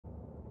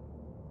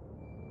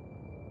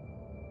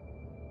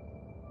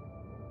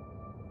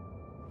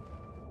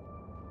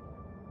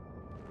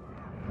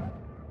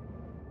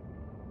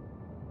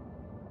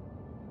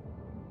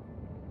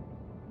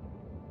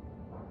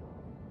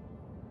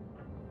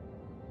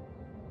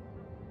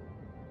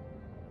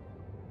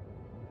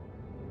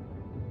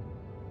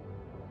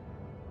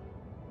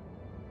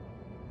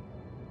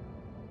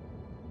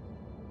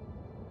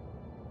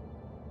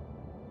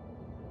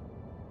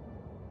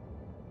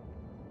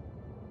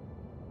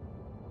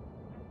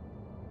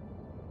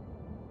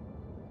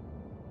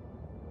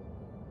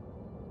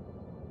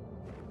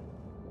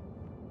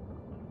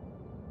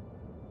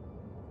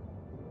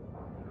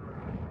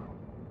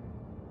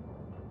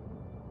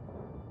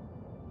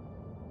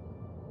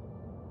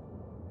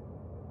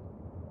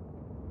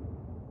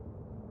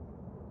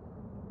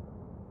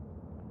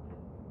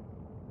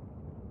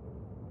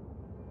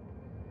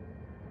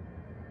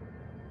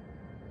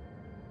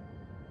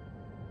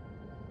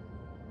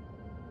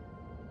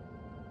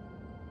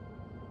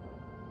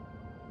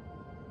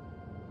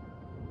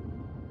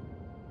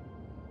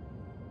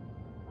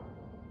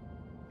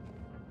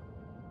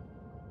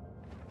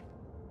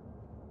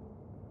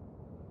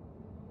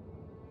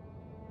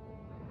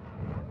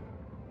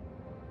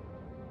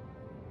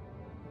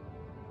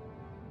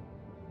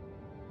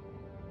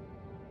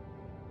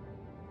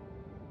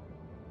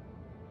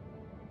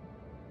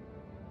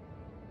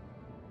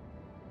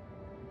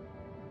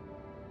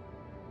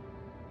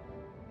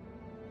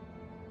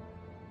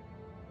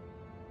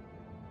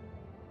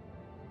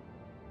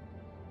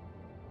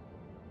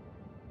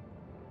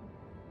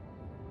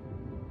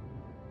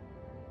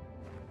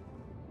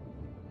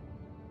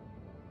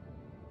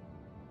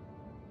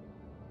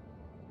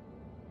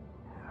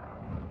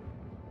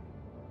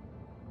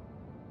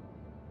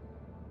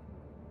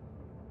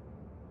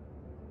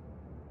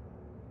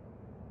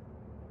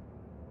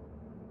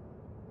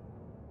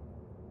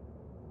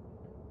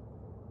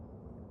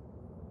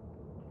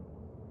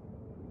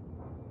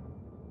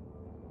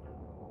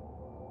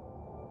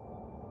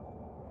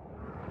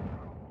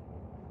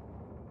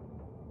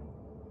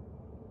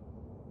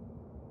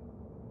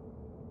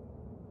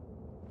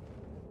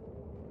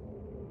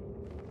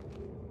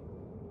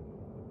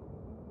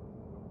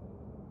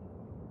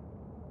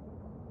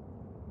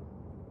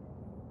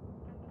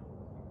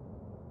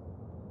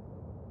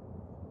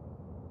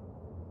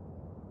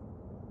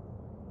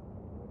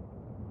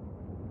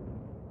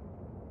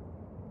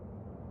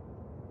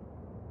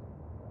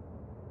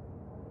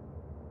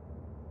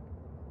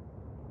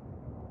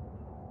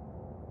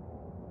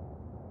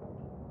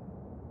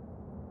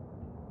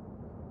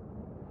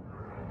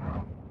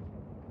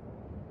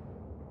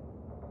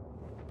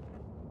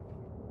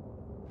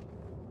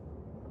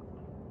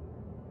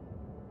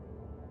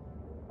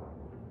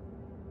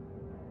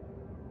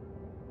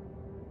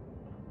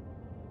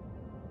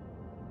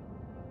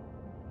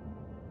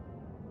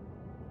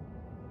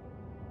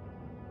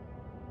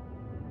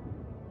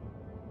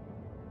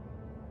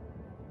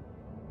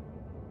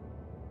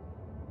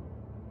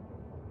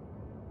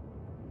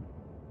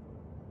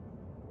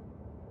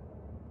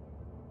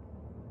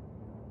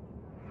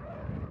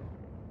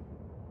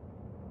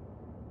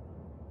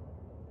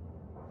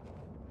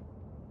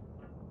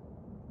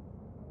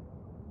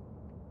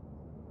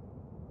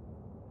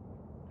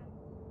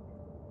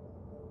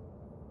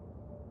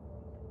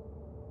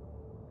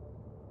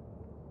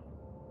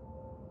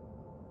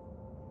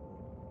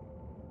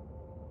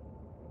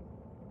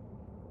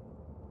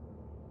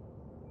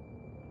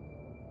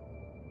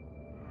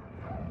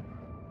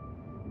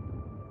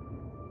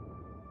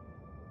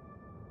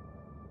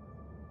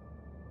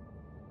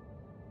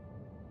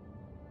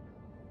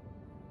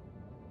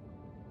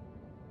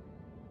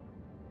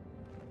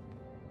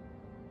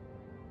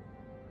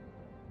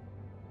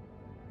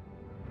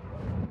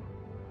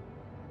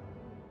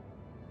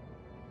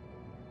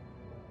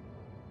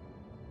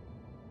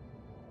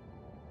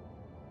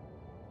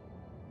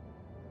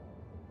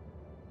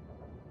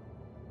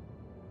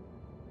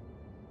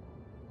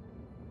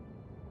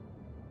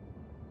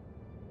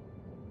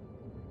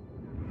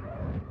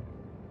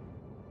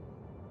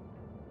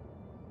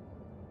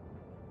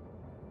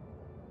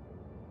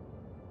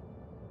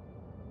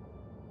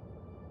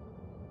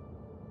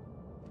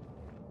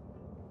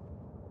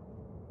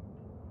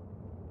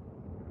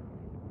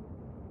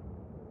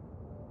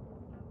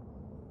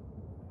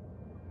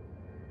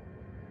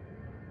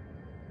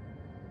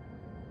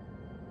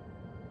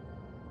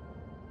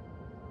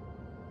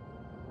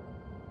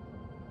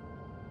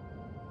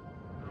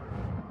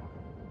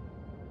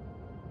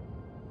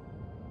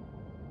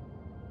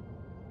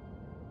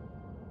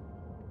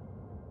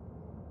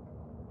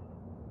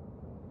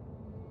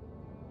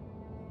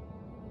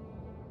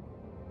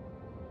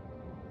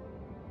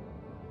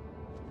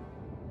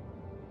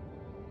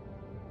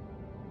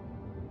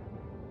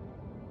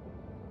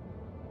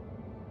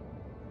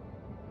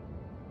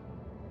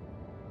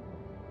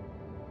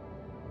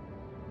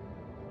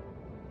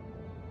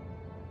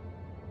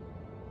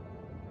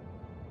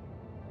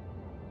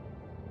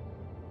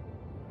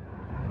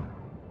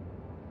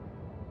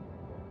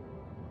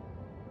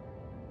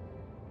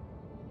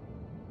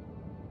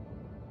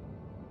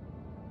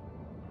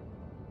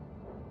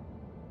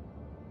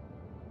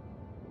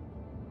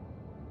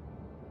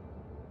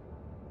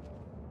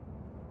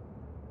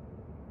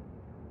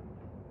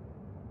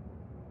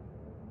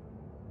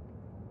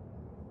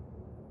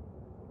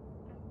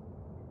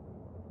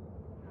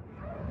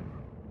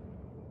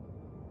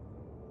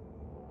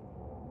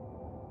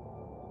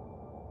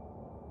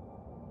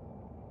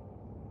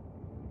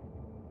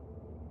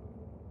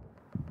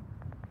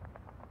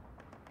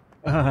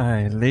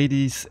Hi,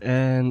 ladies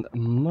and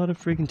mother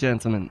freaking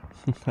gentlemen.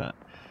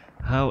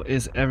 How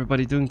is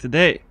everybody doing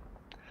today?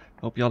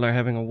 Hope y'all are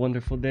having a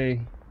wonderful day.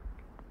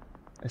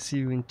 I see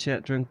you in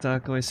chat, Drunk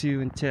Taco. I see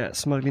you in chat,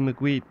 Smugly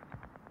McWeed.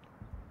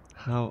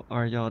 How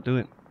are y'all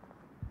doing?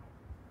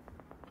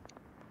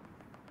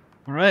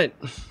 Alright.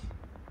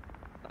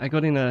 I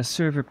got in a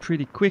server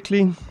pretty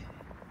quickly.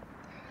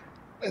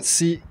 Let's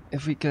see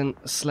if we can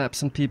slap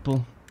some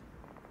people.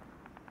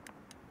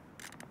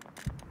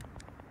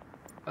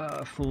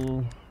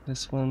 Full.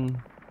 This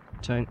one.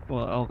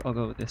 Well, I'll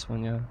go with this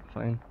one, yeah,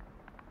 fine.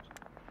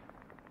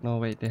 No,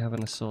 wait, they have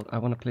an assault. I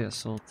want to play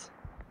assault.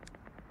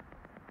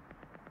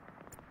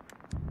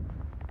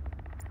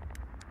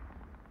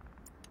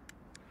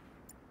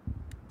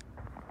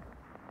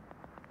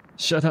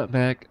 Shut up,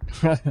 Mac.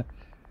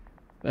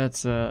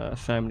 That's a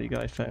Family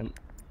Guy fan.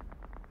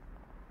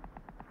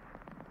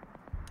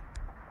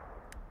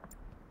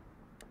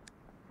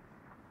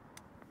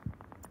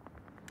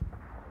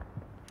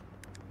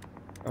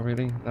 Oh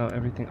really? No,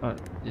 everything.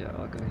 Yeah,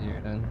 I'll go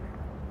here then.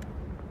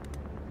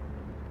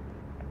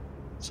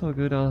 It's all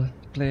good. I'll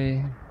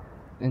play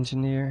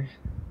engineer.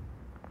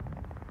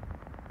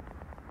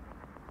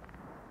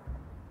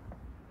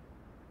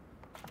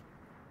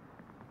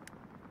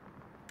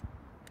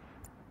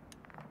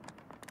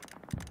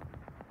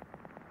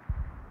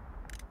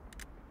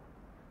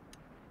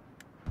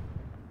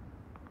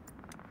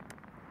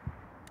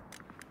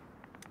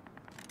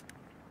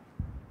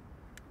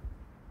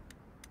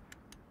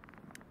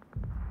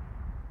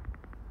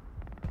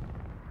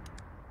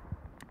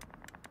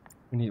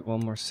 We need one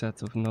more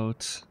set of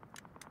notes.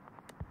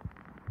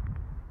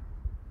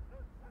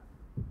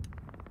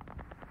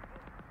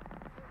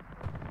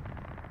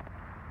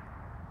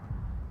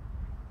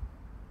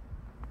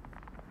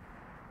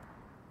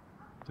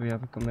 Do we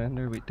have a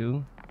commander? We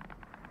do.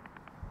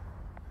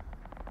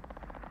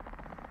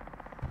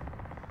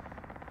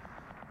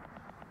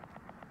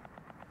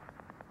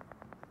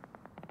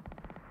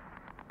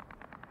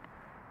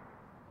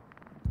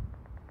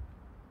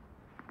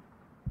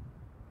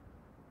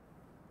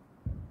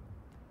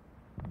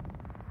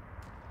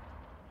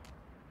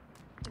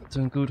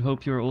 Doing good.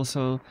 Hope you're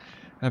also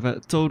have a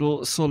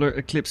total solar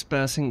eclipse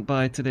passing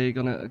by today.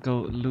 Gonna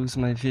go lose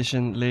my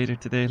vision later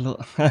today.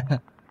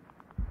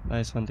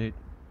 Nice one, dude.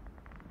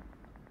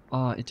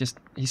 Oh,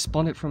 he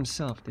spawned it for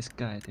himself. This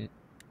guy did.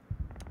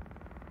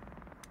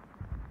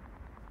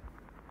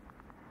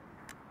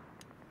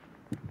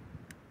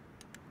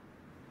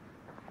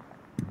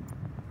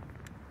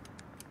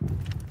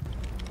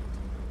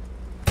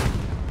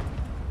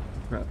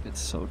 Crap! It's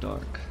so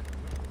dark.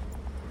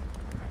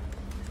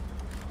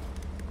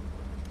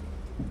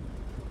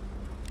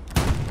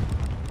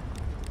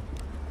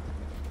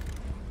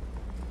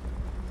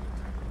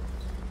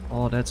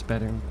 Oh, that's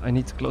better. I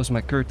need to close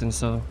my curtains,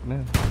 so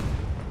man,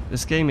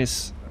 this game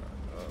is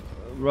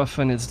rough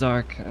and it's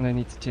dark, and I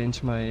need to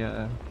change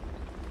my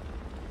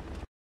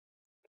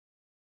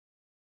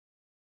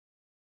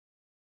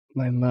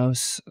my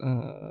mouse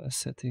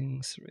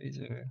settings.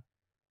 Razer.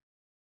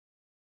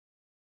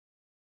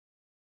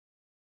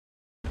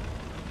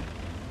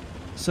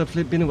 So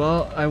Flip, been a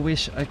while. I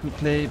wish I could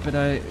play, but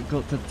I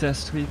got the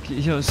test week.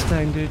 Yo,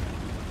 Stang, dude.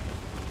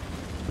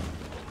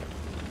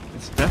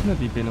 It's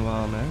definitely been a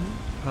while, man.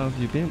 How have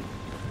you been?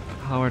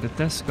 How are the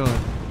tests going?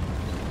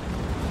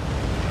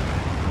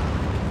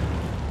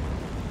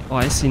 Oh,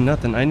 I see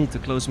nothing. I need to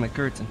close my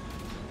curtain.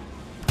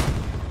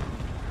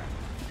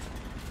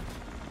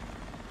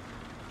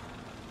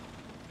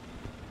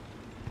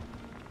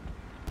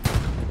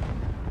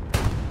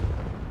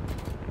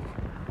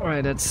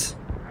 Alright, that's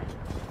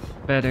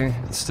better.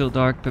 It's still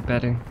dark, but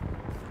better.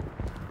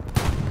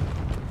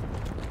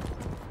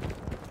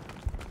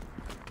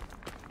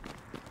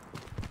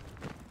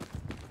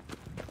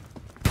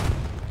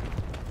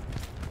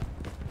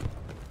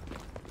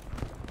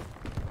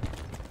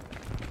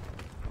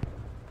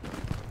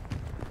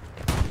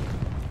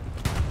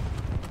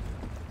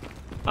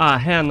 Ah,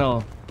 hell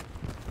no.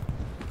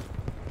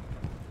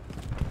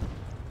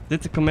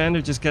 Did the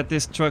commander just get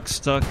this truck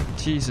stuck?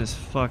 Jesus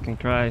fucking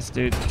Christ,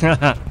 dude.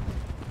 Come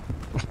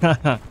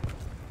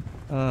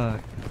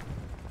on!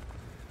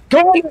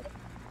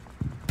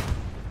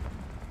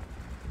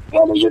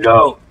 What did you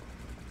do?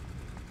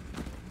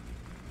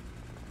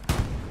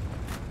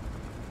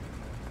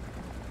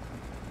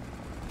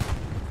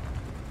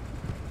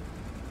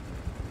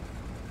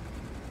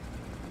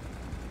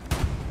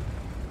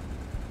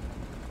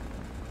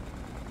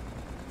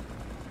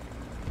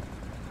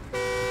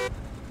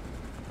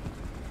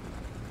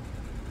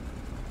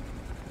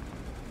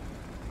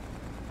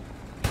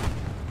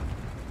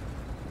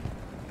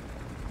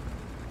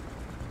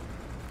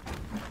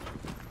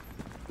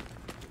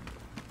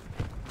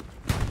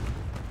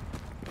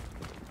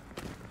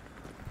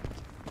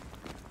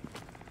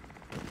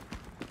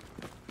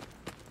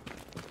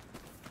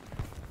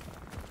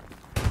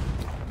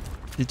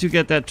 Did you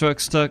get that truck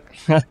stuck?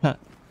 Alright,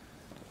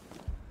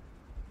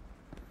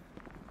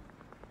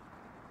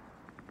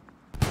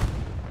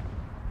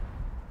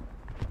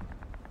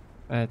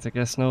 I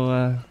guess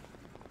no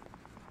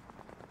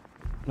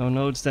No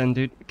nodes then,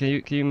 dude.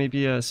 Can you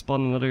maybe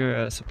spawn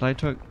another supply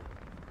truck?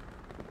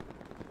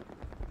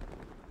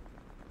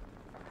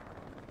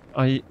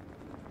 Oh, he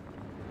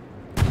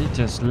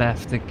just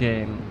left the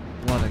game.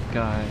 What a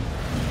guy.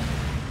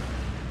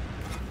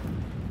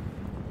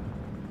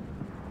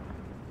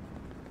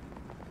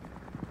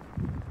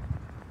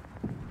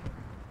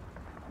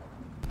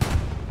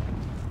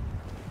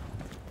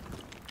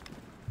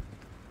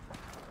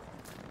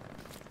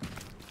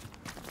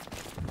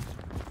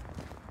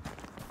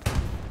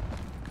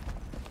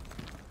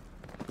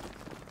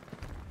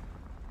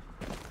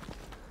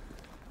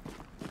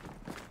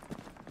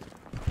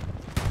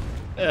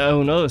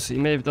 Who knows? He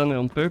may have done it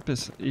on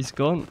purpose. He's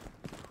gone.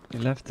 He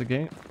left the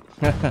game.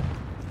 He's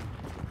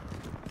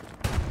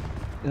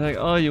like,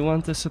 oh, you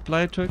want a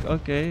supply truck?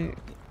 Okay.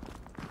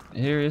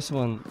 Here is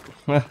one.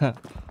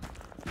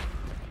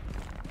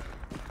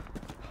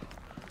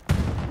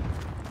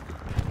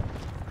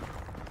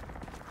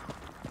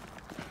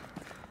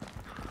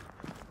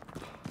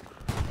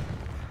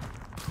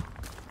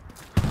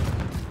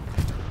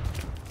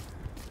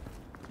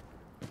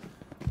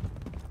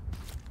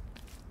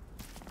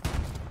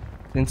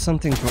 Didn't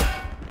something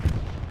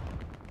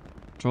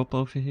drop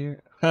over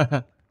here?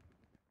 I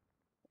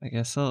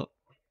guess so.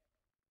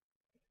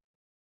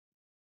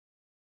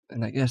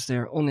 And I guess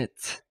they're on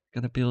it.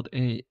 Gotta build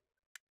a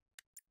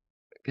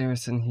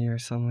garrison here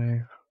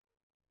somewhere.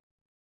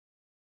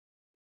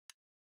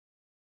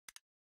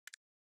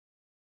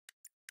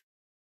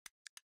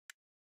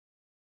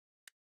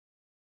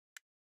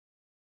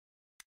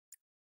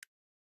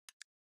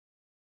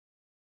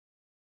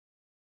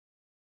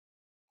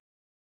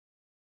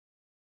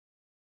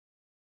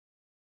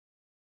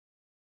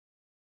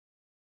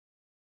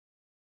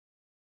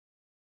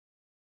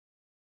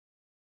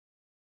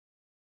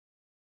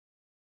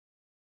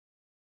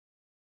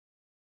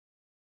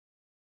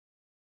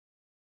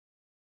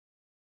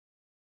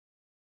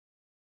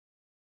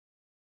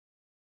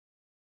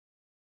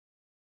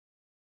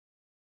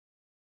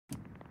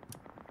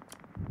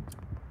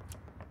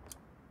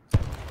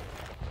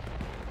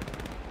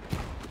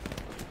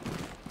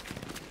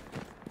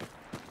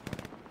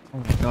 Oh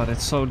my god,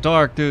 it's so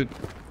dark, dude.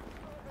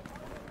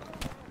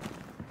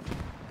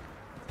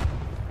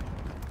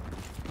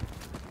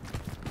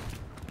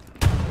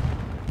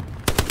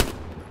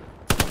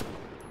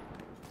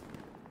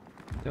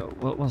 Yo,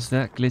 what was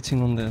that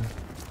glitching on the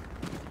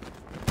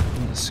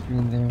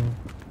screen there?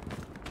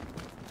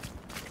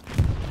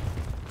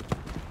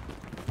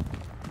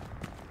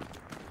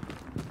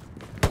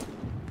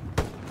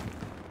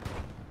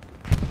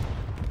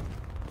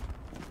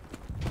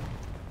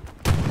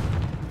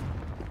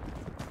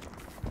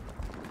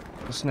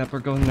 Snap, we're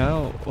going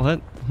now. What?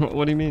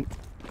 What do you mean?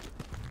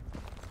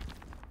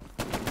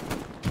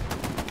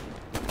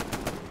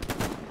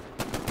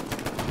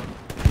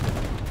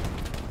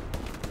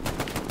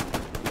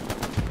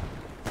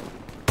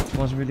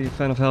 Wasn't really a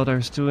fan of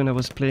Helldivers 2 and I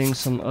was playing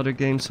some other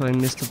games, so I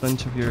missed a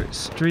bunch of your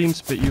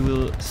streams, but you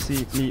will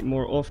see me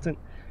more often.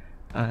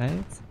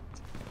 Alright.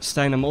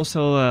 Stein, I'm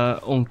also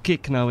on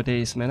Kick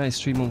nowadays, man. I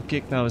stream on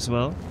Kick now as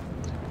well.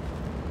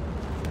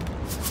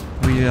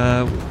 We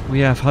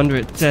have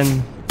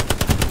 110.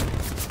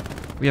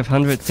 We have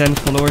 110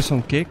 followers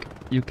on Kick.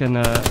 You can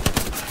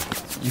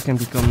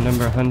become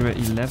number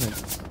 111.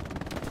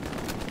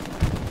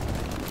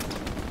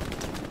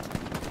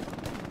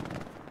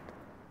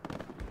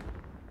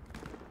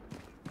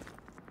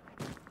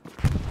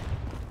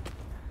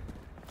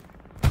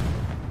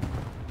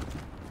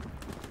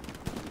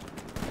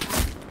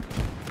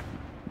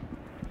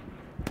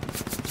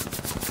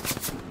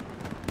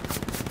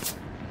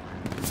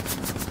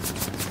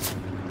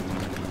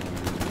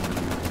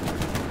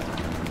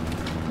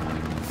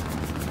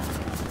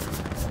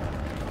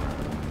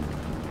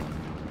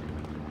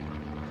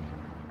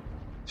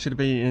 Should it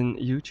be in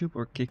YouTube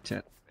or Kick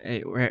Chat?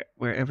 Hey,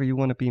 wherever you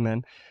want to be,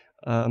 man.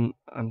 I'm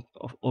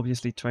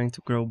obviously trying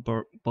to grow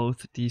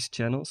both these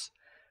channels.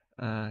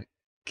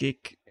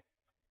 Kick.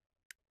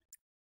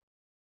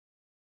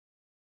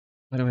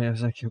 By the way, I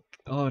was like,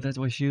 oh, that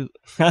was you.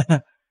 Yeah,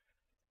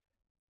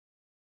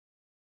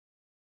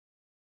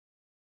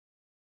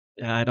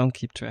 I don't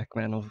keep track,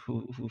 man, of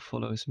who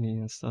follows me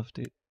and stuff,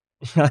 dude.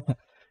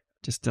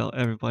 Just tell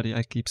everybody.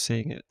 I keep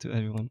saying it to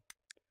everyone.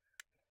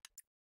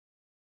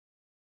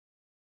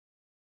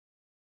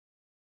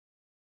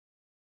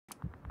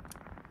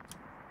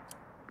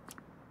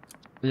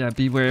 Yeah,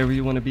 be wherever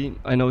you want to be.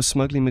 I know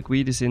Smuggling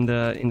McWeed is in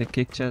the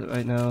Kick Chat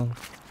right now,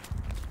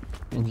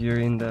 and you're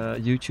in the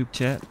YouTube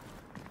chat.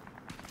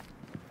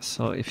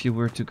 So if you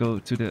were to go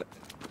to the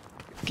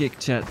Kick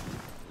Chat,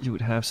 you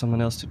would have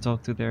someone else to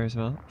talk to there as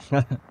well.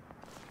 A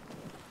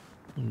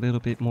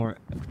little bit more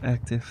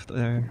active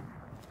there.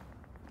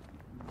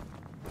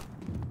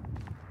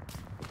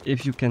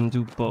 If you can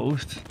do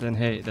both, then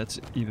hey, that's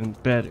even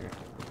better.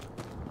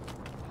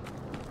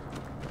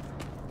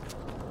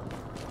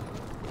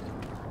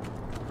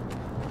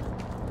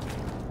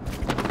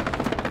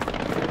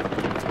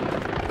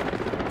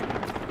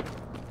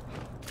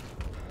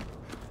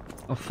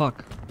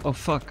 Oh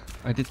fuck,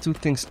 I did two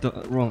things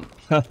wrong.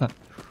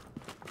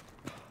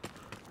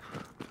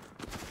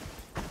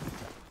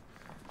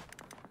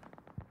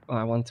 Oh,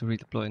 I want to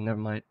redeploy, never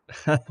mind.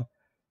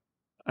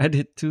 I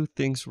did two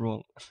things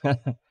wrong.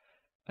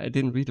 I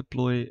didn't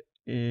redeploy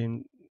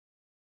in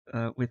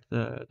with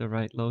the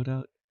right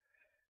loadout,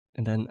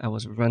 and then I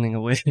was running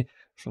away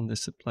from the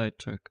supply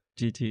truck.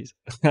 GG's.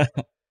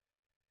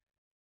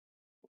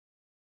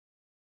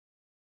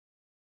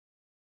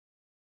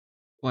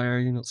 Why are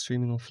you not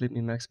streaming on Flip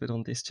Me Max but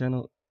on this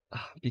channel?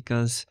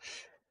 Because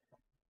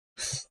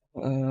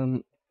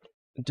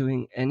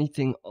doing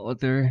anything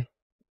other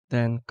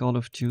than Call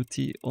of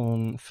Duty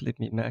on Flip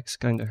Me Max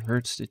kind of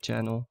hurts the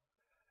channel,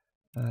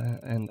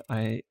 and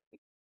I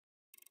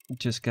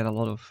just get a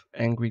lot of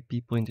angry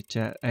people in the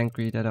chat,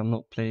 angry that I'm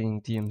not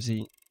playing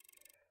DMZ.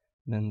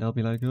 Then they'll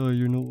be like, "Oh,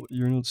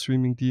 you're not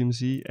streaming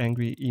DMZ."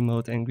 Angry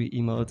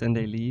emote, and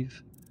they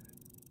leave.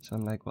 So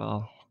I'm like,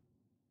 well,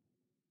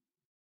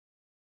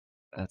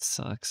 that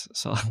sucks.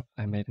 So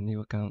I made a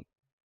new account.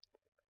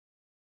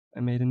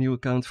 I made a new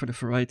account for the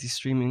variety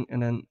streaming,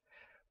 and then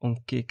on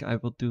Kick I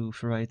will do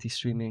variety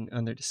streaming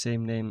under the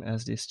same name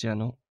as this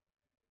channel.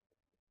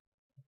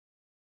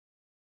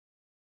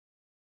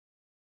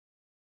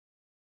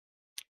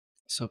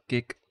 So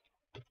Kick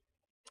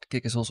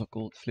is also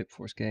called Flip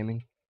Force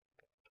Gaming.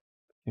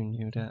 You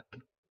knew that.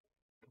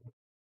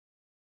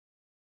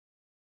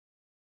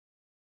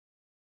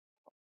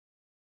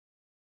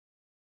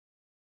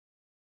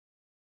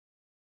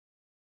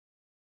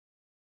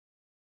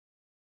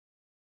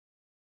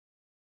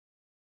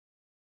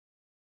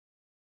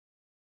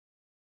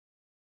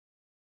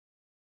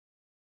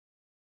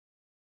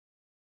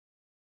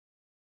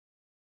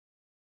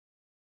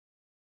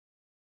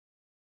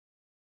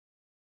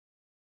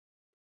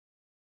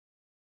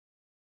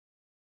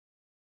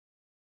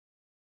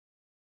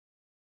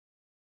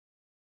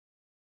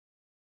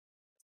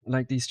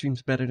 Like these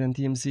streams better than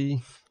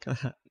DMZ?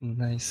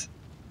 Nice.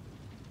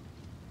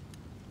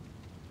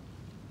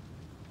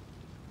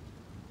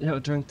 Yo,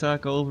 Drunk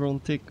Taco over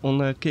on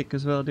Kick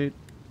as well, dude.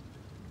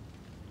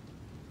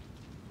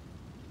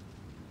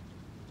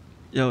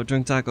 Yo,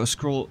 Drunk Taco,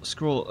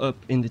 scroll up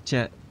in the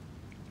chat.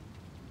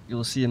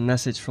 You'll see a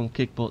message from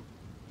Kickbot.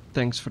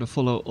 Thanks for the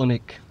follow,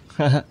 Onik.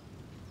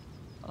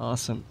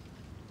 Awesome.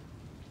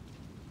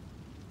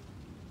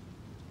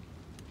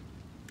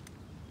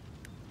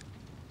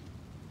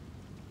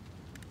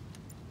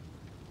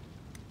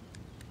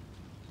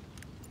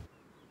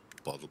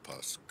 Bottle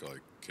pass guy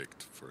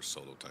kicked for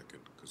solo tanking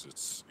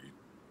because he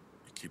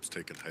keeps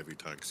taking heavy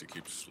tanks. He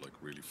keeps like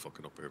really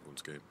fucking up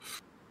everyone's game.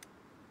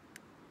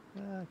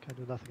 Yeah, I can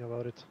do nothing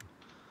about it.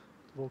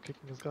 Wall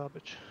kicking is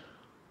garbage.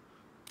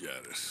 Yeah,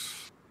 it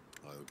is.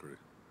 I agree.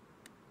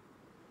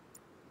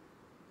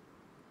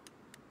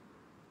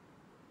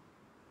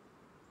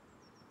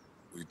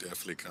 We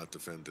definitely can't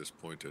defend this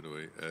point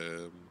anyway.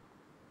 Do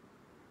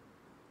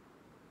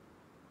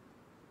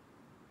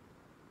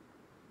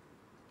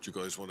you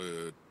guys want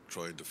to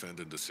try and defend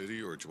in the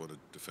city, or do you want to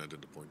defend in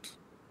the point?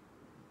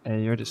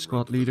 Hey, you're the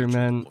squad leader,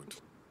 man.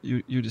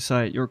 You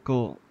decide. Your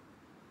call.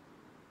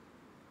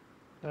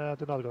 They're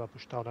not gonna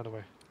push down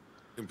anyway.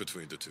 In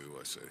between the two,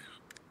 I say.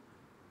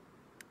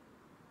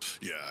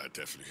 Yeah,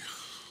 definitely.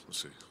 We'll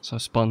see. So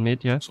spawn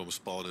mid, yeah? So I'm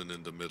spawning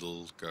in the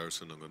middle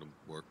garrison. I'm going to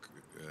work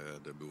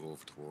and then move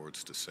over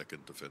towards the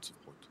second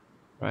defensive point.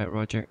 Right,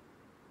 roger.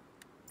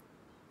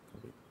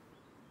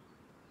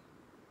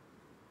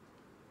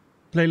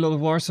 Played a lot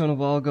of Warzone a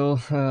while ago,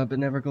 but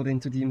never got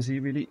into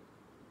DMZ really.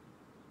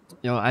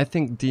 Yo, I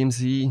think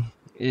DMZ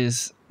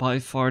is by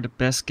far the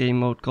best game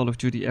mode Call of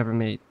Duty ever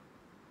made.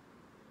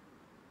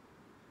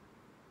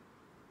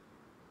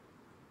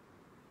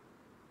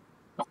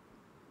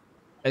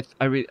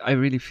 I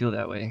really feel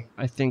that way.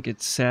 I think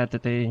it's sad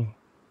that they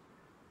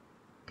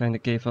kind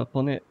of gave up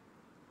on it.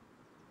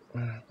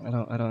 I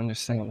don't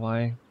understand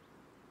why.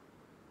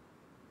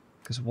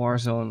 Because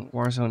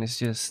Warzone is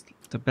just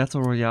the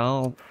battle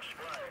royale.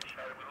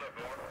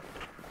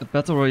 The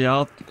battle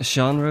royale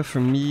genre for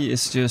me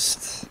is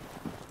just.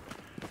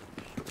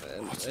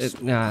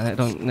 I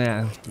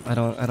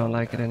don't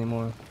like it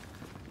anymore.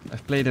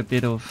 I've played a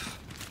bit of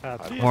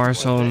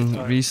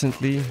Warzone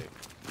recently.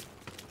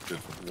 Did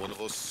one of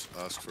us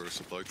ask for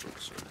supply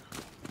trucks?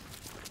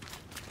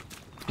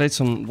 Played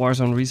some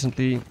Warzone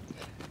recently,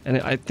 and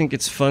I think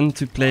it's fun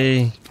to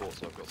play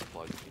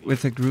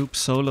with a group.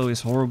 Solo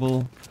is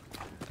horrible,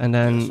 and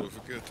then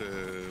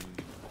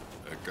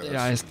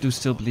yeah, I do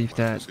still believe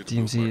that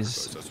DMZ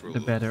is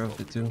the better of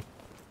the two.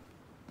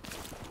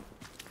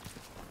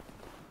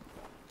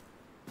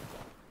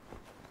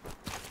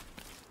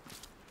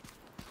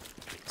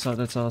 So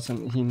that's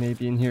awesome. He may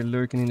be in here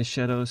lurking in the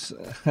shadows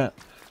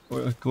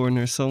or a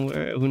corner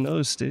somewhere. Who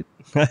knows, dude?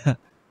 Who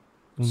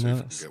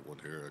knows? Get one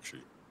here,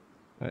 actually.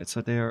 Alright,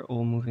 so they are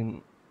all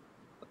moving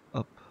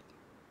up.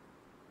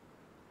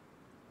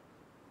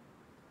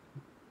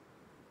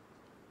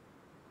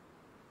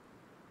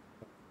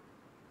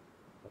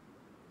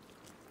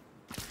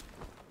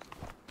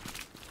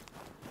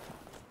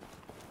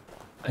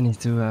 I need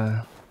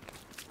to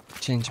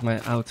change my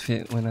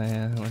outfit when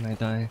I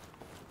die.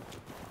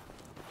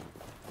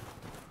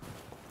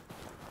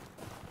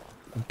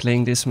 I'm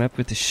playing this map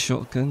with the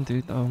shotgun,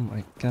 dude. Oh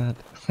my god.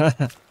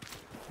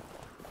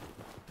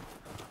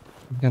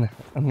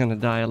 I'm gonna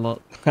die a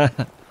lot.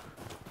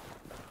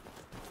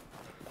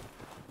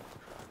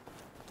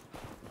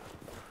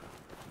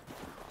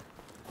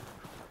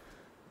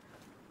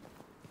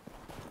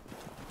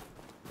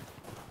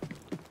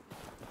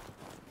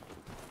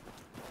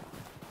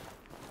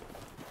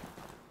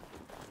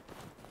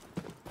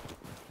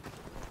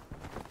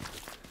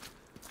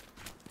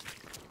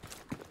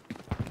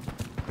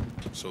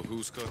 So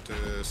who's got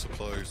the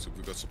supplies? Have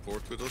we got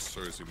support with us,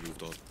 or has he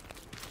moved on?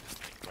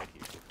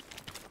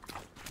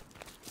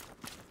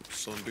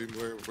 Sunbeam,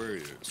 where are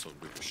you?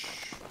 Sunbeam,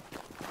 shh.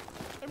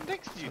 I'm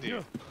next to you,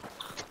 dude.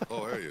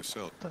 Oh, are you?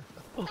 So.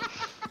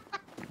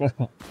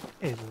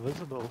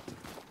 Invisible.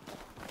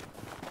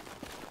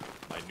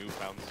 My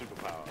newfound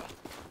superpower.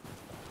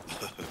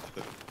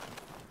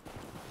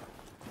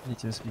 He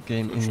just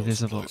became We'll show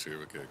invisible. supplies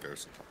here, okay,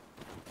 Garson.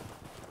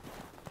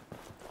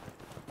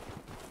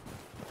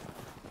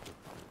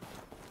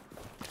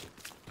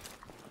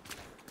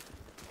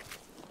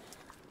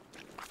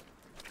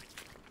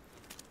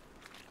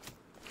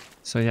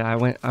 So yeah,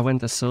 I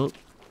went assault.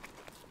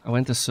 I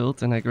went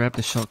assault and I grabbed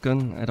the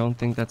shotgun. I don't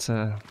think that's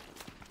a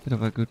bit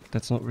of a good.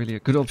 That's not really a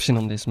good option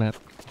on this map.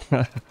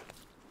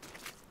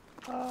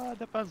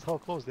 Depends how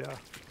close they are.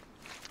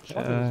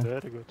 Shotgun is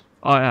very good.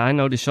 Oh yeah, I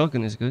know the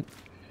shotgun is good.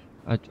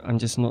 I'm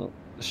just not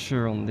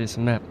sure on this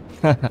map.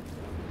 You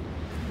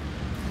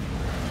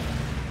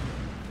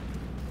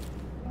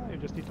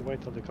just need to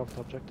wait till they come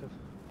to objective.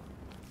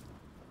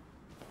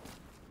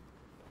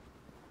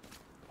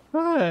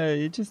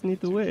 You just need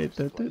to wait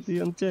to the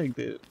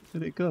objective. Do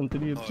they come to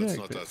the Oh, it's not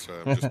objective? that,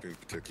 sorry. I'm just being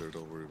particular.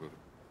 Don't worry about it.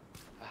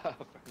 Fair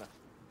enough.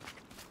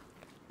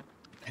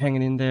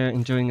 Hanging in there,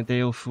 enjoying a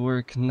day off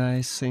work.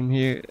 Nice, same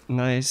here.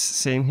 Nice,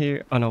 same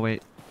here. Oh no,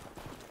 wait.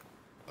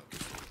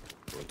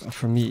 But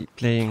For me, it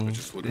playing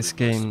just would've this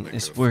been nice to game make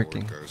is a forward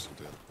working, Garson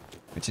then.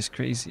 which is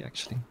crazy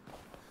actually.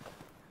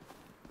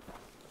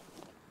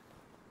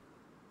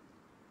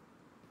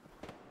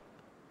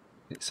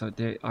 So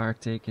they are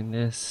taking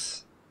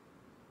this.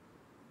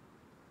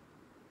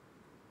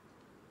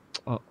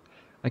 Oh,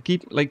 I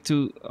keep like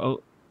to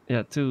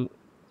to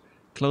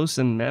close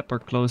the map or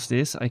close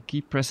this. I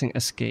keep pressing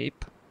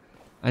escape.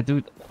 I do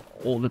it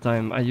all the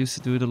time. I used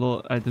to do it a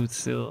lot. I do it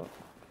still,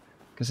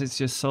 because it's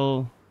just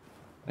so.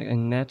 Like I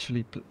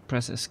naturally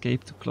press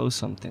escape to close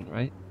something,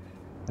 right?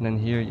 And then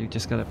here you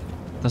just gotta.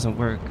 Doesn't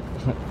work.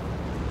 I'm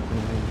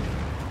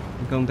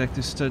going back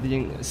to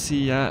studying.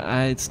 See ya,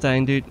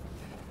 Einstein, dude.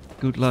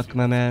 Good luck,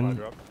 my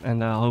man,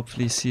 and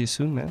hopefully see you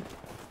soon, man.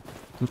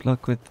 Good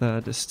luck with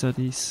the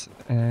studies,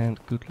 and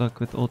good luck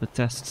with all the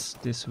tests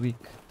this week.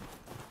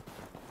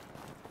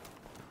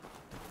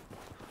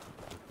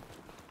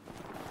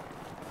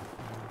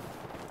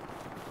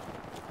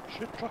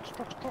 Shit, trucks.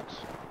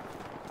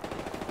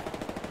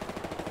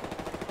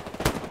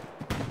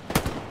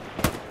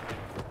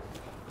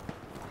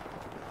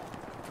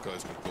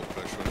 Guys can put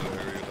pressure on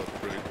that area,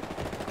 that'd be great.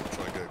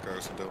 Try and get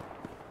Garson down.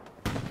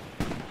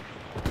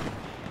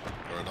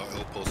 Or not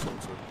help us,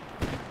 I'm sorry.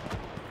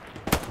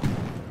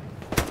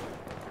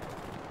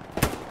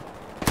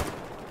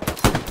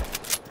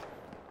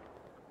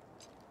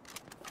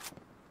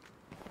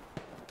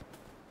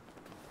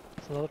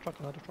 It's another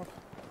truck.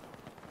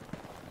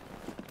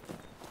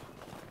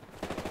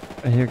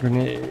 I hear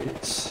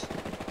grenades.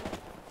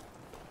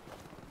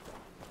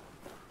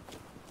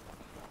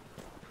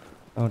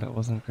 Oh, that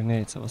wasn't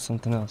grenades, that was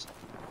something else.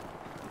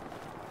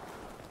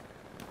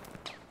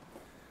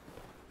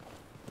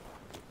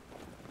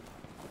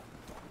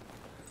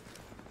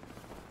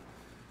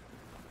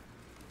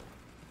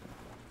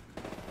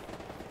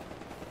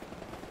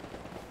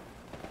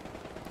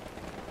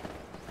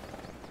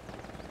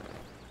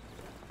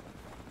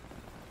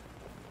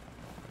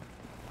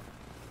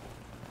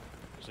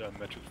 There's a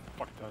metro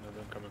fuck ton of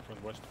them coming from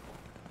the west.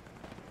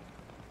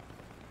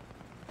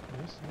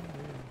 Yes,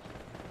 indeed.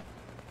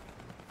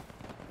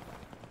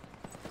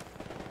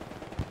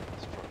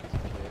 This truck is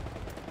clear.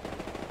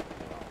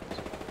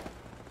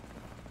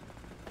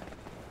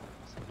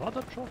 It's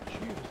another truck.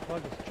 Jesus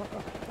Christ, this truck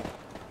after truck.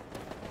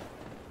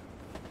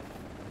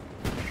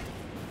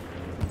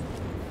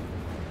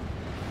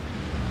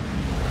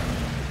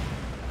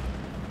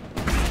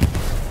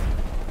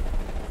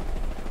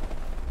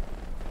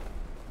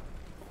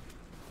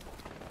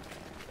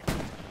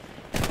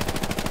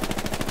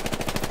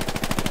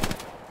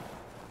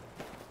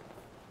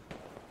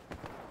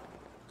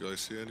 You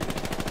guys see anyone?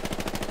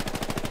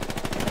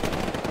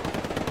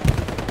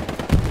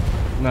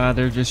 Nah,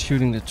 they're just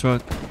shooting the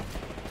truck.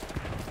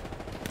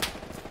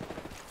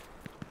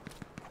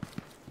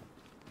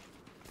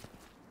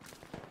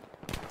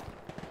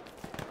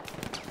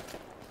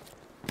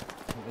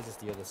 This is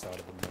the other side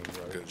of the main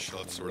road. Getting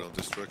shots around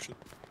this direction.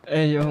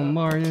 Hey yo,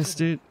 Marius,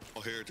 dude.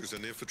 Oh, here, there's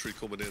an infantry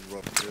coming in,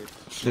 Rob. Here.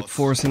 Flip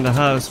force in the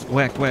house.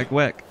 Whack, whack,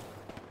 whack.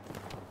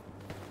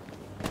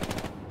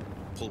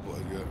 Pull by,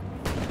 yeah.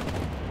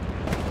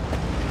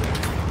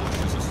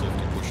 Bushes and stuff,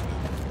 they're pushing in.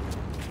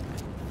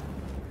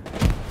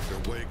 They're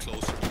They're way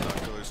closer to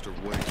that, guys. They're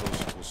way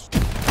closer to us.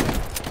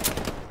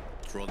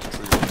 They're on the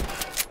tree line.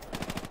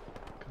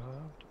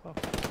 Come up.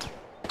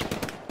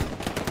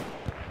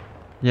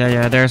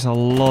 Yeah, there's a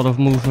lot of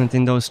movement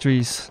in those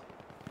trees.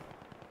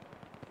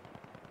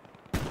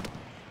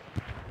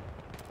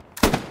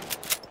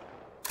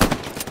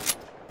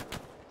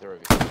 They're over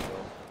here as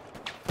well.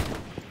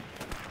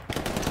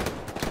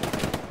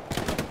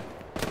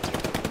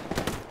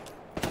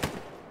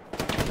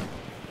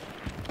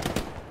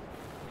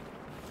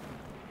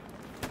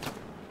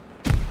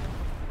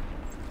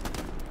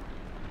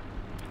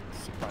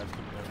 Surprised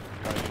them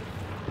there. Guys,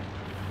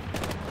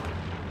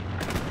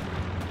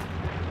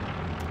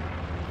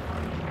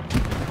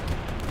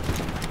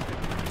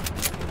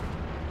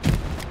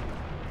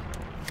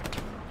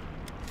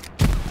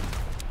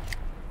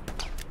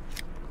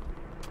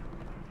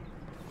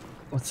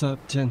 What's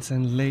up, gents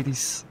and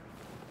ladies?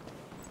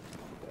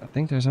 I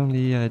think there's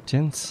only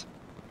gents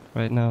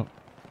right now.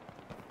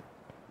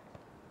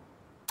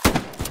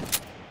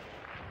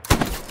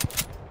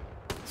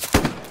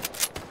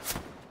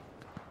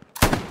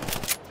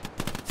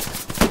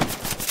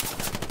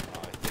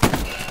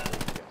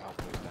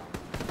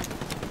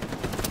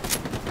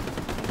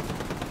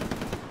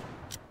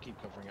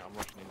 Keep covering it, I'm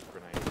rushing into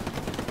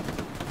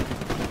grenade.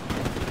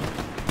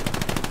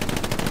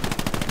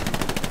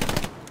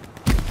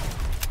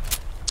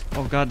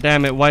 Oh god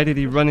damn it, why did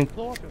he run in?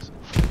 Blow up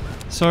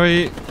yourself.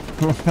 Sorry.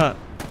 Right there.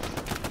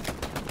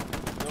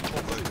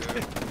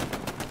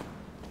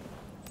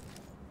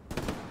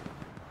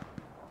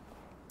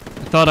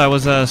 I thought I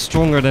was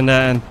stronger than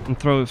that and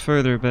throw it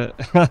further, but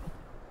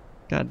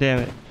god damn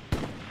it.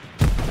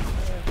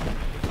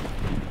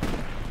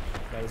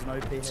 There's an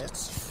OP here.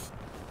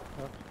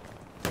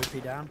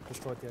 OP down.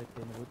 Destroyed the OP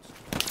in the woods.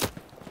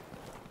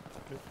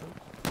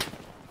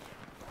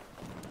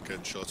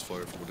 Getting shots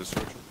fired from this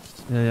direction.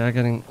 Yeah,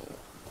 getting.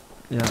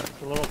 Yeah.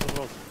 Blow up,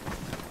 blow up.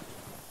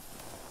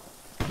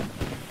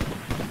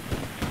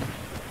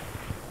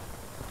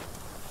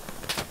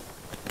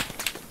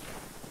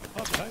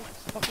 Oh, behind.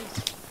 Stop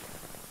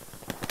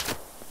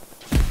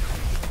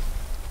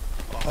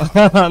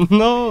it.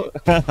 No!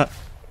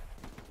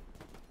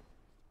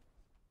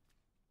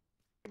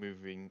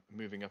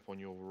 Moving up on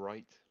your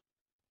right.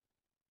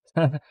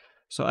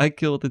 So I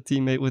killed a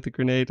teammate with a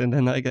grenade and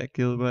then I got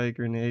killed by a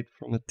grenade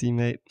from a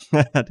teammate.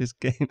 This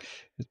game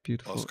is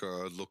beautiful.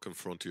 Oscar, I'll look in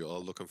front of you.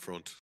 I'll look in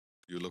front.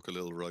 You look a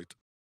little right.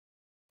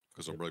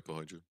 Because I'm right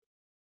behind you.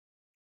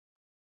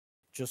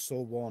 Just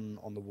saw one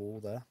on the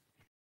wall there.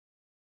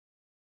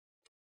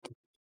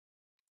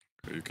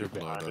 Okay, you keep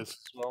an eye on behind that. us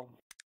as well.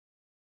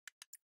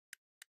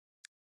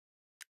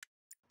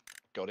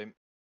 Got him.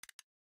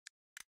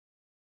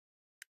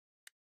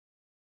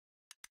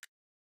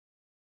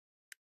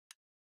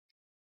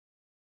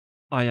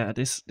 Oh yeah,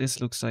 this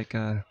looks like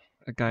a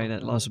guy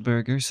that loves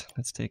burgers.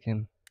 Let's take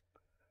him.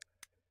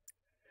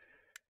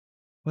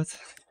 What?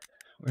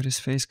 Where'd his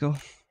face go?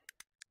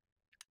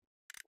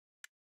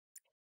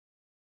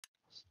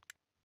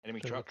 Enemy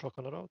There's a truck. truck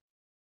on the road.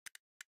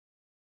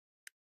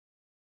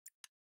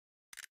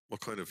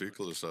 What kind of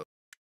vehicle is that?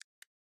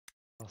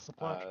 A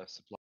supply truck.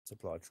 Supply.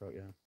 Supply truck,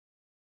 yeah.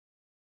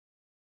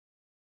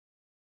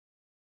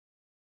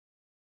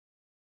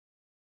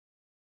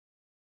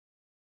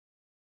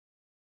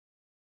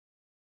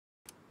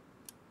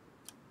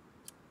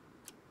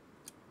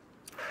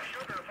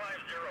 Sugar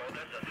 50,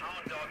 this is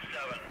Hound Dog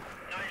 7.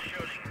 Nice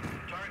shooting.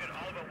 Target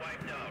all but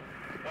wiped out.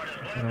 What is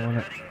left I don't is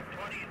wanna- heading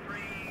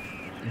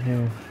 23.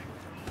 Yeah.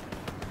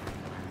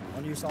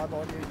 On you, side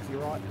on you, to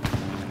your right.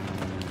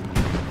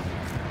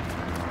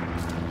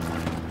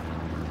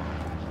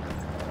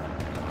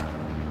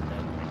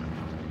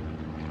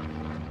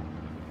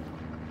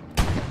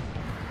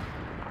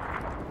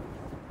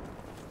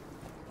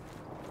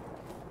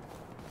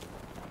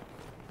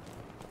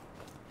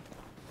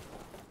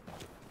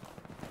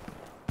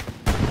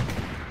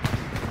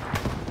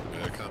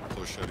 Yeah, I can't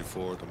push any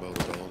forward. I'm out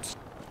of bounds.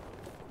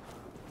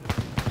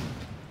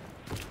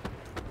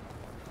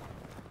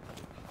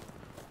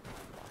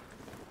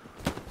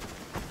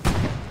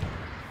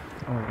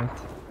 Alright.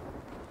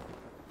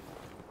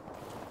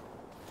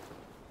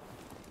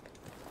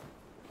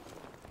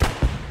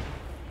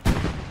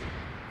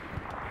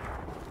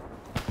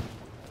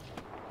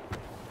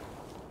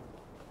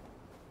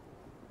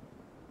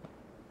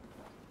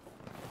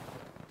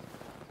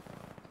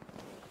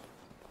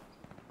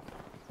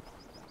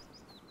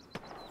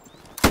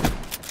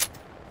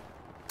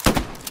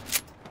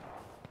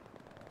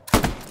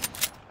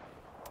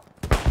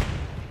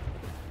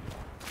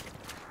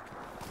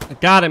 I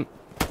got him!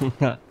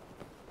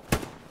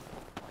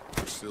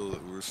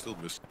 We're still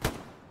missing.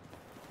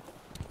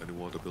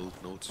 Anyone to build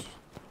notes?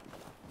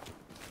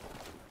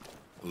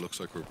 It looks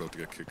like we're about to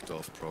get kicked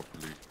off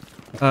properly.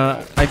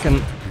 I can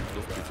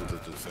Enough people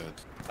to defend.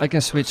 I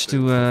can switch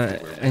to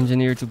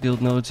engineer to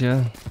build nodes,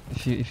 yeah,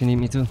 if you need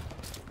me to.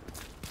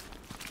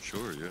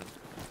 Sure, yeah.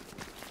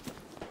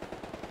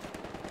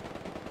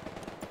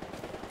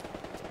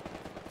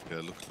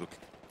 Yeah, look.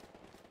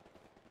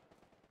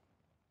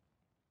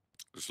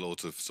 There's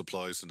loads of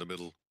supplies in the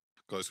middle.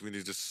 Guys, we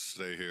need to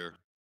stay here.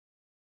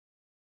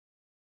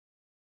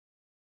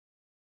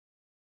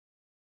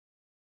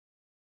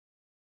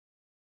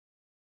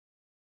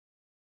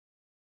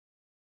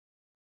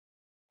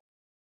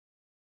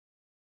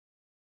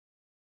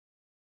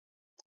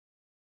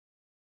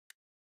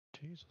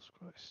 Jesus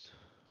Christ.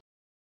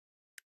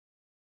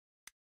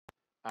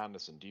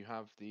 Anderson, do you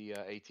have the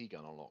AT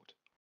gun unlocked?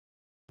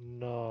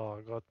 No,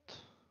 I got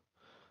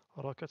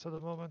rockets at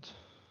the moment.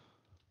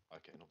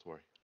 Okay, not to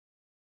worry.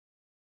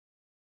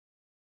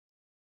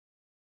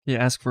 You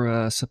ask for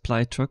a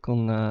supply truck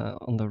on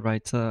the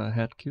right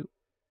HQ.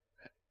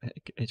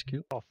 HQ.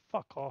 Oh,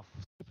 fuck off,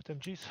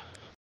 stupid MGs.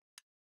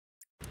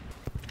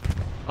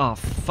 Oh,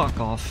 fuck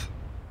off.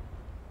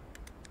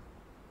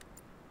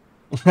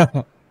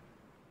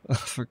 I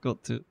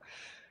forgot to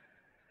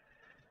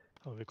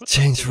Oh, we could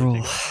change possibly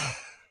rule. take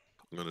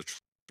I'm gonna.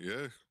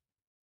 Yeah.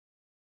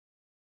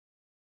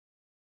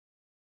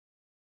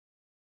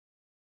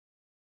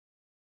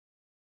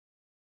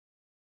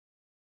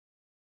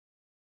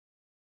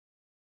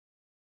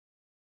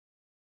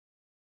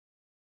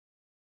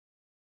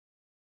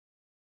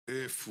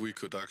 If we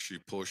could actually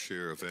push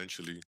here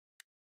eventually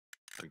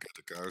and get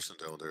the garrison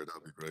down there,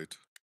 that'd be great.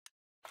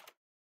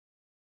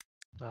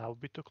 Nah, we'll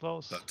be too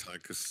close. That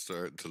tank is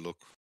starting to look.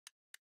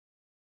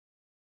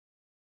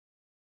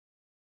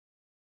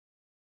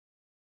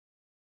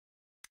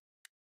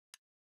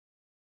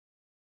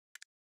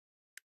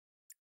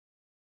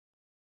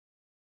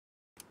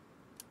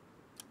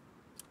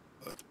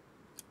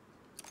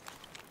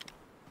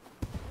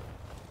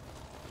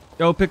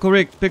 Yo, Pickle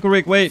Rick,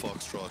 wait.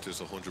 Foxtrot is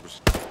 100%.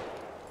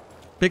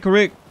 Pickle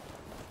Rick.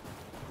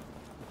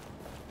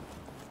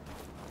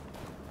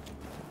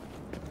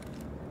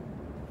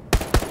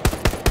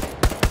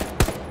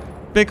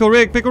 Pickle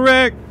Rick.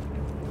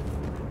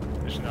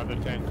 There's another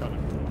tank coming.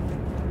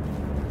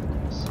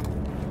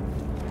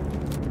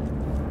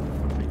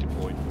 Quickly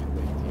deployed with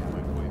the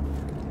ammo for you.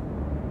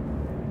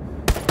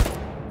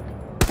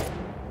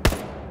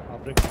 I'll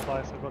bring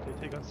supplies. I've got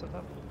AT gun set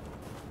up.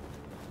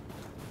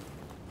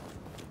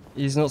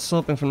 He's not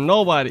stopping for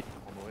nobody.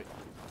 On the way.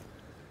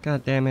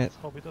 God damn it. Let's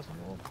hope he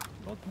doesn't move.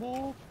 Don't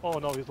move! Oh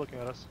no, he's looking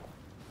at us.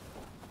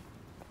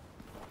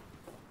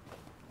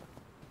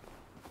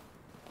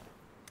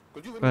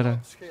 Could you Better.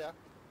 not here?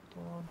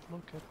 Don't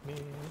look at me.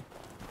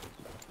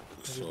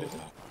 So,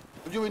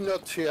 Could you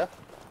not here?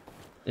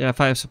 Yeah, if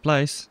I have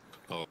supplies.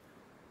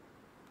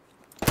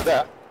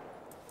 There.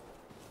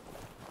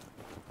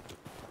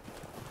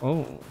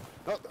 Oh.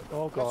 Not,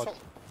 Oh god.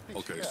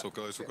 okay, here. so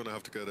guys, we're gonna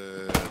have to get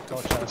a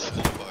No chance.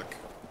 pull back.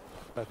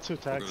 2 We're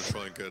gonna tags.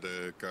 try and get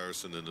a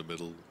garrison in the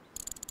middle.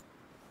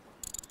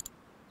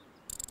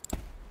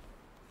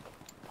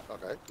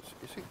 Okay, it's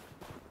easy.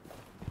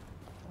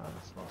 Ah,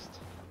 it's lost.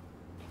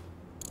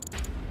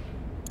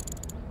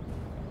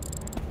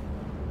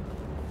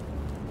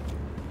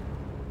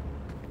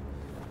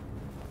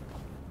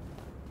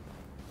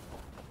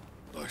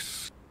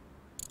 Nice.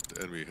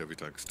 The enemy heavy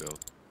tank's down.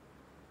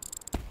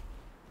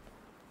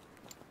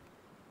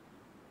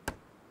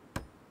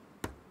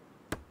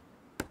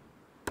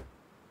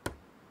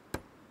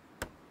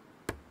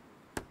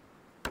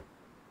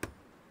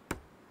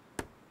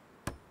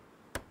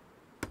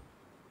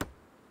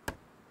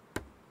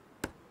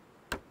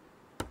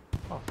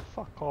 Oh,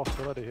 fuck off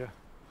already here.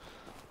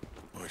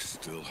 I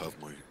still have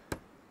my.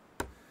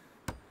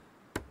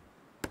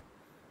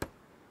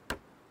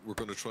 We're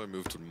gonna try and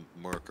move to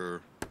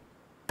marker.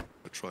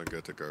 Try and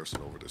get the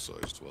garrison over this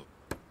side as well.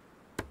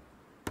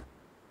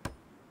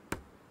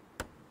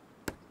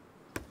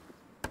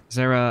 Is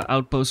there a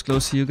outpost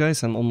close to you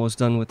guys? I'm almost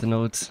done with the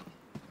nodes.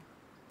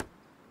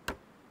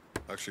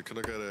 Actually, can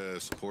I get a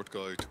support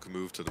guy to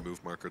move to the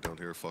move marker down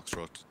here,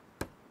 Foxtrot?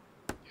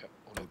 Yep,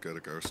 on I'll it. get a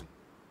garrison.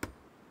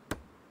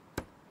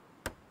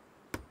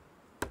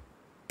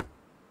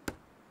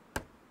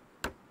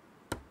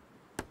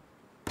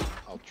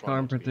 I'll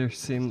try not to be Carpenter invisible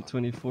Sim this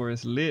time. 24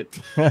 is lit.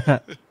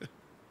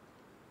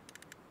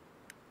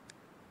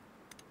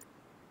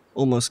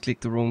 Almost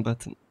clicked the wrong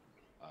button.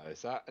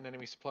 Is that an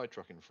enemy supply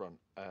truck in front?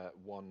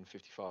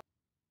 155.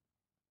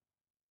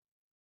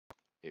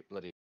 It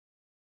bloody.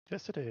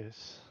 Yes, it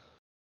is.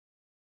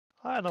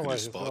 I know Can where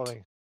you he's spot?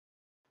 going.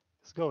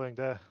 He's going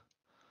there.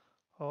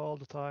 All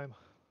the time.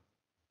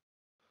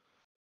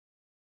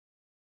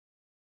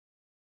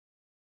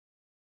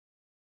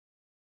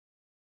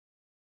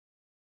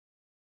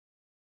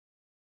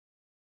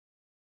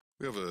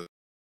 We have a.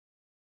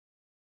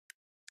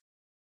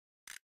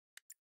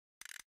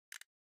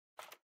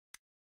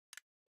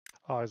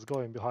 Ah, he's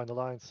going behind the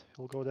lines.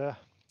 He'll go there.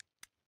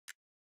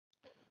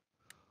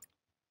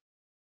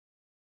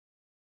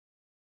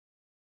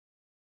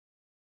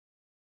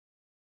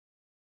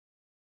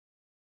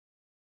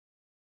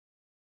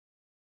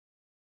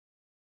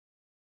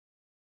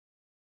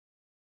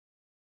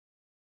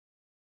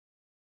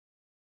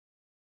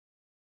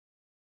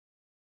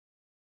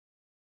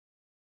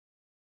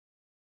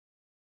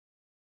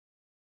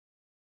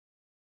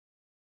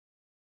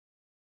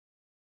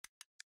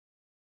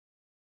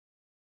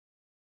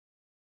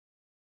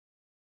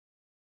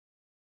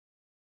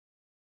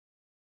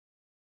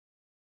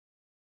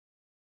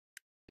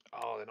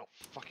 Oh, they're not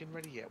fucking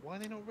ready yet. Why are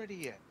they not ready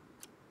yet?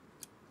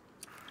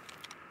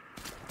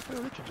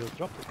 Well, we can just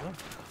drop it now.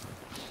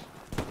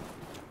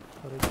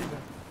 How do you see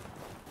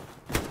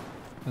that?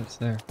 That's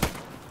there. Do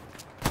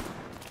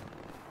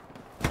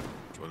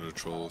you want to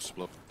throw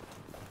split?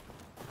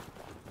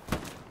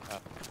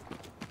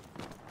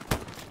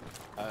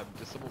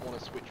 Does someone want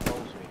to switch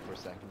roles with me for a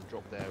second?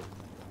 Drop their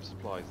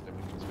supplies and then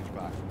we can switch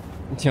back.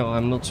 Yo,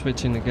 I'm not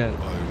switching again.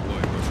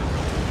 Why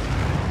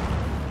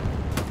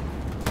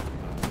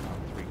About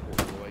 3/4 of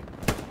the way.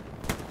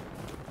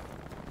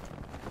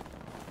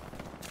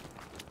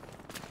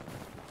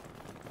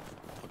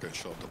 I'll get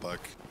shot in the back.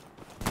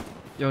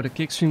 Yo, the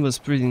kick stream was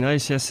pretty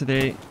nice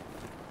yesterday.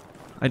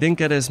 I didn't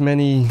get as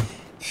many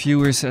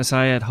viewers as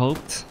I had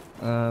hoped.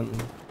 I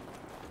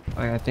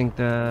think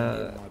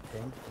My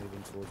ping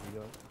moving towards you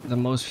guys. the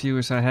most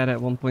viewers I had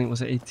at one point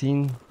was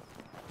 18.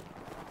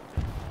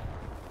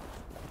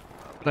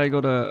 But I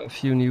got a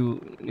few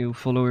new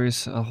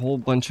followers, a whole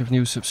bunch of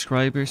new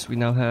subscribers. We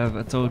now have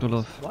a total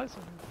of... Supplies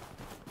on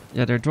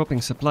Yeah, they're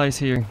dropping supplies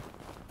here.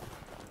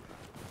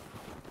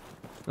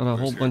 Got a Where's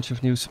whole here? bunch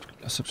of new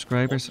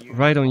subscribers. What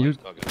Right on you,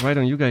 bugger. right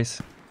on you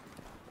guys.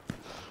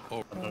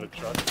 Oh, Another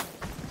shot.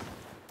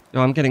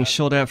 Yo, I'm getting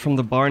shot at from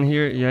the barn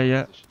here.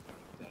 Yeah.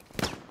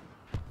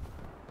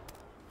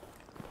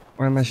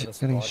 Or am I Another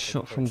getting squad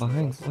shot from approaching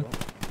behind? us as What? well.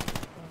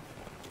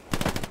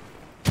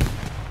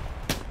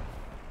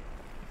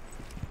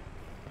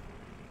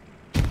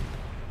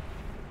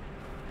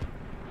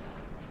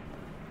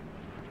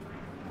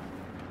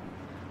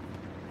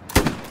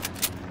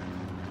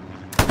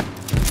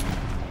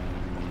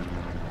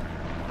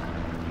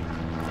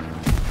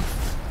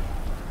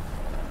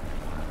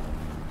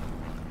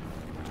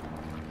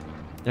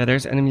 Yeah,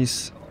 there's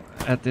enemies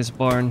at this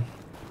barn.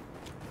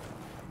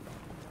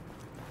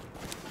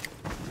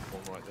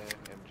 One right there.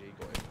 MG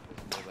got it.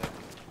 There's more there.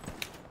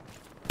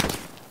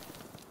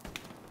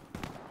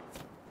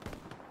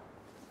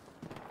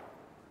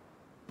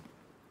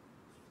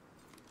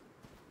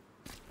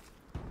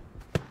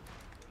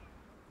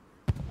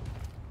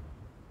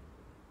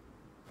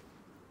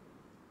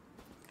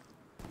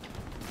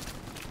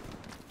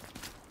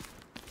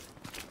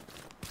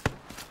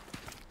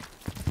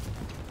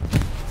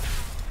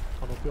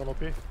 OP, on OP.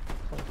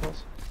 Coming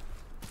close.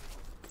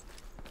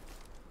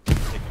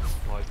 Taking the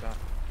supplies down.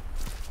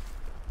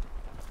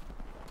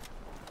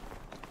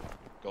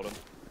 Got him.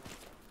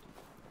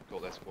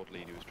 Got their squad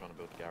leader who was trying to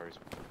build Gary's.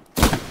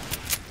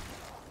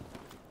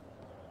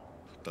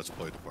 that's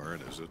by the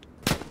barn, is it?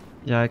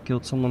 Yeah, I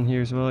killed someone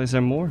here as well. Is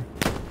there more?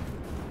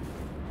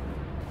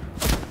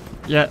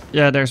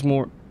 Yeah, there's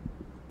more.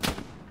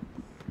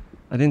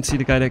 I didn't see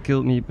the guy that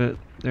killed me, but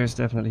there's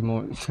definitely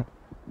more.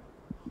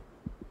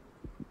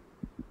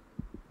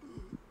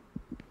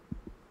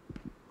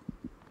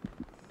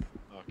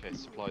 Okay,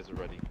 supplies are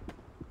ready.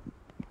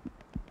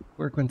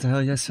 Work went to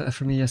hell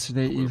for me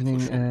yesterday We'll evening,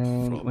 push up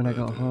and from, when I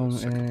got the home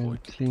second and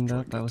point, cleaned try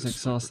up, and I get was this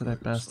exhausted. I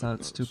sniper guy, passed so out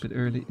that's- stupid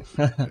early.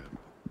 Yeah.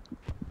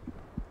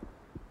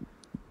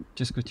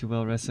 Just got you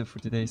well rested for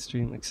today's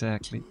stream,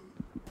 exactly.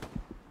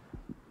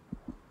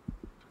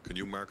 Can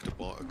you mark the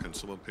barn? Can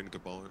someone ping the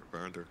barn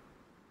there?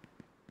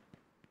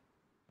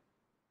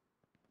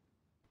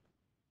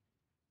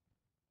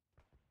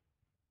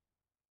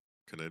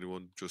 Can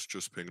anyone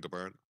just ping the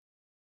barn?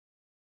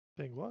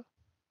 Ping what?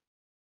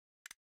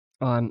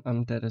 Oh,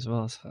 I'm dead as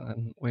well, so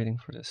I'm waiting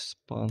for this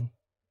spawn.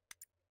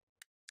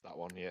 That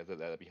one, yeah,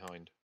 they're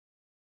behind.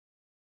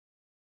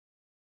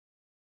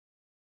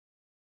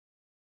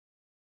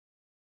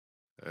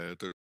 There,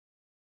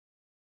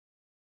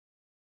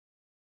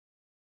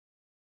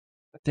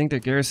 I think the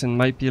garrison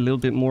might be a little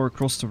bit more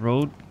across the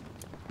road.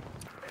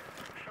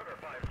 Sugar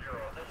 50,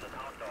 this is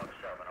Hot Dog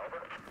 7,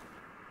 over.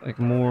 Like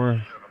more,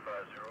 Sugar 50,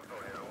 go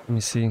ahead, over. let me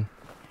see. This is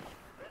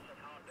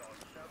Hot Dog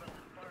 7,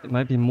 fire It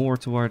might be more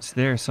towards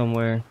there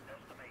somewhere.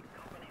 estimate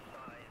company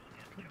size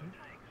is 2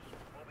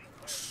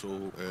 tanks.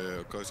 so,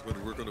 guys,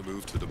 we're going to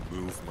move to the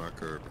move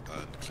marker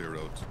and clear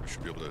out. We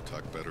should be able to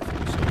attack better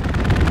from the side.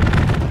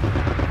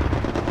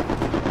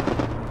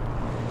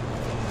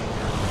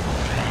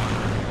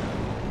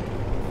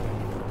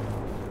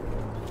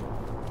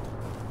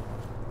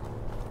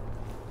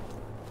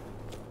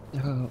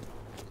 Yo,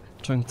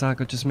 Drunk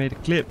Taco just made a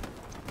clip.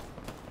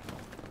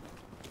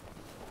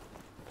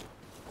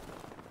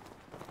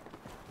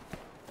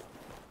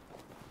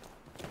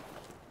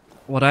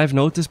 What I've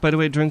noticed, by the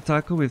way, Drunk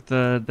Taco, with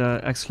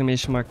the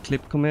exclamation mark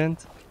clip command,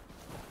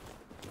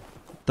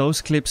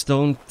 those clips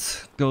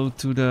don't go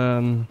to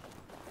the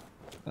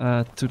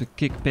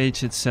kick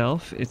page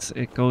itself.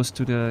 It goes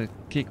to the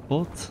kick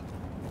bot,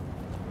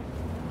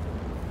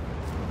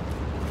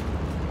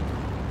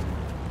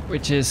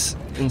 which is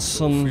in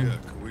some Yeah,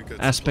 can we get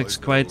aspects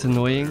supplies quite now or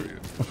annoying.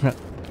 area?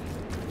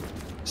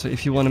 So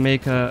if you want to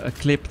make a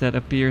clip that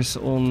appears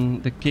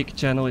on the kick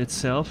channel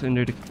itself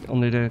under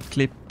the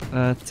clip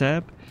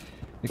tab,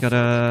 you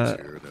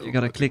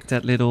gotta click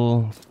that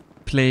little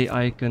play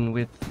icon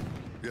with.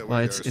 Yeah, Well,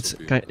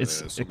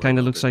 it kind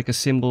of looks like a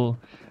symbol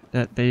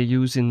that they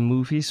use in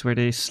movies where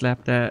they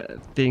slap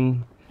that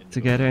thing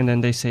together, and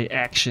then they say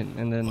action,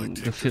 and I then think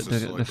the there's a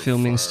sniper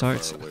filming far,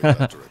 starts. far away in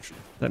that direction.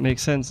 That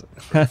makes sense.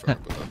 Very far,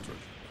 but that direction.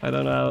 I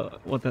don't know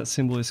what that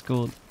symbol is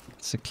called.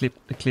 It's a clip,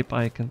 the clip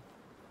icon.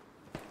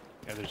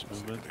 Yeah, there's So you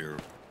movement. can hear him.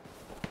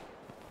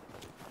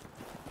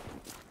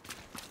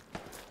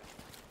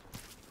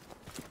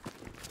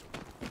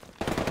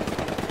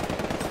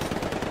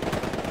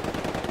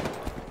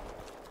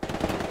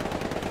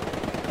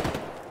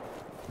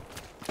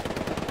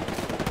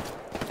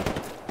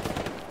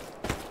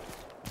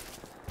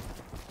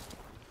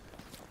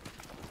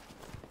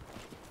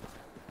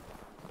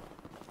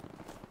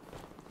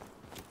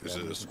 Is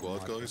Yeah, it a looking at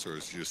squad, my guys, or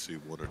is you just see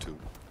one or two?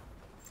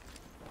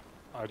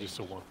 I just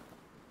saw one.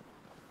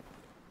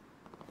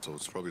 So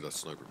it's probably that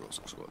sniper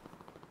crossing squad.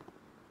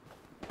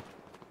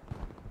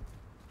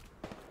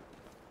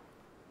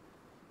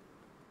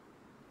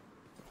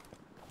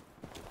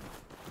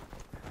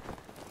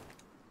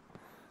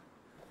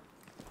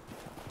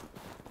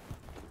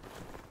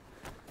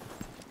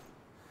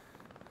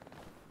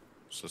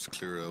 So let's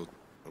clear out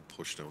and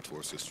push down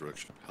towards this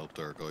direction. Help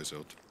our guys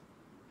out.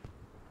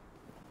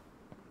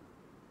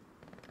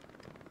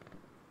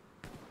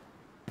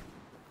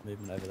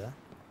 Movement over there.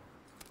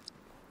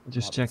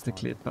 Just Might be check the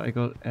sniper. clip I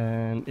got,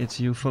 and it's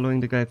you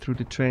following the guy through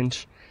the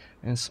trench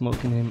and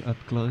smoking him up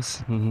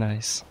close.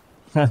 Nice.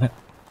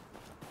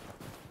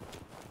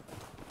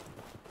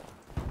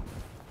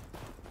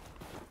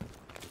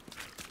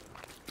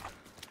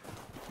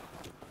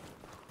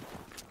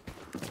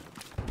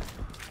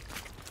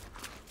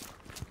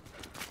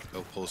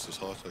 Outpost is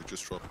hot. I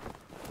just dropped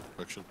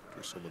direction.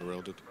 There's someone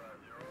around it.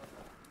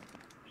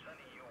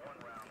 Sending you one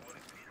round, Woody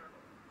Peter.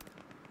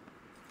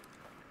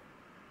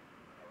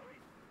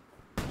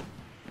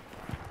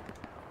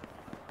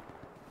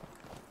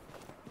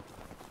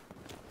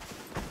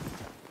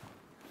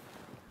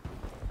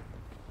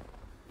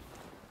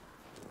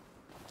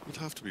 You'd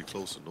have to be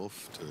close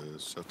enough to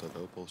set that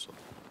outpost up.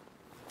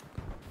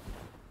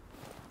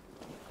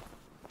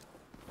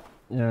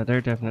 Yeah,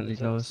 they're definitely Is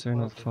that close. They're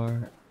not supposed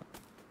far.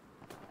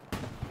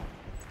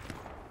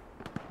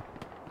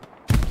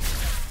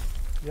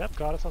 Yep,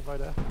 got us on right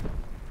there.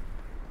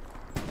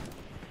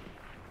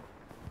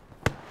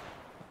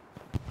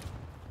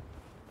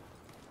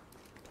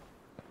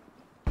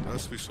 There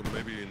has to be some,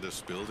 maybe in this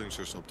buildings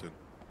or something.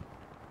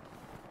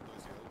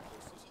 Guys, the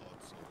outpost is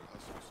hot, so there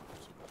has to be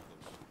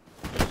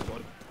someone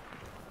close.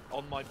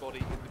 On my body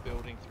in the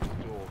building through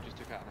the door. Just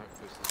took out an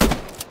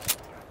outpost.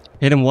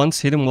 Hit him once,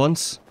 hit him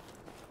once.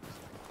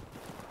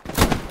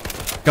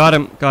 Got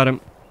him, got him.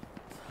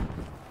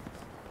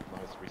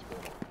 Nice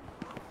respawn.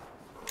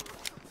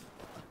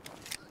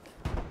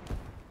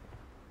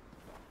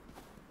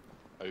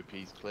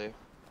 OP's clear.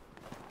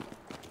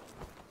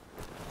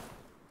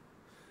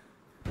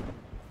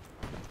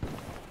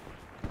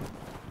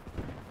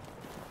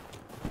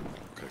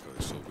 Okay,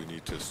 guys, so we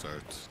need to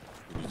start.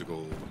 We need to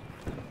go.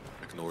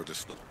 Ignore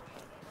this now.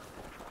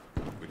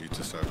 We need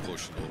to start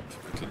pushing up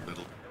into the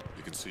middle.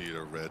 You can see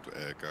a red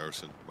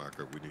garrison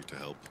marker. We need to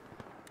help.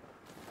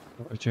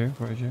 Roger,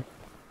 roger.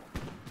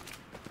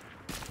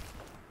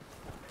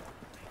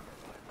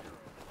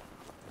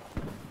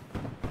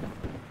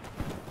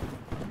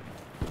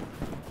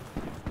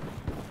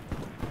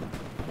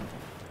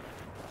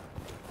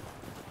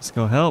 Let's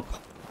go help.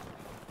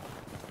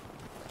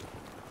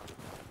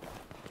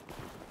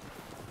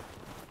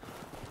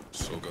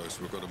 So, guys,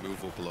 we're going to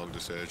move up along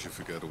this edge if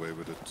we get away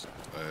with it.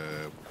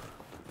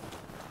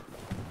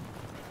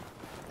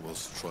 We'll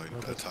try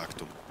and attack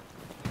them.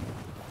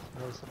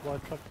 There's a supply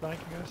truck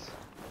flanking us.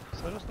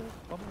 Seriously?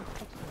 How many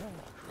trucks do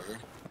we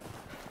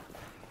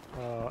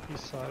Where? have?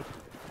 East side.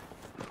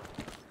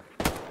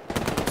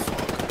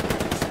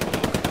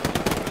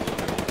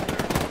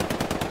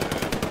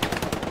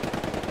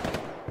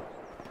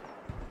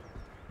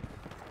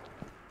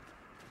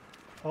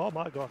 Oh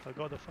my god, I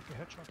got a fucking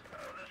headshot.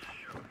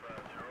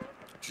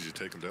 Did you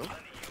take him down?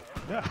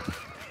 Yeah.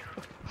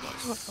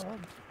 Nice.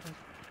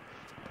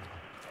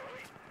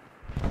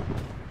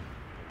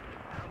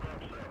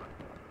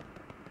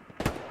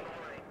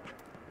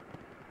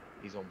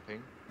 He's on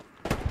ping.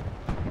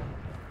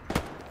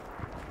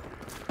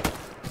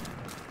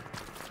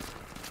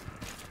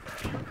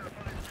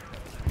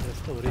 There's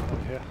still a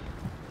recon here.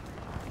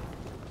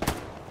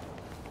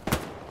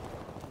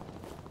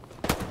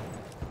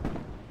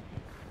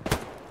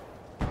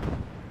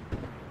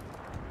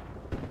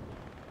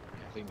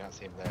 I think that's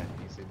him there.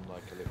 He's in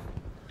like a little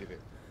divot.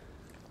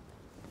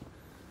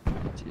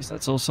 Jeez,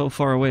 that's all so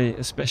far away,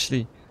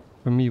 especially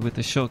for me with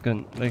the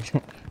shotgun. Like,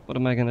 what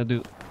am I gonna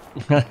do?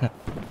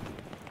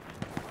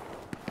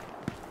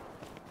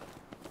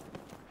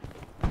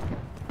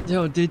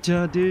 Yo, did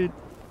ya, dude?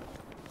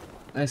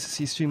 Nice to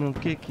see you stream on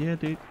Kick, yeah,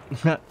 dude.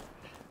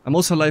 I'm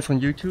also live on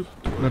YouTube,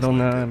 but on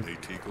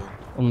AT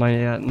going.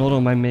 my not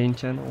on my main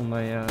channel, on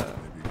my Maybe.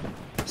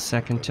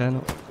 second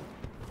channel.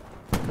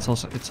 It's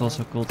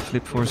also called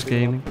Flip Force Maybe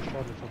Gaming. one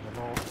shot from the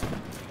north.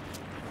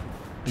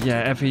 But yeah,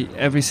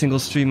 every single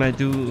stream I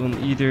do on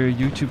either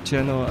YouTube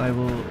channel, I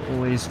will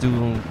always do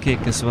on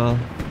Kick as well.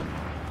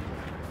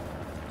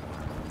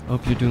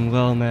 Hope you're doing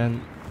well,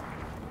 man.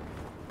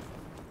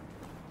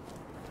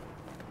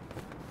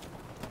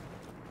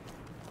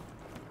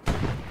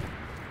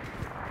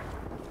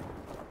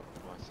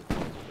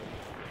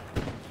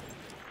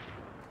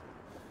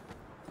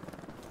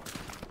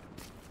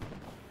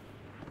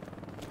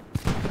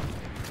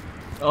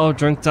 Oh,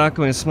 Drunk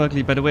Taco and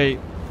Smugly. By the way,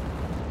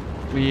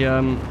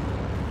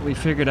 we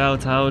figured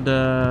out how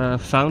the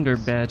founder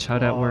badge, how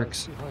that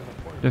works.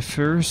 The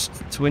first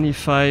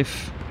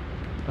 25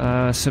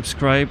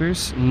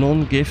 subscribers,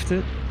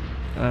 non-gifted,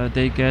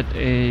 they get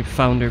a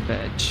founder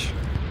badge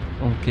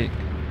on Kick.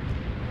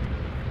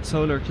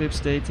 Solar Eclipse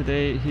Day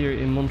today here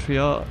in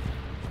Montreal.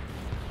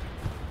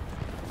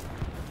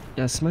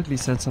 Yeah, Smugly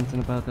said something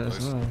about that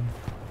as well.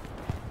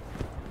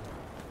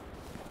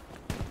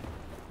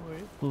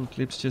 Full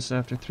eclipse just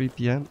after 3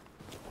 PM.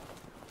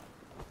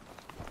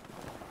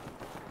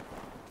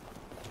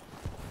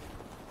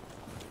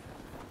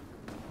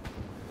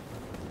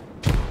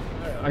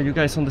 Are you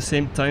guys on the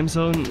same time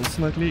zone,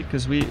 Smugly?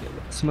 Because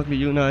Smugly,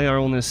 you and I are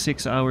on a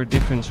 6-hour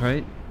difference,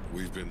 right?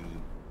 We've been...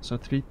 So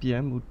 3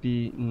 PM would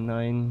be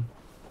 9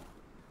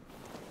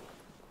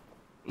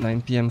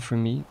 PM for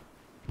me.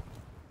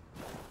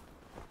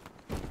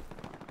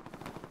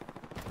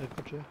 They've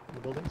put you in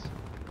the buildings.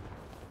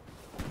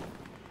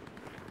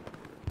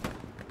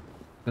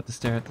 Got to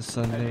stare at the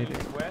sun later.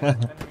 Enemies west,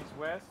 enemies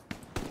west.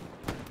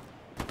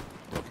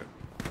 Okay.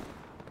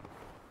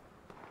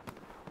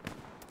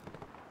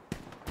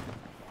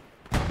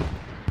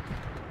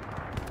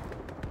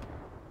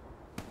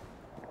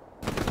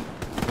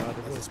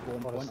 There's a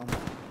spawn point on that.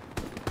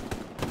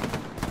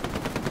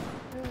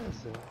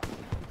 Yes,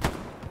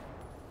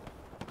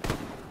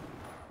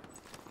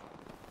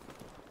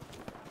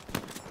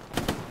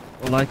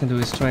 All I can do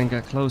is try and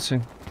get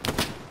closer.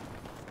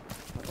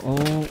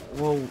 Oh,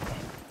 whoa.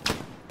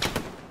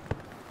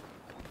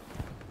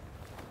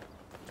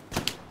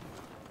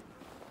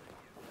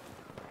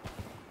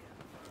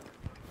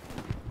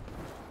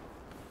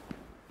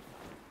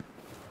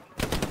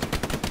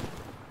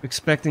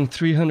 Expecting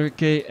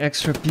 300k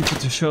extra people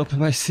to show up in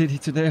my city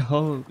today.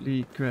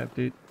 Holy crap,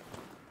 dude.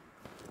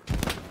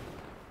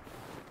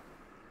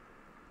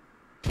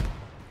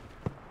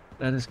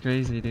 That is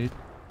crazy, dude.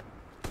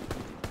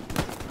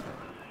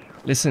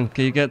 Listen,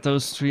 can you get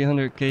those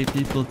 300k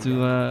people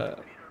to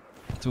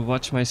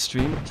watch my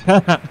stream?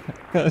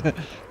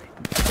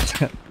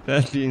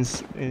 That'd be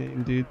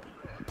insane, dude.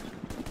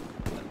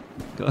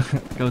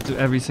 Go to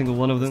every single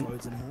one of them.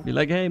 Be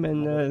like, hey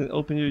man,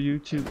 open your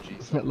YouTube,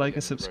 like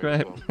and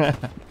subscribe. I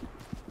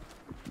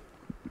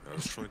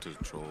was trying to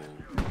throw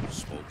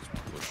smoke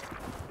to push.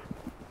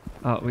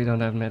 Oh, we don't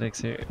have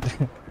medics here.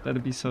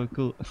 That'd be so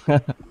cool.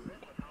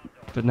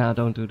 But now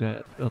don't do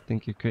that. They'll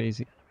think you're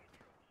crazy.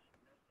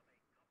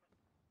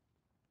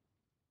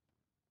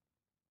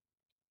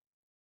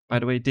 By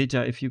the way,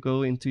 Dija, if you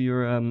go into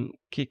your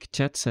Kick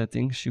chat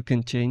settings, you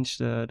can change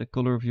the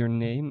color of your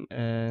name,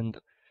 and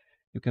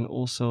you can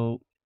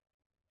also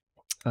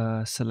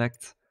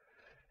select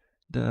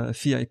the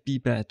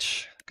VIP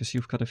badge, because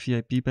you've got a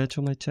VIP badge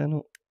on my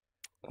channel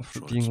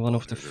for being one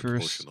of the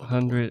first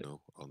 100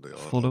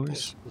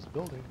 followers. this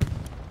building.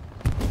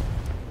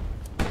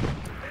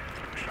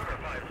 Sugar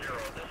 50,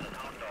 this is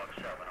Hound Dog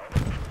 7,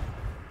 over.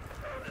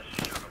 This is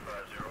Sugar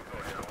 50, go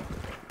ahead, over.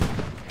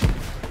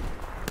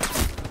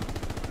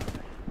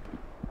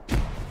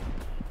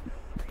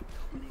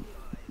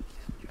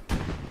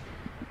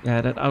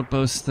 Yeah, that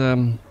outpost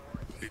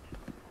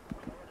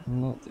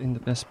not in the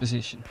best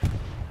position.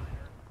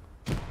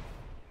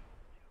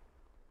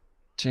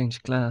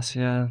 Change class,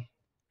 yeah.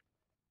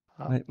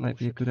 Might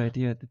be a good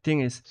idea. The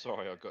thing is,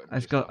 Sorry, I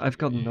got. I've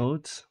got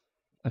nodes.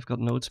 I've got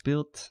nodes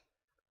built.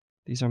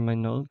 These are my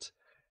nodes,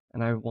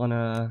 and I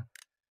wanna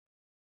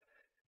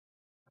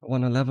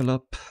level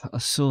up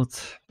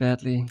assault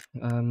badly.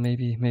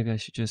 Maybe I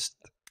should just.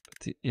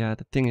 Yeah,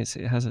 the thing is,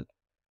 it has a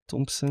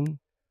Thompson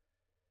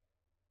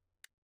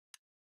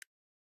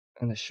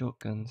and a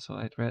shotgun, so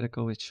I'd rather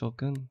go with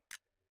shotgun.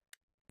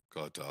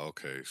 God,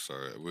 okay,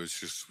 sorry. It was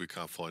just we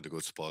can't find a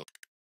good spot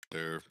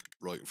there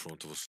right in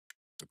front of us.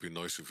 It'd be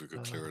nice if we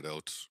could clear it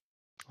out.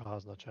 Oh,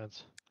 there's no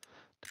chance.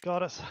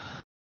 Got us.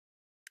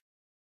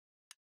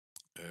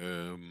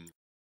 I'm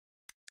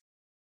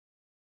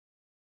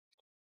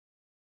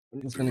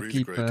just It'd be gonna really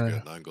keep great to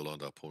get an angle on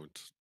that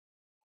point.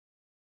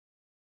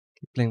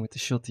 keep playing with the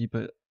shotty,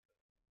 but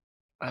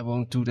I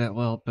won't do that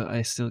well. But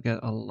I still get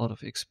a lot of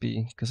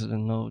XP because of the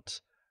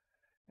nodes,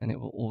 and it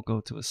will all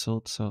go to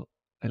assault, so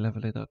I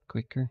level it up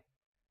quicker.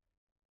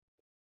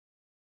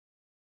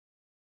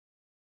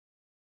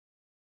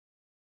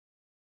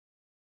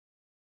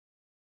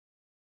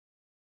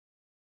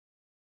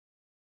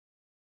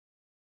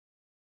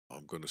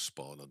 I'm gonna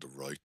spawn on the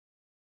right.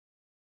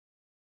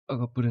 I'll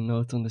go put a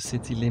note on the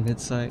city limit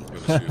sign. I'm gonna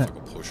see if I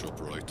can push up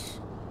right.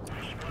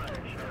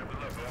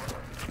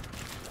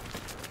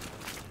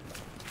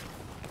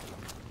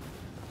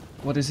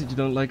 What is it you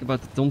don't like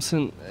about the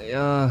Thompson?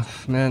 Yeah,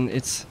 man,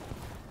 it's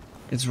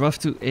rough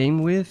to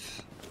aim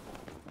with,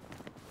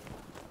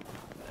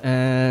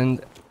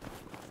 and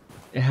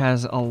It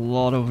has a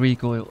lot of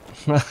recoil.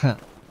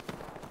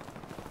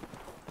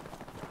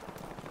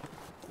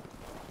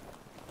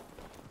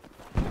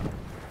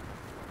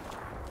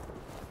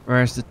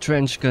 Whereas the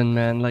trench gun,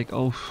 man, like,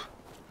 oh,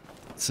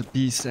 it's a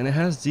beast, and it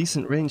has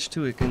decent range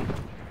too. It can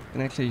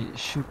actually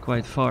shoot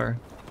quite far.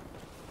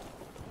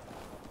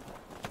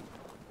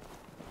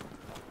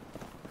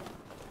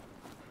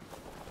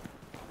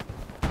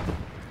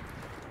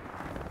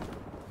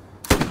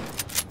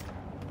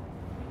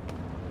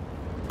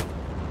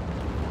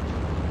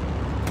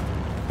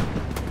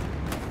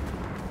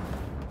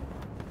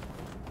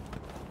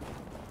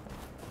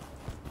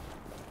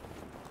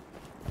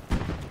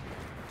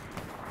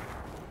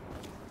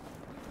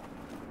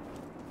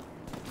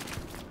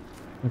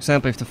 For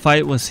example, if the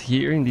fight was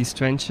here in these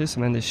trenches,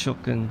 man, the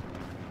shotgun.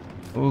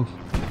 Oh,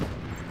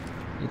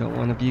 you don't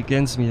want to be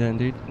against me then,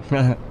 dude.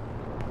 Guys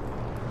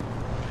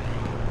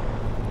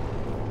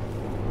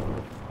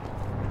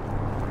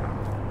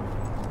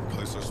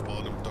are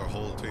spawning, their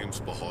whole team's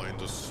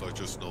behind us. I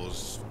just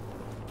knows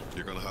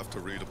you're gonna have to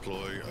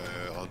redeploy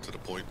onto the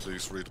point,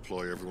 please.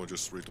 Redeploy, everyone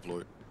just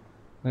redeploy.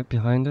 Right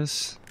behind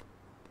us.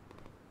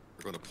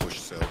 We're gonna push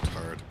south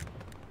hard.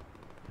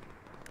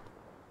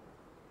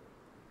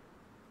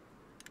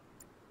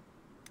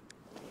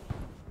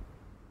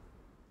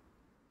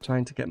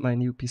 Trying to get my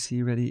new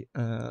PC ready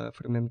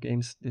for the mem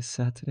games this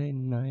Saturday.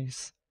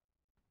 Nice.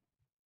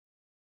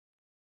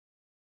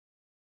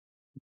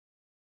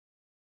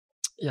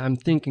 Yeah, I'm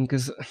thinking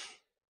because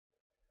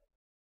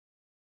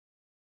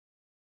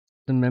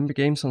the member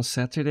games on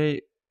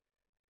Saturday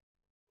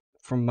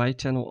from my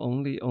channel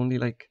only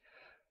like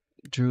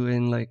drew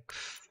in like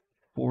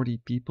 40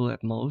 people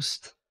at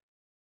most,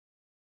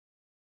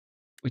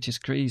 which is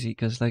crazy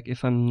because like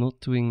if I'm not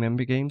doing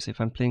member games,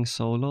 if I'm playing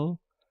solo,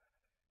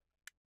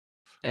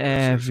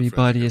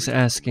 everybody is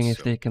asking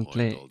if they can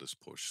play. All this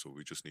push, so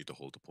we just need to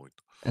hold the point.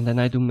 And then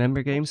I do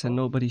member games and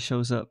nobody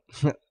shows up.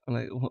 I'm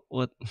like,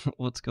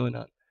 what's going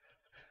on?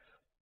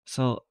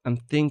 So I'm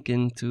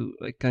thinking to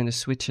like kind of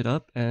switch it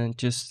up and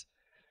just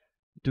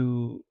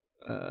do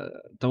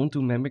don't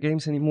do member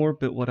games anymore.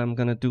 But what I'm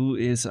gonna do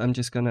is I'm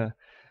just gonna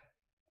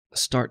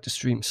start the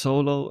stream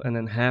solo, and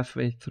then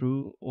halfway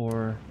through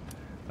or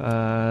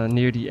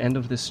near the end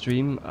of the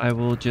stream, I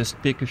will just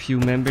pick a few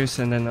members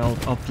and then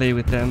I'll play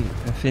with them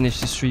and finish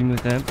the stream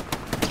with them.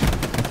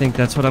 I think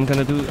that's what I'm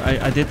gonna do.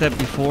 I did that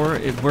before.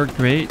 It worked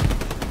great,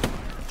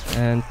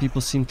 and people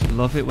seem to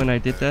love it when I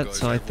did that.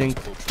 So I think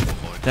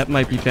that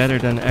might be better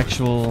than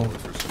actual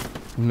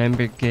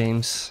member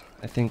games.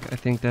 I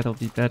think that'll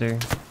be better.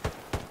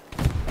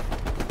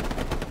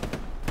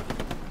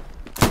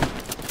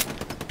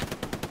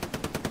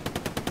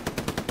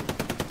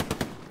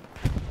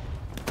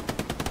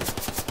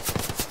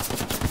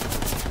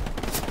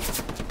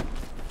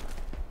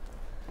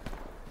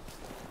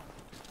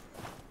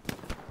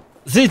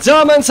 Die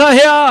Damen sind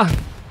hier!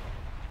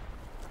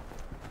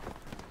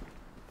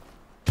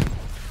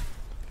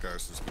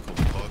 Garrison's become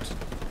hot.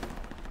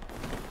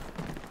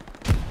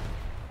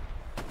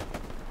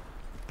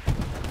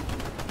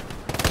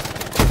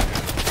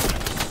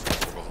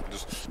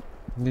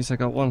 At least I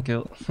got one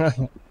kill.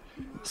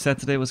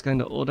 Saturday was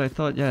kinda old, I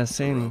thought. Yeah,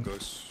 same.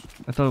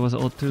 I thought it was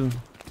old too.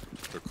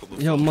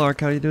 Yo,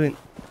 Mark, how you doing?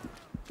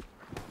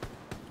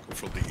 Come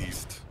from the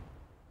east.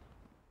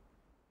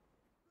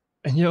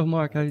 And yo,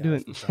 Mark, how you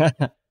doing?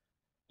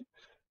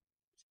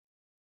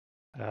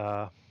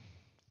 The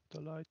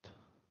light.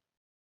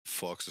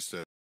 Fox is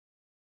dead.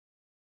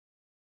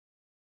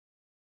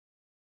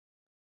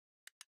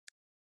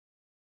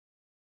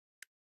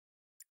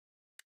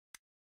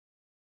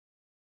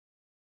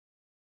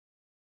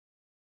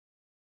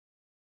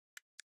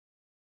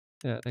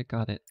 Yeah, they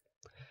got it.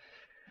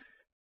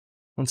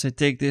 Once I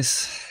take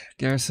this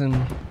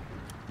garrison,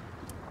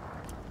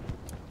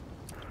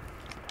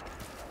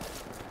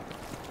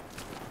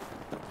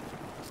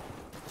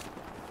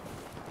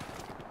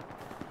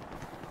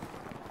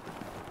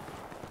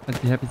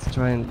 I'd be happy to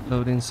try and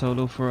load in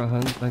solo for a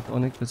hunt like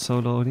Onyx, but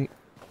solo only.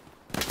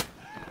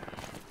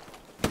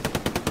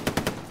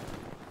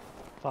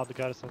 Found the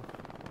garrison.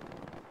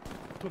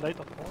 Too late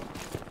on board.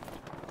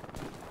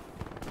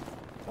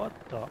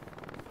 What the?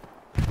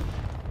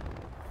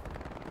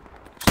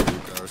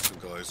 Garrison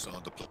guys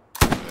on the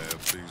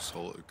please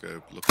hold,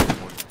 look at the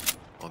point.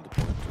 On the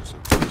point, there's a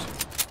garrison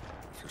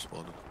if you're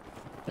spawning.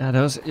 Yeah,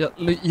 those. Yeah,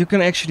 you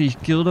can actually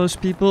kill those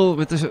people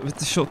with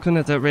the shotgun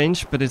at that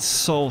range, but it's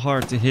so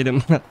hard to hit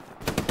them. Yeah,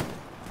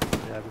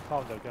 we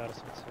found their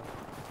garrison. So.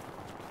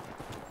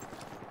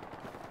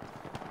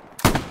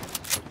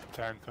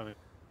 Tank coming.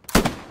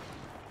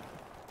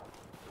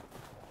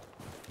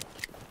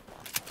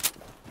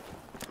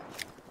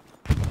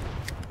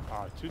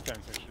 Ah, 2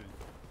 tanks actually.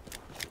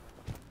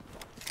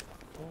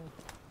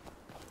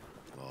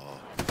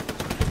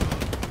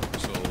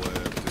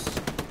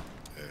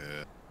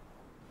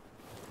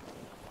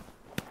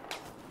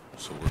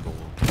 So so we're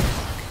going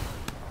back.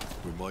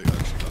 We might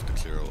actually have to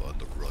clear out on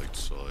the right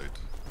side.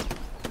 So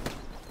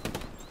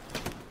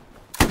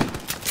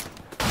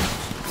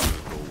we're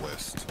gonna go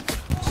west.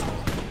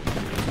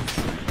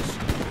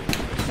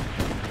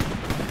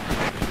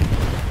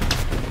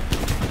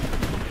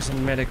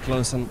 medic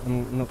close, I'm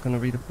not gonna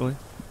redeploy.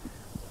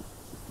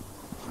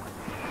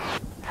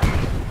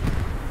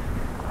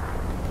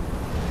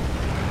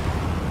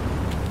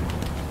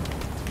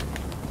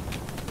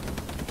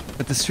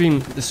 But the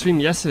stream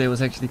yesterday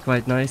was actually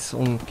quite nice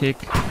on Kick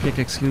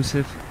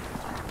exclusive.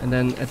 And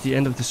then at the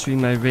end of the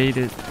stream I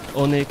raided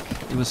Onik.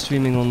 He was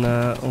streaming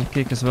on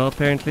Kick as well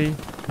apparently.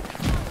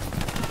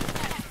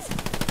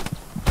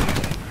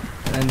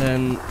 And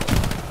then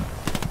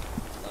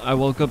I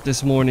woke up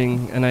this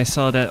morning and I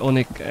saw that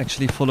Onik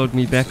actually followed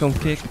me back on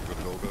Kick, We're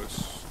gonna go, guys.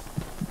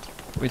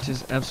 which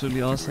is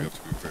absolutely We awesome. have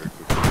to be very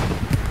quick.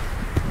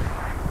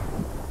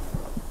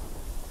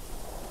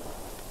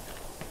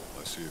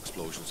 I see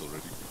explosions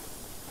already.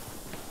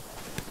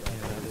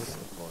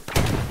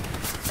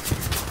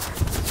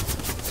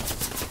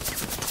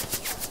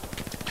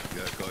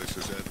 Yeah, guys,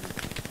 there's enemy.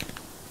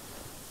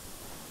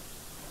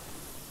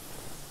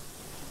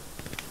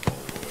 Go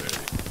away.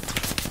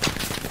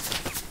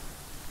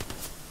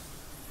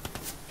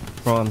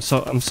 Bro,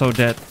 I'm so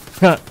dead.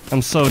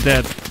 I'm so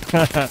dead.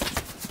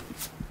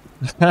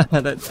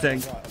 That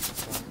tank.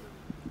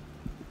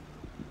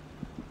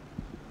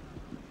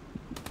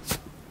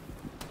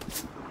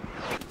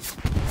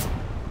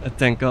 That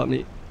tank got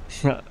me.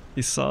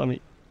 He saw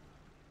me.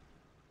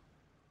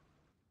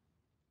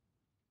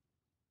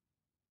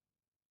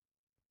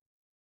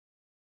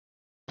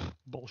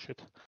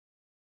 Bullshit.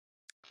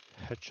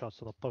 Headshots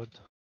to the point.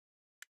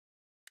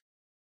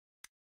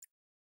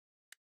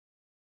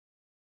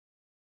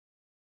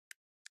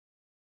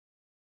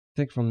 I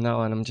think from now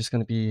on I'm just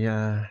gonna be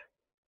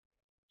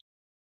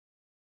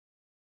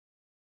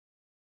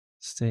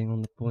staying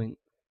on the point.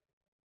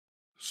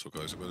 So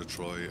guys, I'm gonna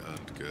try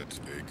and get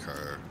a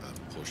car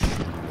and push on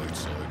the right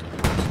side of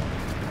it.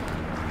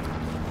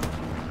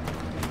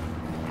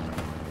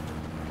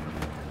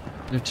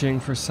 They're cheering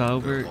for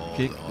Sauber They're all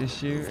Kick on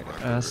this the year. move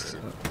back Asked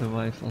already. the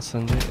wife on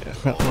Sunday.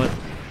 What?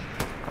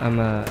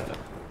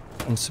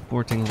 I'm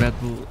supporting Red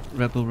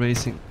Bull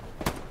Racing.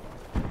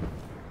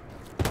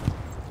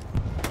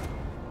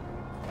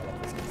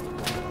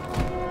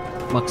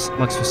 Max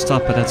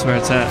Verstappen, that's where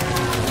it's at.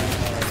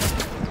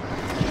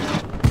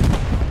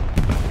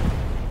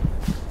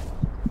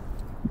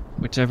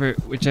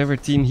 Whichever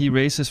team he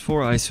races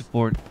for, I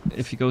support.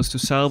 If he goes to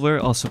Sauber,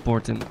 I'll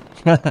support him.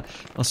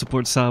 I'll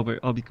support Sauber.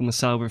 I'll become a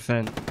Sauber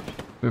fan.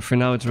 But for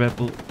now, it's Red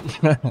Bull.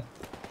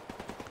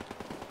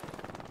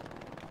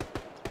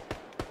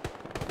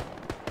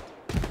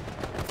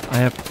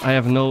 I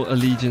have no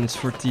allegiance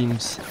for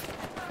teams.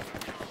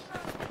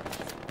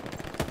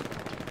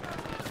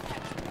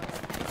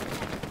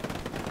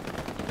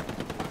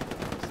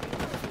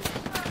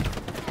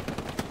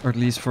 Or at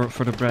least for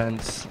the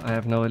brands, I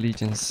have no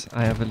allegiance.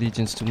 I have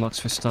allegiance to Max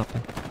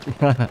Verstappen.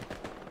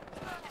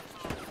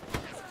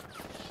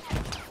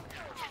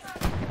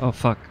 Oh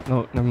fuck!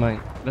 No, never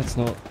mind. That's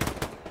not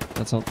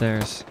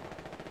theirs.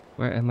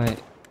 Where am I?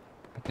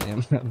 Okay,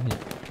 I'm here.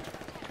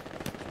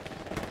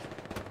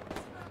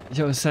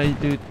 Yo, say,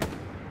 dude.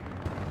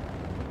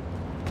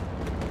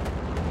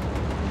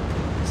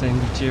 Saying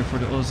the cheer for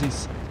the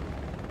Aussies.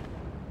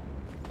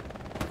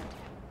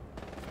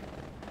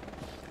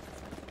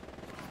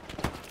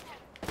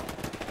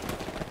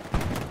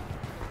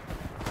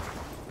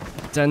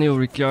 Daniel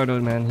Ricciardo,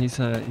 man, he's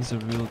a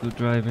real good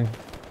driver,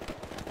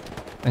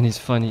 and he's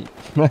funny.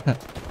 I had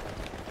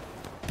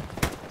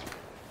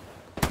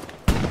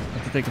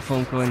to take a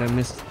phone call and I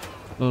missed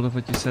a lot of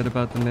what you said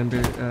about the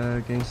member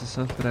games and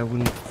stuff, but I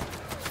wouldn't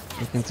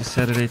look into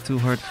Saturday too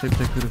hard. Flip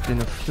that could have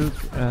been a fluke.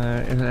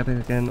 If it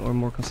happened again or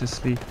more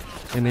consistently,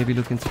 they maybe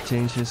look into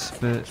changes,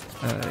 but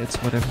it's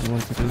whatever you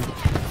want to do.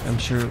 I'm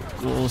sure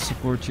we'll all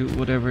support you,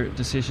 whatever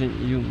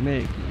decision you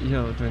make.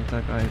 Yo, Drink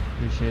Talk, I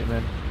appreciate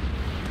that.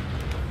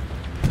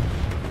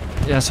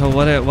 Yeah, so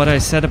what I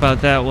said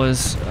about that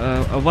was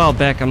a while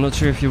back, I'm not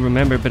sure if you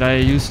remember, but I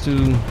used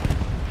to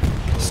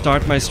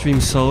start my stream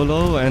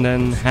solo, and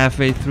then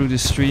halfway through the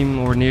stream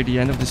or near the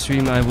end of the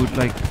stream I would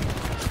like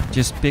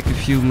just pick a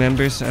few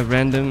members at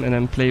random and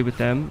then play with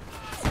them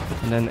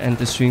and then end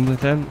the stream with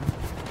them.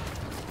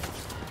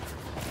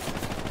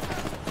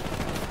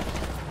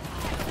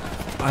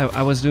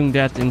 I was doing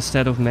that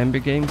instead of member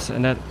games,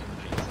 and that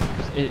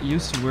it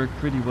used to work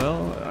pretty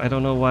well. I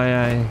don't know why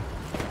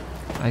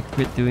I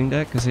quit doing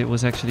that, because it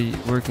was actually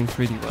working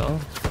pretty well.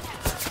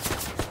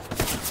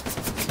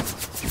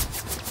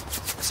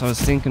 So I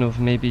was thinking of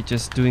maybe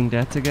just doing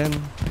that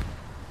again.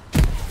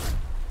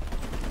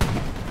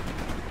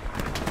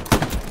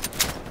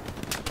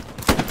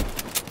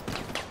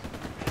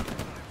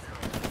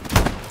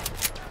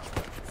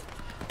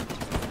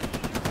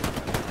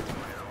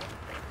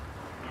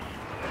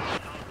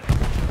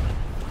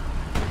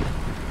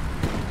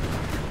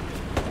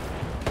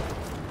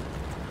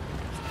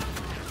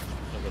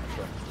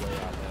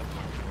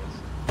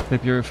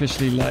 Pip, you're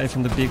officially live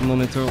on the big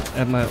monitor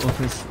at my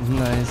office.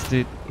 Nice,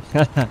 dude.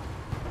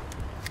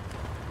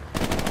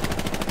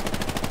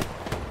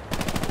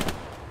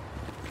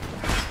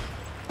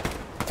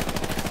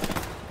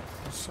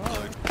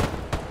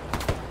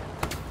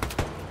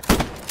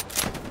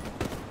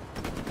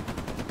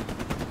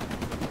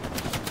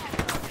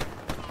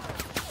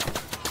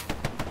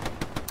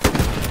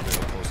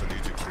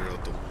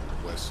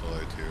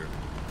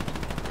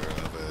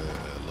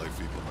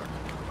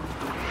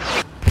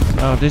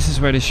 Oh, this is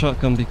where the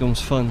shotgun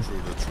becomes fun.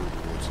 through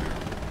the woods here.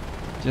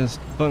 Just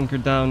bunker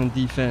down and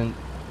defend.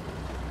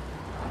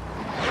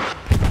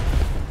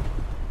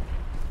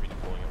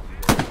 Redeploying up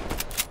the road.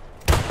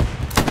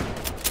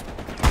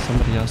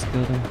 Somebody else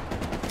killed him.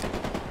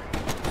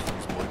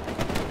 These might be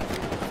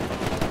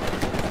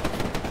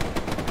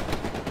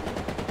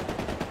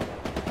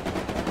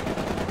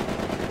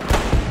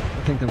I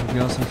think that would be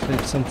awesome,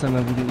 Flip. Sometime I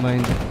wouldn't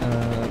mind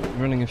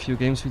running a few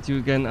games with you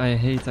again. I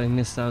hate I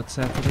missed out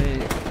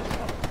Saturday.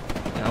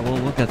 Yeah,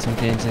 we'll get some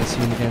games in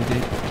soon again,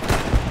 dude.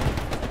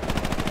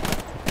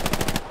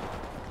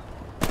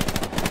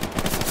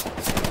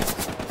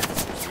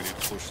 So we need to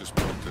push this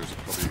point. There's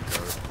probably a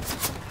guard.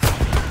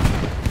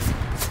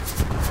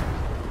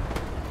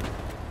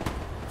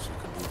 So we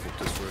can move up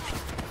this direction.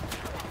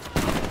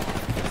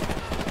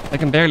 I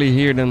can barely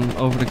hear them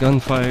over the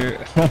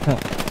gunfire.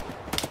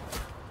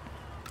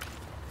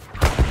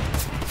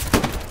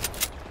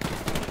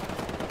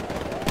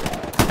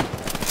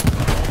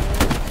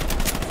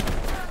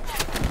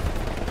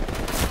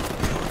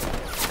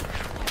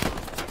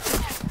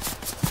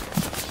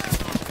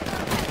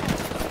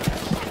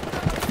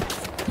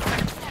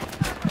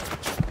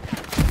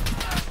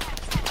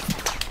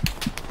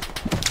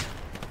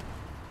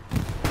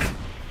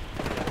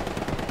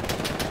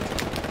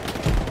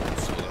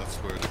 So that's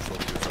where the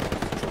truck is at.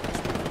 The truck is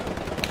moving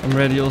up. I'm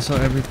ready also,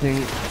 everything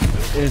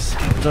is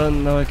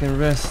done, now I can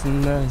rest.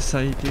 Nice,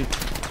 I did.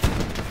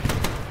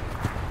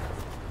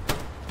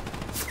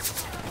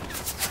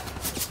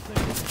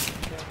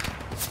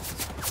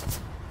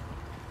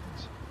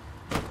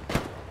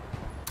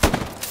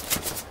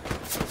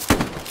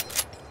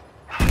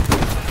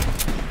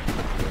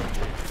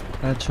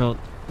 Headshot.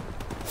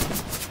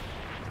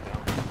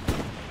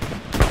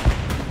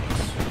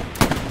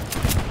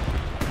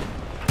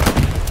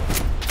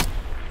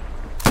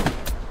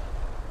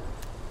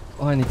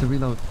 Oh, I need to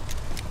reload.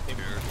 Here,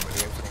 the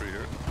infantry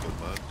here. Good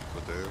man.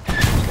 Good there.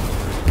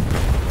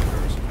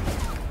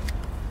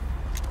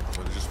 I'm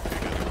gonna just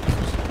ping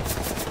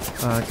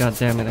anyone. God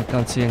damn it, I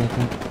can't see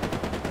anything.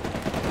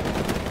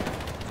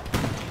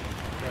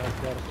 Yeah,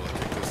 I've got it. So I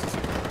think this is a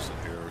garrison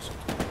here or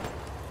something.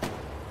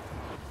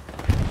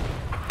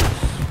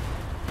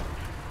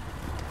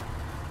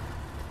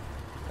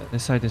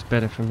 This side is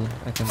better for me.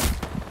 I can.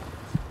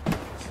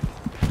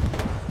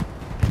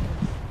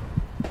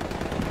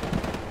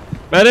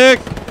 Medic!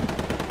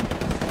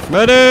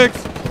 Medic!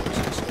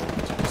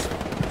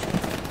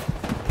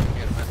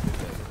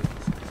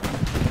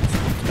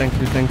 Thank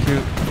you, thank you.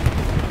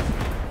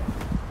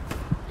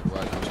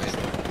 Right, I'm in.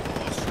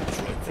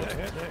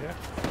 Yeah.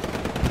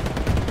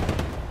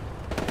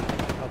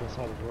 Other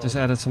side of the road. Just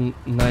added some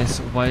nice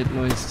white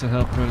noise to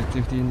help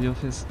productivity in the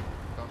office.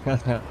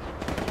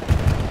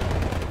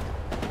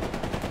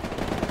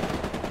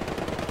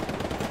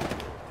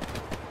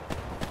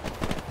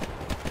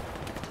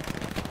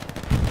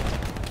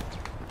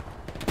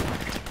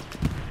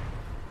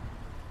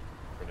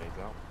 Grenades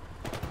out.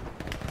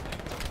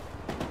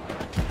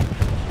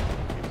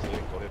 Keep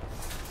seeing, got it.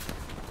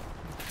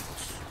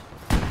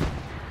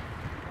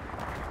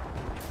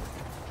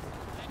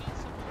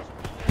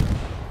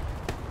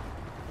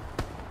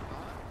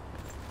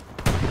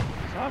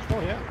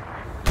 Hardcore, yeah.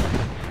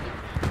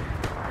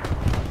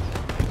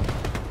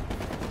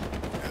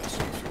 Yeah, so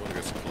if you want to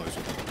get supplies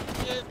with them,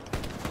 get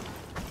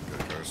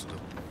a garrison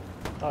up.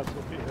 Hard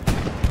will be here.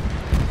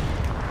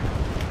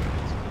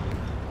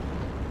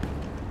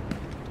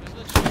 There's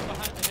a shot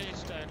behind the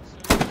haystack, so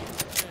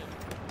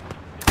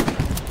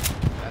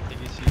I think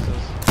he sees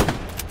us.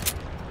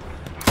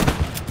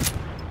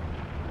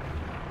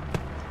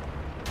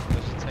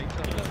 Let's just take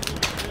that.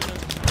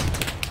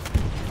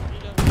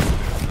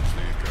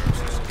 Actually, a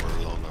garrison somewhere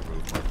along that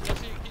route. Mark.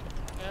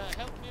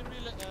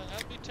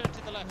 help me turn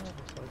to the left.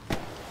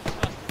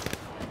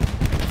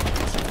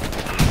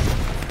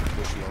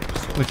 Push along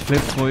this road. With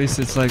Flip's voice,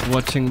 it's like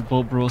watching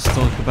Bob Ross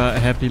talk about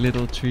happy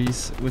little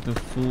trees with a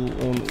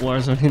full-on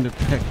Warzone in the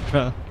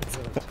background.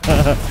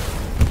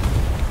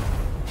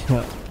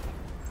 Yeah,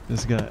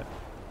 this guy.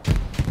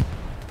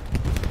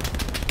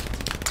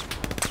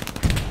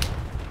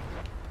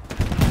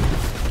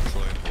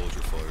 Try and hold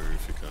your fire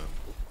if you can.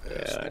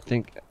 Yeah,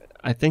 sneak up.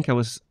 I think I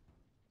was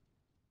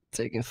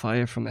taking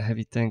fire from a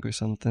heavy tank or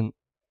something.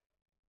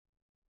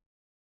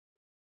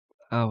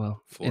 Oh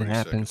well, 40 it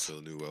happens.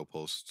 seconds till new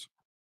outposts.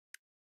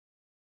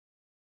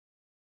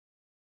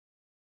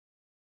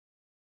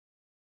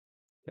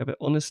 Yeah, but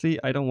honestly,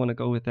 I don't want to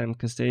go with them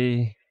because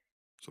they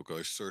So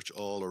guys, search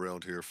all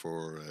around here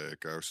for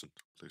garrison,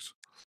 please.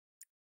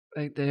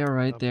 are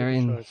right I'm there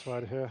pretty sure in. it's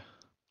right here.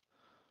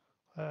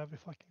 Every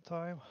fucking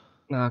time.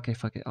 No, okay,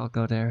 fuck it. I'll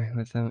go there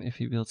with them if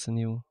he builds a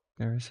new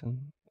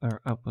garrison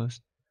or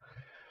outpost.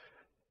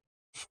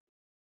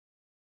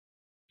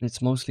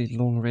 It's mostly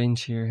long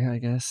range here, I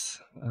guess.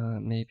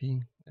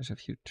 Maybe there's a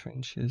few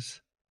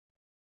trenches.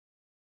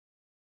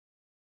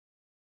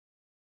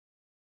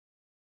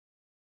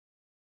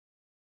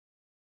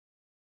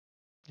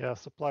 Yeah,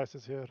 supplies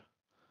is here.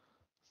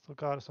 So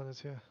garrison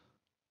is here.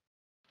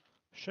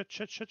 Shit.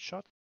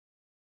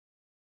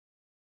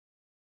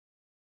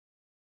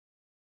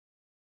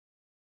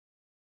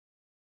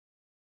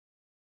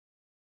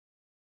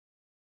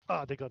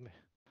 Ah, they got me.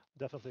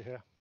 Definitely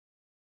here.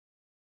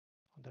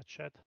 On that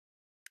shed.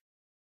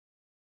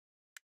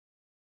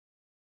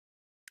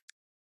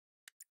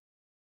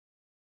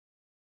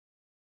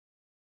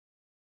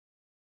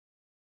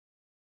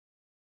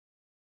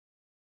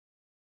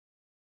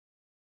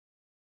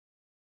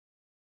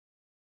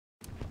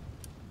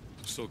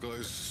 So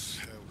guys,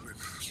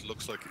 it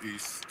looks like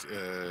east.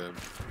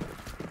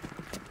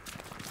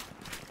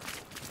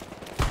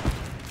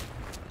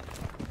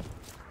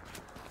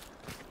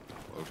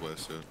 Out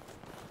west, yeah.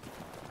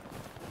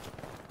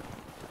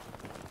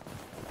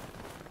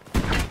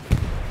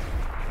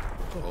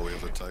 Oh, we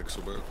have a tank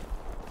somewhere.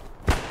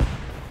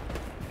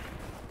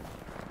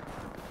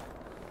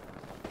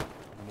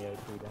 Only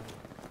OP down.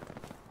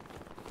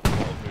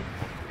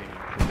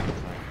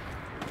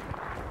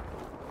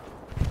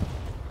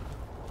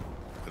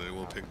 Can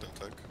anyone ping that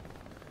tank?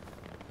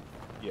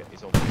 Yeah,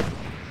 it's on.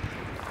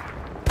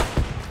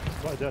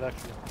 Right there,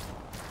 actually.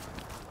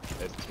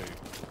 There's two.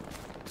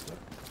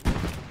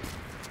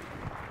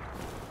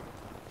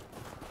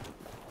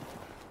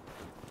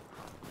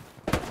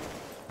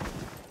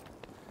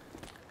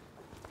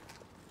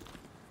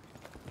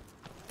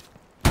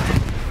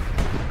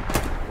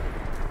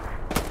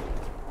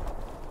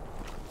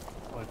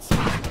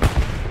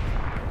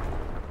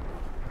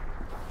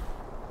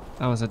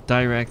 That was a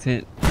direct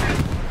hit. That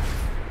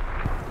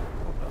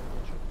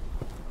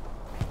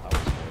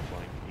was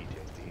horrifying,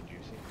 PTSD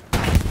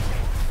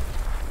inducing.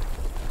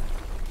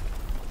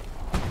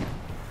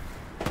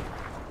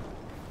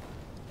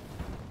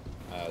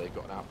 They've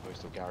got an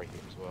outpost of Gary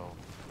here as well.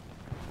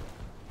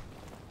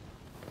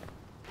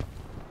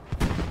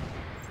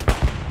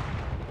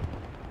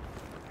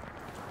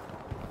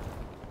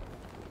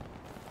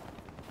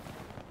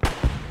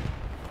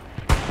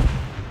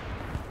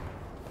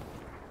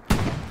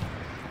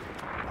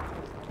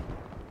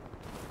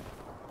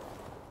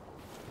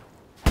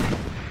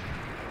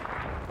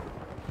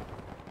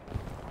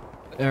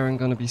 Aaron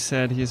gonna be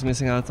sad he's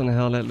missing out on a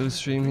hell at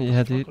Livestream.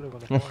 Yeah,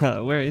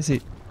 dude. Where is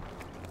he?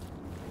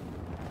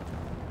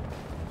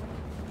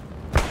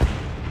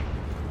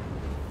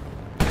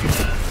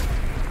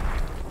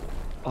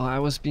 Oh, I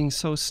was being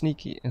so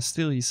sneaky and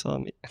still he saw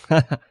me.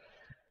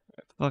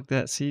 Fuck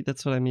that. See,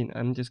 that's what I mean.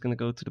 I'm just gonna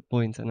go to the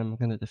point and I'm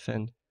gonna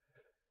defend.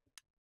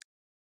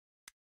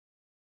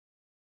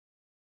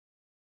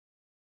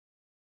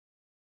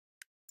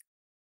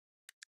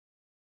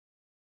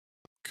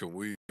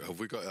 Have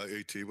we got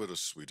AT with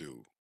us? We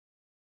do.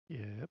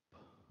 Yep.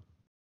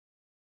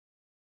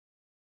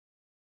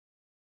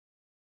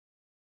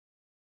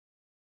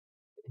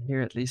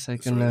 Here at least I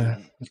Is there can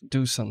any-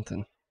 do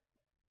something.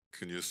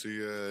 Can you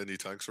see any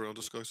tanks around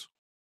us, guys?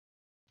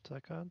 I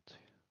can't.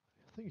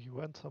 I think he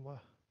went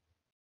somewhere.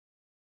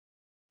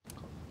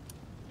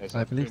 There's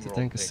I a believe the boomer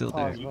on tank is ping. still Oh,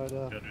 there. it's right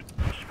there. Yeah, dude.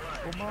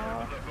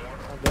 Puma.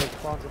 And there's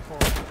Panzer IV.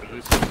 There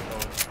is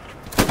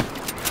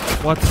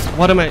no-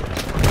 What am I?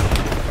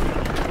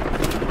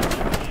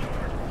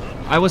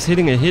 I was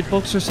hitting a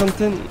hitbox or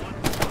something?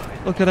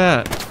 Look at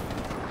that.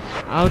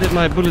 How did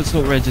my bullets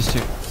not register?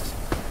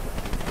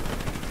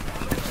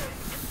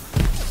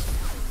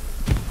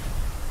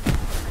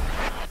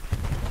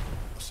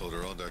 So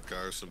they're on that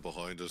garrison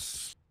behind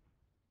us.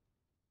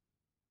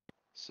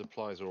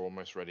 Supplies are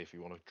almost ready if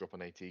you want to drop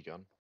an AT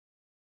gun.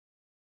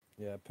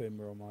 Yeah,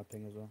 Puma on my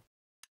ping as well.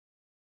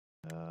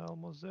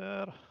 Almost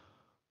there.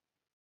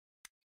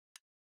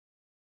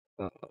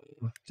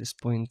 This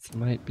point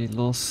might be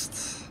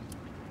lost.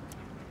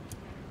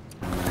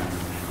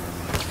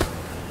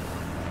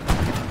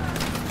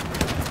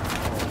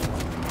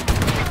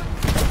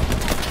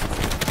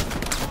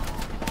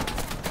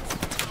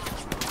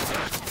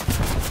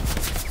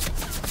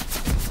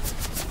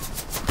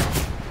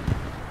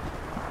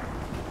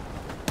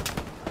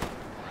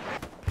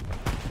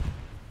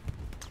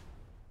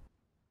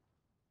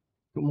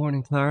 Good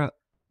morning, Clara.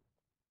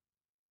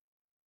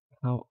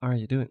 How are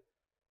you doing?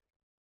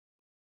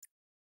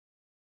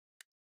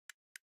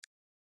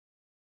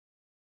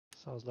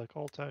 Sounds like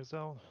all tanks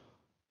down.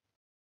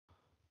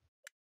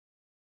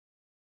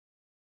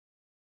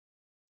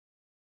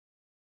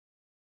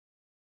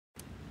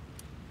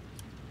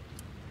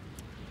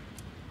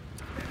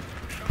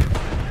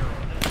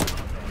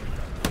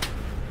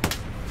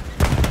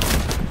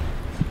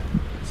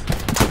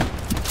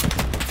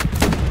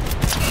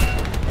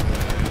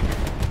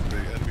 The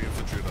enemy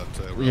infantry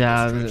that. Ran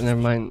Yeah, the trenches.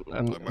 never mind. I'm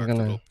I marked it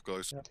gonna up,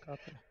 guys. Yep,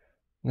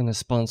 copy.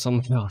 spawn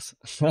somewhere else.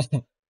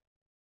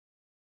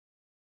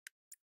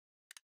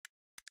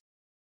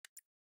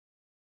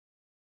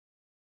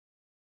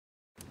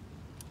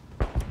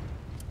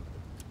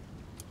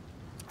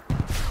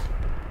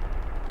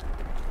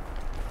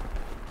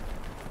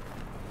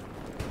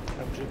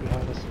 MG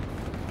behind us.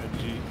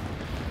 MG.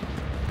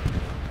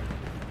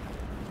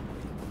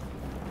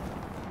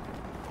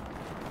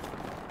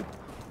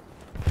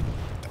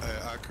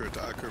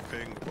 Accurate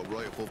ping, but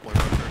right above my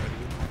marker.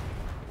 Enemy.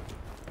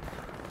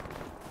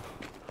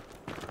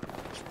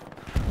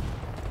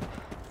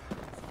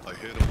 I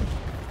hit him.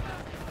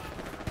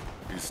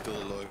 He's still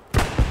alive.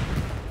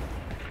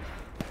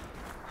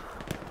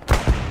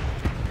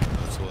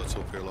 what's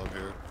up here along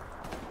here.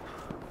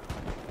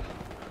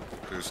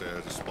 There's the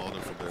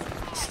spawner from there.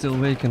 Still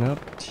waking up.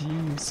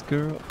 Jeez,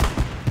 girl.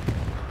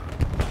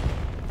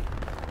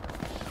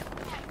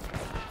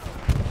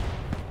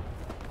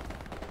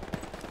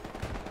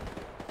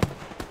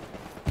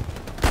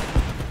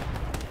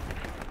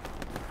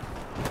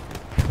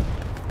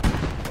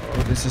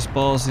 Oh, this is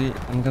ballsy.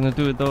 I'm gonna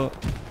do it though.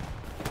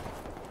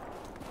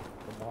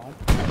 Come on.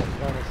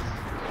 That is...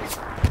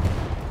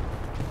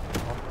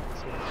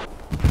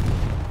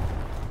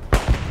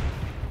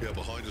 Yeah,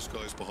 behind us,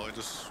 guys, behind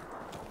us.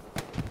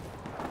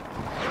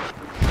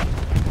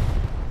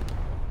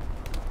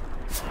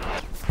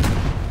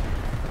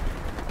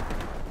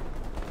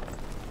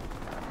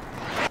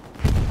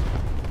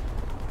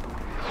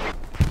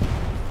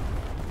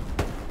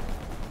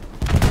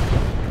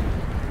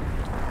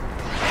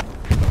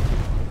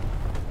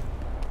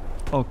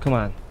 Oh, come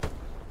on.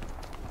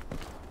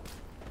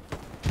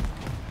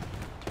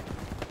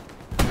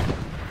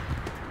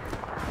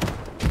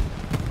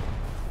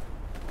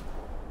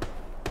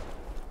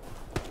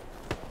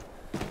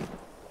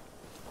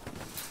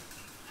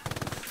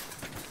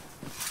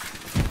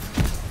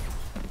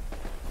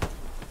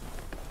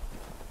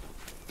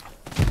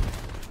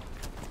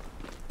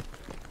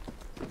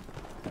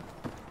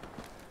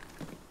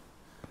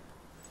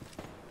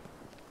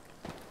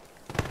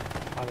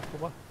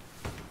 Puma.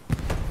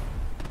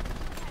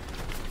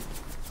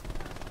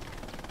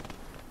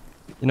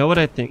 You know what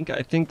I think?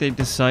 I think they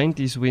designed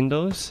these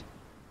windows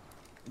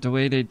the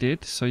way they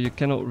did, so you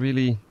cannot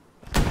really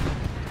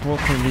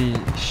properly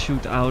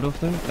shoot out of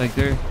them. Like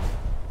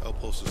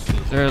Outpost is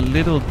still. they're a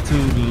little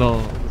too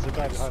low. There's a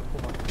guy behind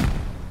Puma.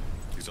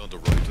 He's on the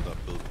right of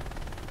that building.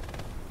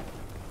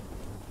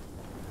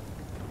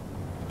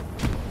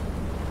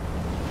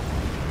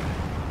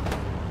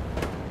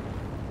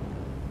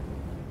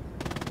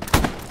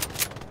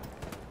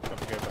 Don't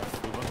forget about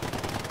Puma.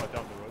 Right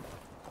down the road.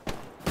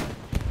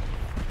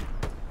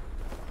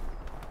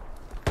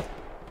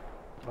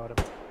 Got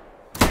him.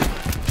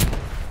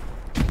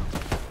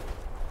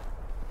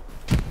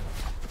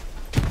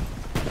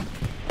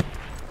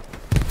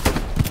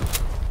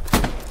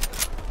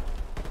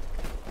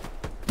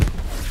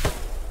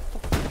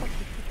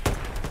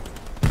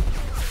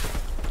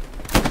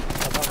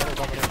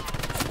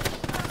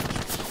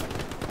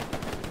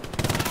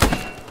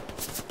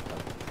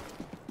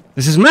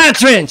 This is my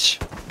trench!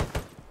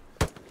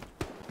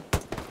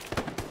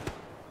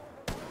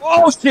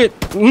 Oh shit!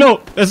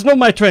 No, that's not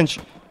my trench.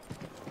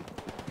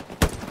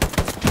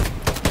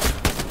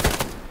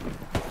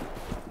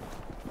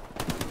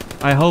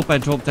 I hope I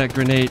dropped that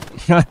grenade.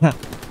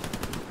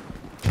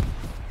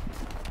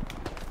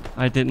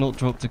 I did not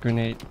drop the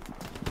grenade.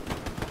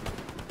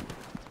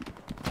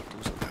 There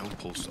was an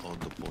outpost on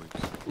the point.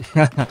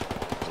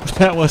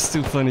 That was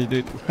too funny,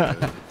 dude.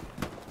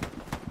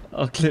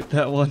 I'll clip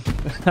that one.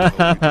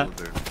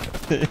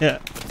 Yeah.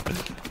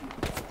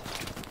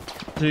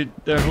 Dude,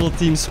 their whole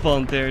team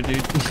spawned there,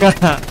 dude.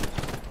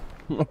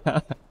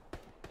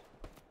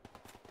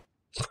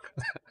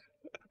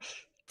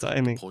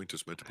 Timing. Point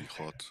is meant to be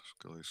hot,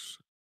 guys.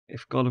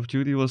 If Call of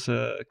Duty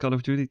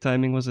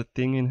timing was a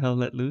thing in Hell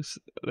Let Loose,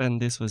 then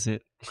this was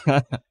it.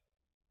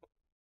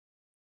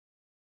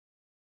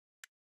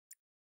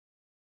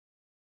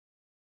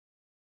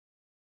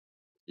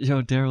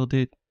 Yo, Daryl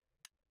did.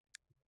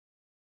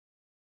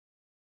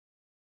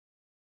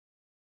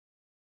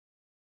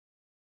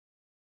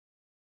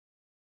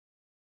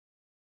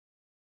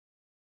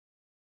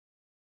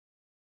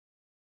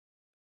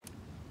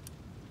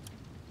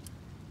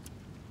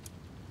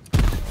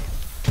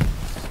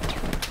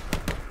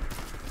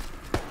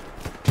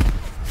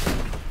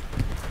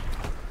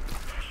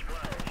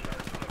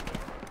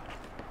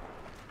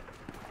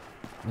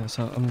 Yeah,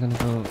 so I'm gonna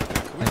go.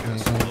 Can we get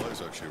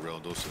supplies actually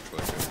around us and try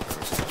and get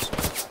cars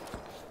inside?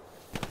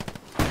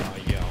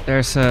 Yeah.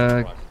 There's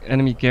a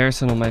enemy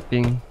garrison on my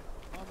ping.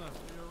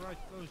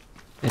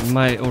 It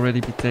might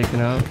already be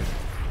taken out.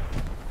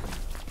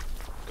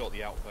 Got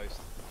the outpost.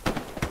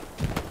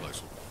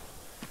 Nice one.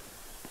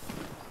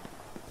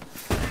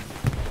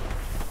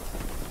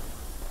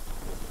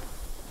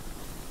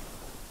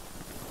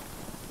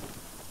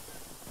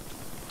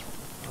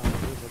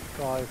 There's a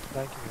guy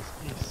flanking us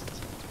east.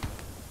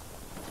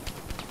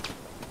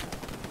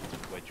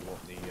 Where do you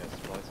want the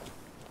supplies?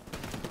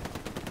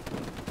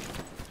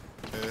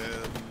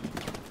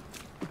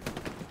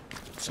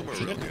 Somewhere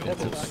around the Heavy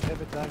outpost. tank,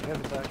 heavy tank,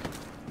 heavy tank.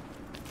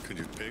 Can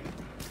you ping?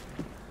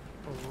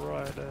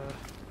 Right,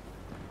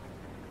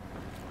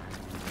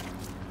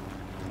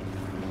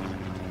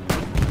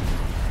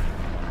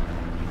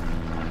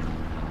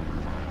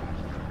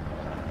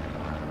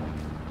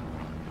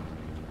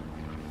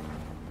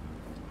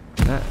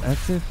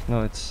 Active?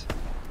 No, it's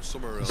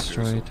Somewhere around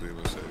Destroyed. here, somebody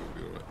will say it would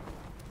be alright.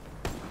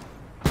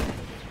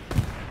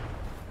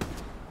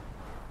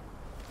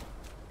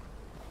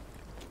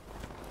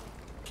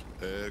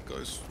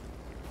 Guys.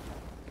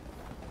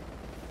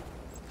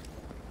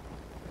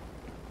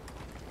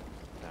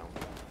 Now.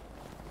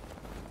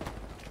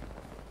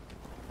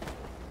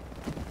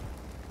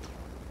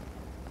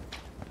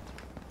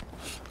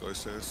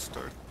 Guys,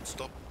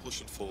 stop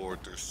pushing forward.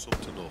 There's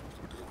something up.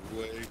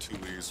 We're way too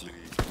easily.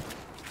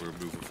 We're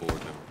moving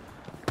forward now.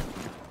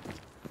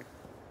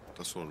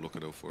 That's what I'm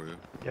looking out for you.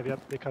 Yeah,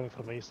 they're coming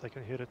from east. I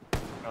can hear it.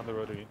 Down the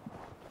road again.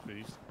 To the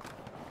east.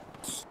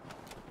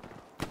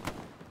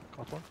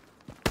 Got one.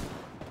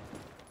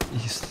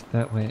 East,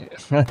 that way.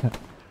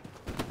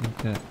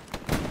 Okay.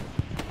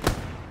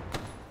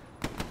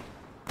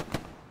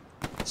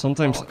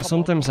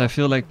 Sometimes I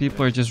feel like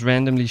people are just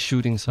randomly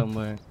shooting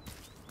somewhere.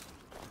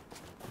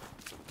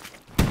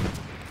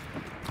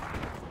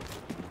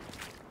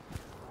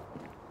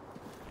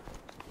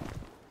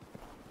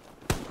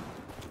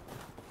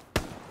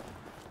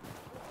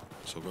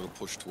 So I'm going to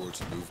push towards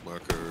the move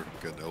marker,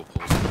 get an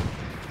outpost.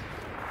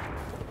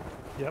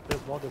 Yep,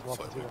 there's one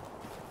Fight zero.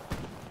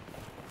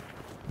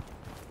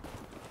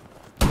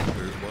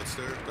 What's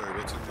there? Sorry,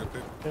 what's in your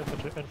pick?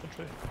 Infantry.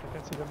 I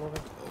can see them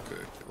moving.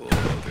 Okay. Oh, they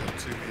haven't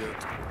seen me yet.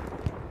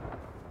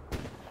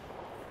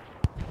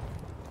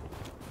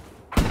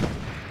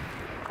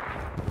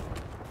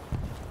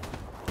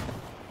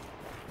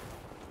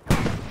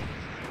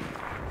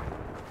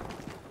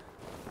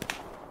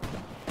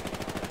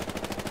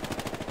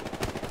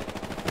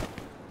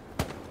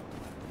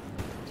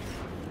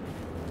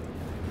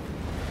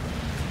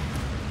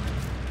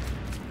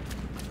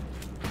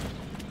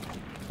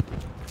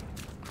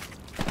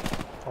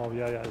 Oh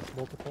yeah, it's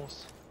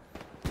multiples.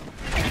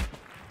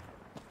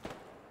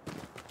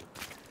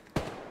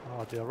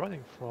 Oh, they're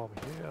running from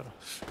here.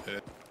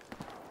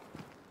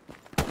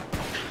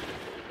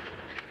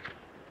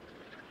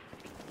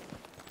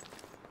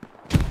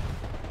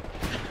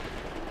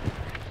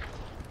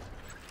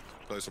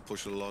 Guys are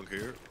pushing along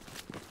here.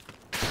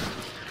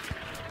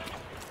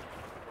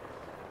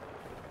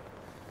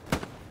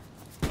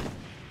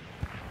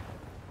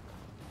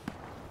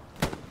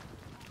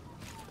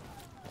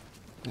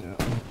 Yeah,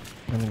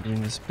 I'm gonna be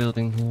in this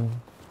building here.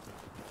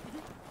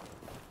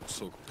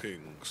 So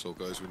ping. So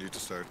guys, we need to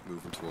start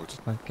moving towards.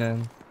 If I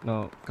can.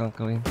 No, can't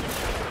go in.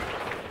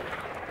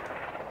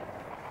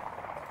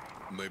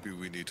 Maybe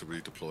we need to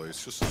redeploy.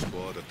 It's just a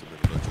squad at the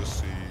minute. I just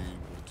see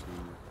 1, 2.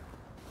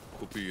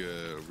 Could be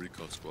a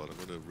recon squad. I'm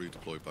going to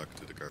redeploy back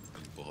to the garden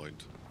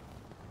behind.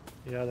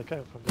 Yeah, they're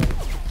coming from there.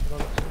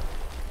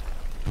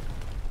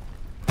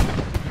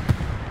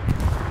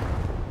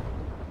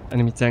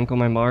 Enemy tank on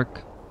my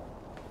mark.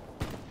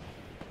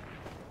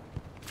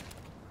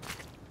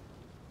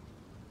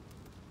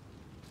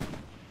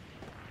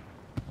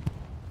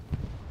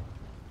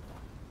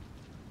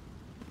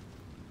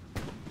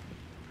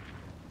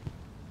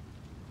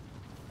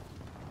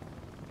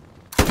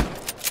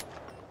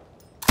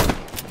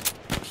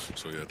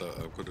 So yeah,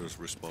 I'm going to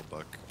respawn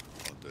back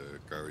on the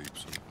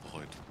Garibs and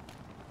behind.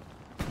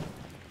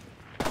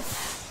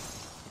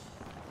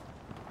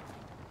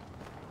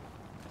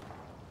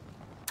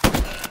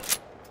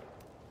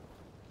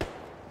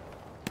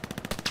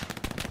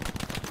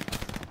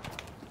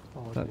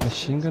 Oh, That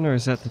machine gun or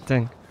is that the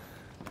tank?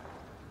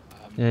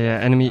 Yeah,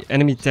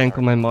 enemy tank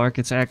on my mark.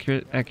 It's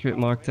accurate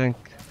mark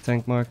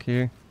tank mark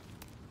here.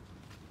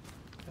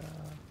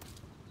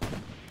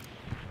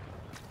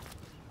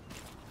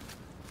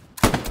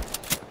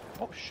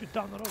 Oh shit,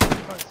 down the road,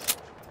 guys.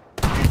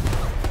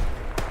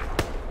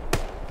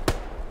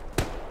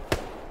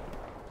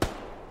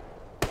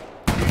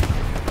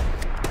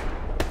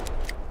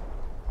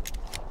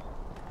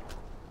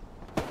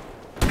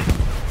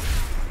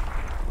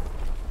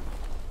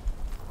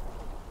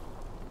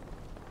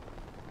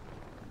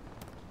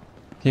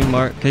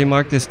 Can you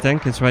mark this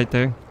tank? It's right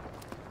there.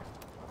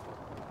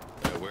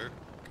 Where?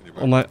 Can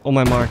you mark? On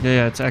my mark.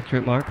 Yeah, it's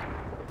accurate mark.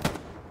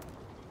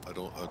 I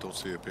don't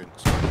see a ping.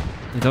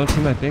 You don't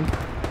see my ping?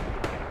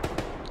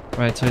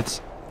 Right, so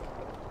it's...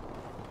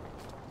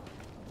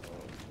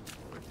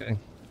 Okay.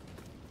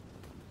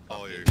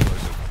 Oh yeah,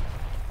 guys.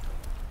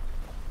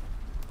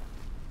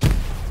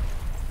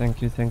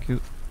 Thank you.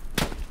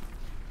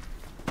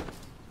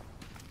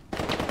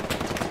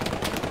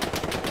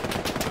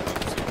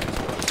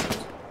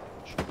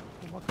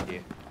 Yeah.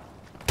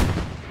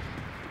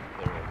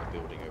 They're on the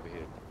building over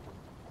here.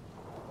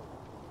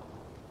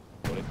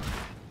 Got it.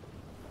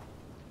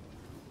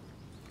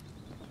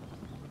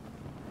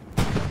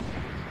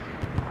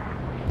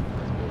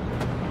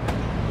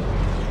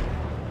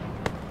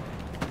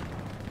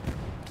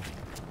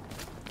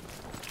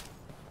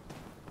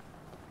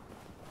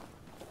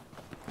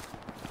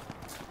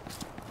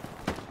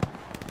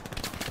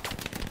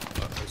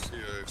 I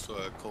see a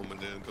squad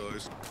coming in,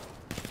 guys. Is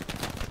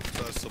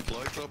that a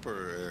supply drop or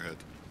airhead?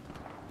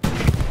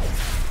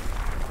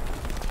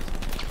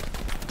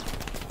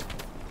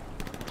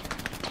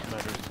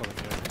 Commander's coming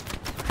here.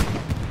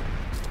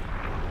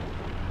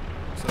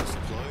 Is that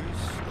supplies?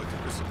 I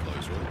think it's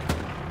supplies, right?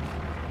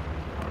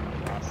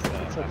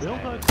 It's a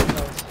build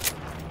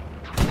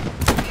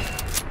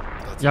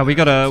That's Yeah, we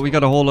got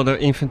a whole lot of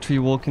infantry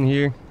walking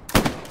here.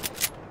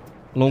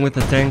 Along with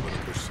the tank. I'm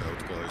gonna push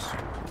south, guys.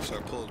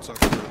 Start pulling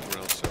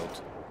around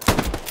south.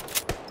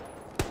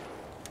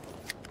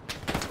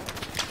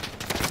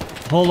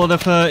 Whole lot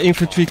of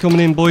infantry coming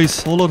in,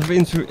 boys. Whole lot of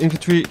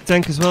infantry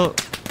tank as well.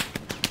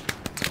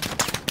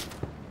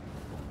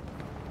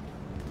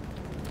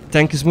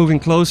 Tank is moving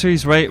closer.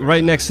 He's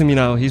right next to me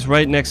now. He's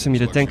right next to me.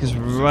 The tank is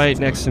right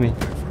next to me.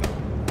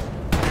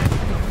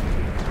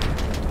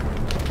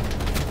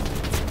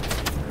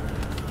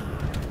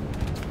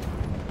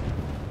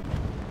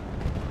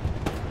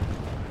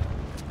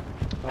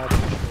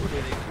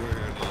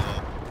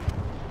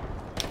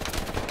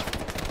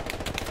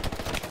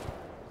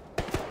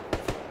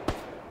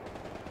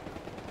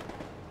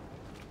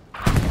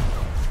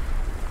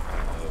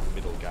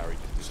 Middle garage.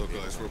 So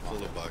guys, we're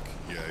pulling back.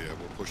 Yeah,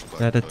 we're pushing back.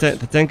 Yeah, the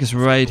guys. tank is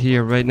right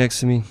here, right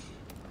next to me.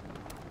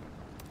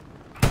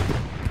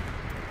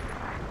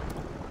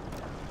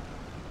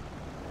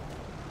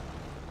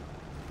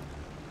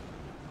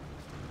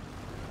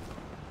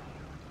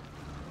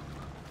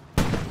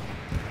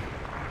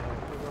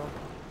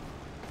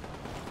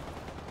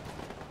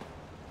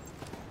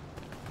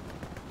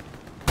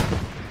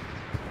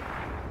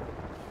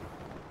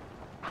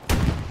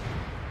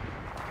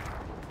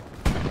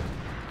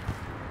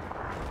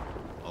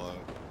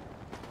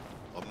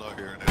 I'm not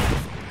hearing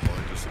anything from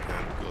behind us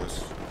again, guys.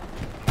 So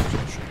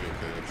it should be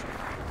okay, actually.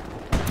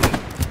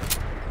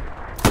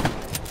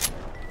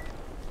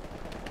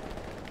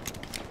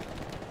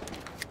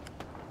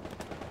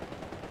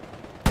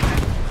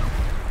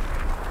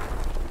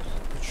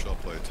 Been shot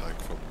by a tank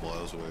from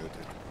miles away, I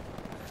think.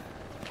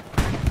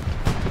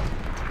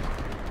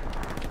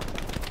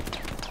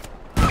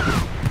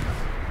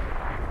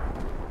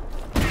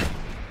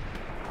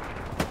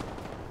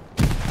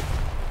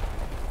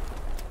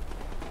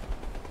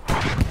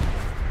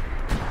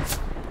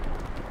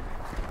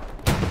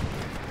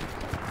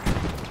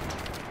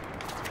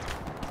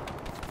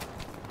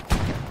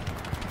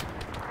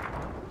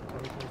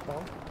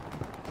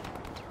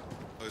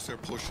 Guys, they're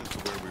pushing to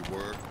where we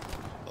were,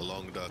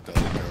 along that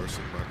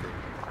garrison marker.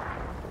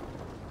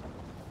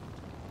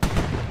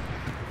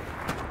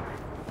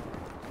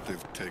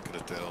 They've taken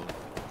it down.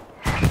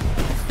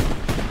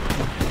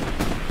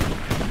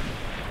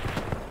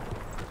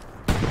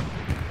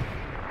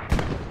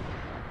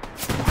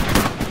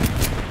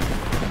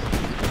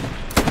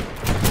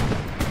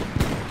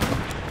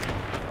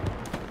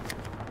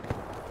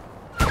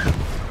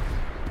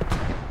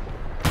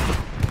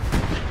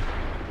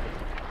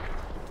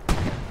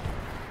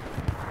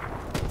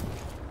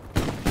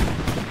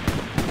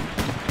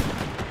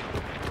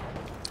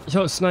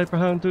 Yo, Sniper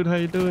Hound, dude, how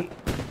you doing?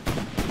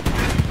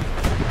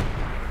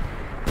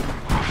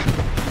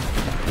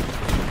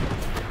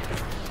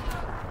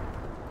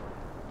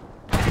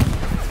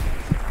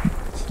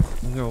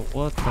 Yo,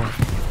 what the?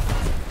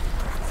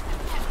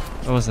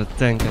 That was a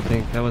tank, I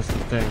think. That was the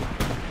tank.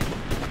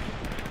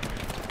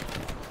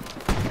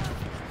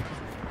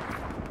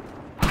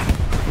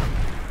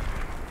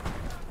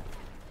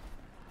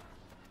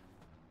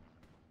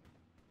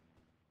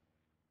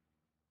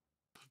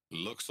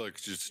 Looks like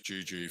just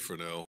GG for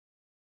now.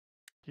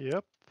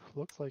 Yep,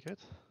 looks like it.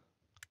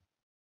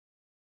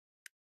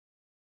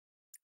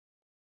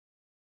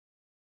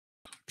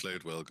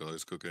 Played well,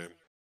 guys. Good game.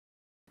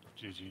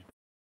 GG.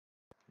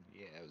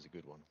 Yeah, it was a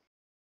good one.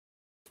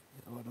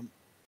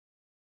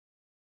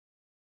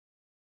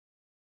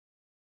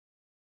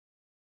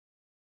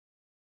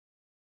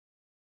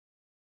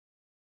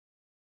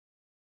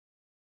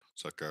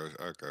 So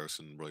our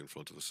garrison right in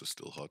front of us is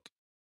still hot.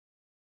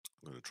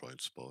 I'm going to try and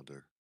spawn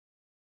there.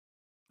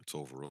 It's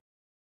overrun.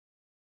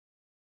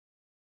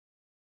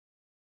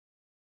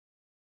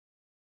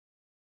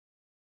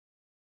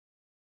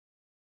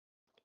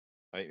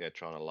 I think they're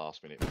trying to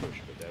last minute push,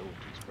 but they're all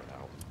too spread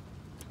out.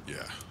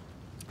 Yeah.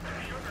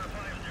 Sugar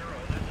 50,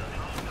 this is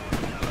Hound Dog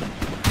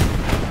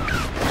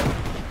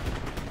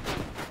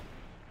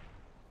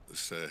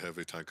 7. This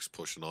heavy tank is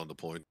pushing on the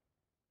point.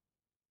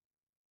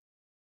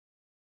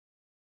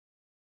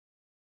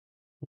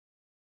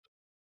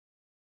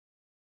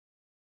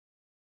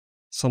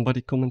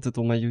 Somebody commented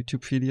on my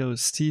YouTube video,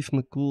 Steve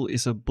McCool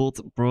is a bot,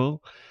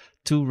 bro.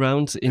 2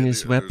 rounds in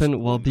his There's weapon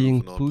while one being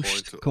moving on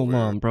pushed. point Come over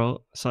on,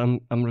 bro. So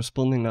I'm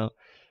responding now.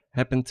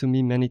 Happened to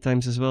me many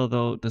times as well,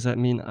 though. Does that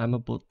mean I'm a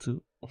bot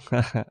too?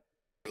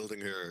 building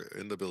here,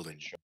 in the building.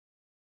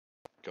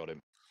 Got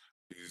him.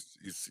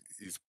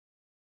 He's.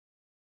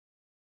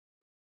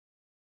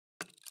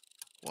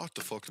 What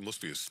the fuck? He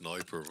must be a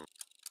sniper.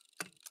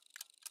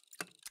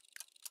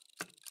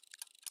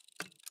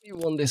 You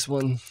won this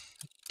one.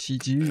 Heavy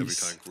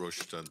GG's. tank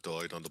rushed and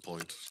died on the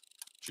point.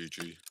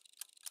 GG.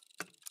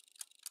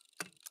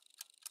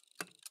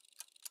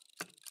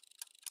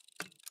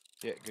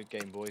 Yeah, good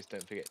game, boys.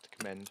 Don't forget to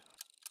commend.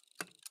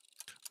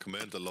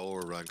 Commend the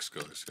lower ranks,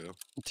 guys, yeah?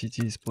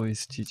 GG's,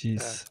 boys. Yeah,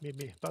 GG's.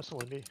 me,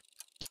 personally me.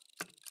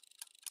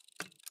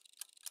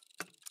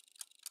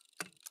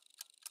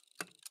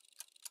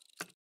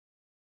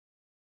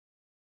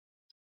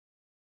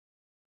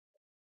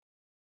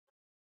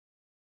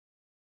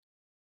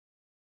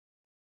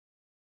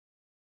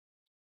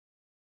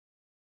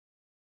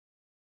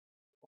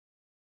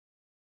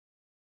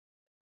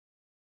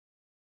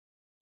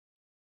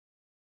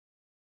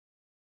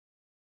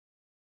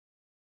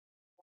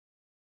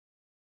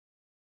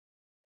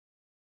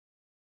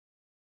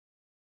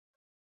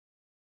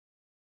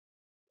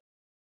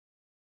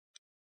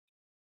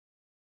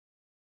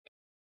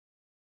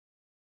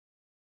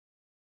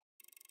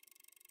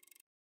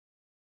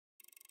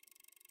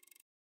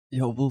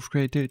 Yo, Wolf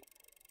Grey, dude.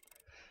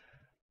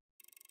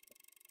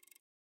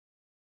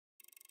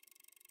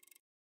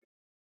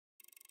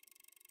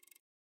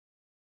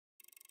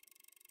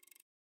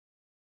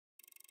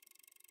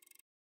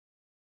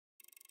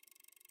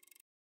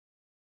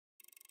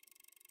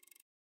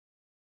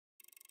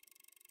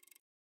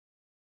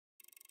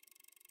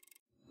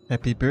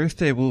 Happy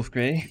birthday, Wolf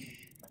Grey.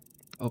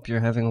 Hope you're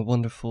having a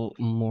wonderful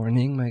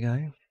morning, my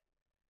guy.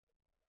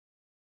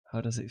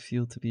 How does it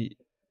feel to be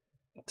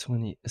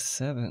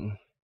 27?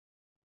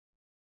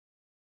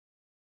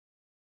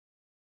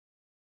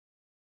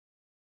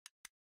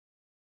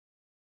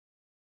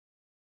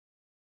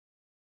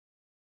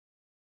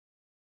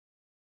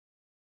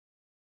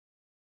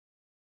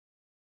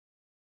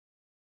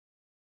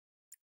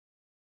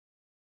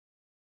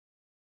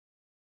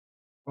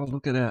 Oh,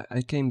 look at that.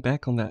 I came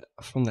back on that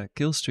from that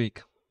kill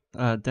streak.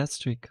 Death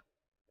streak.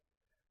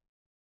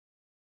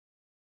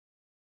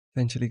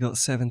 Eventually got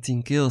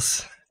 17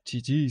 kills.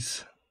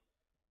 GG's.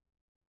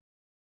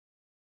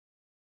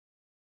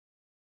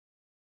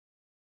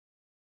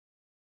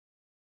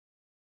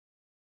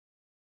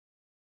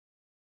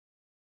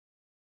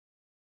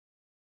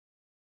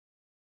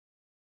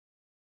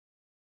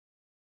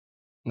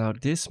 Now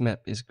this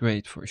map is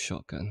great for a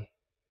shotgun.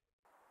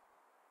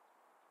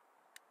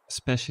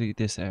 Especially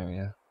this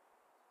area.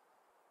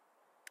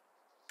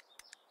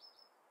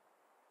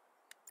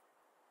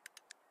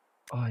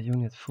 Oh,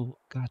 unit full.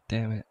 God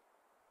damn it.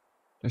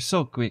 They're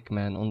so quick,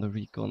 man, on the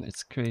recon.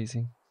 It's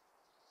crazy.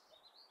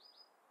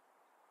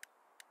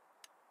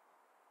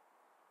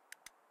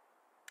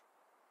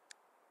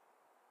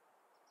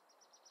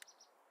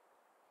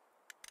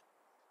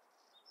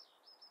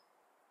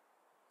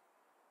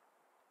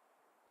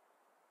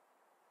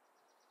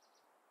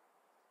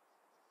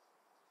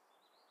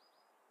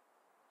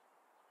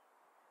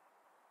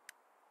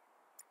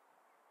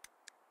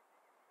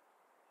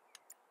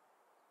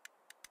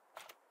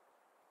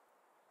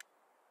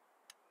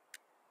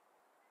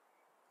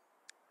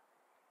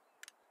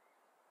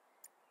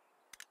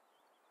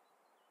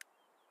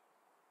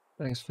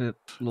 Thanks, Philip.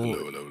 Lol.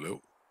 Hello, hello,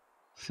 hello.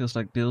 Feels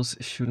like bills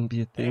shouldn't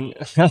be a thing.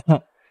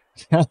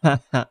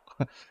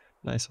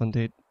 Nice one,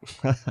 dude.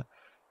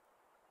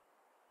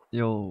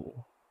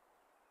 Yo.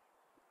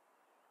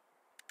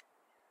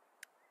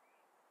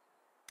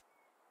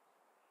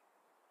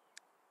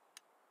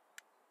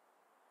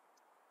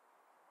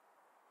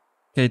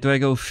 Okay, do I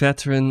go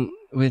veteran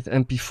with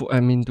MP4? I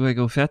mean, do I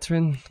go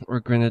veteran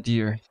or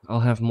grenadier? I'll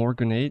have more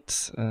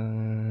grenades.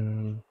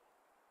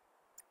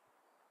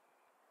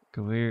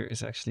 Geweer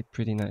is actually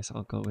pretty nice.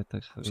 I'll go with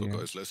the So Geweer.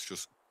 guys, let's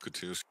just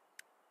continue.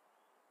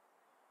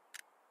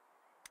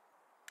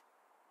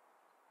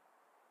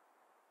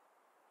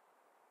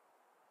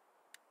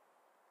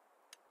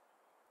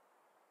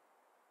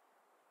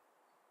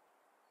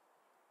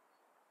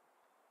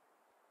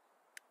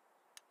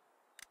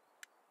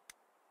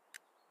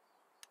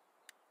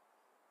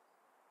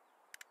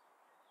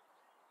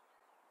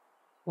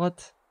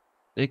 What?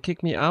 They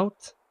kicked me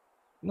out?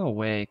 No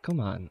way, come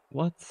on.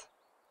 What?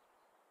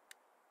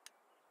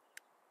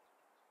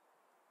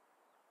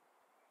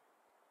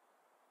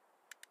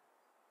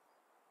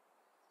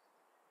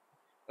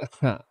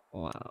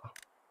 Wow.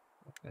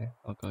 Okay,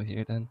 I'll go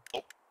here then.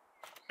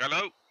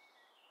 Hello?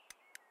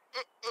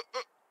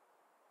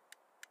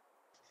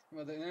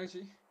 Wat de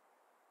energie?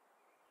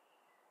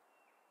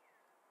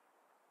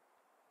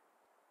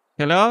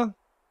 Hello?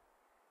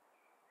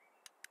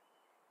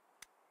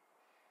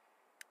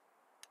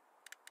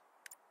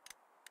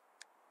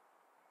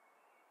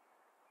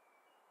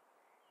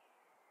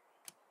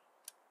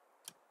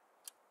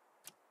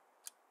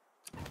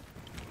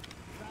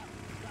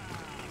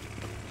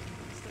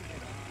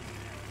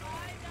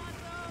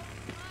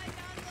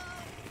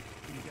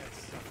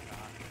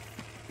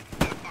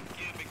 Fuck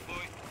you, big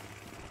boy.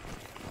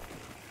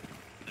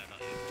 No,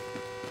 not you.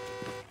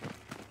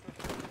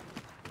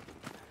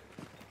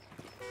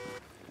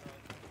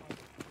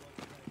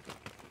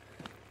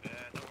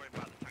 Don't worry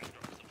about the tank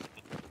drops.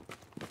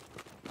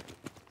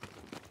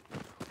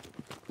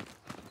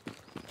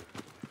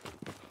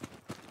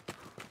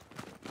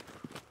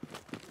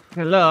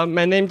 Hello,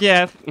 my name's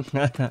Jeff.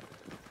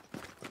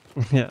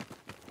 Yeah.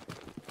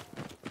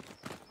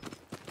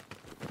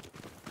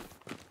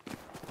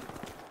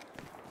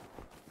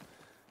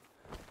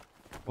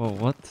 Whoa,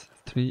 what?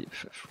 3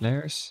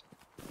 flares?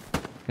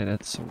 Okay,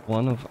 that's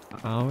one of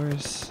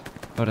ours.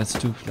 Oh, that's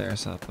 2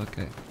 flares up,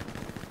 okay.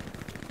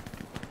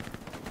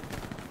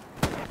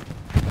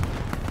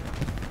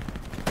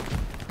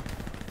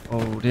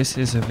 Oh, this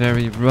is a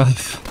very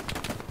rough...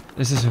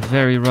 This is a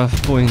very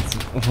rough point.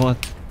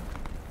 What?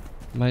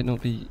 Might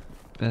not be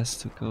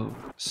best to go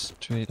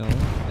straight on.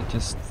 I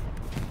just...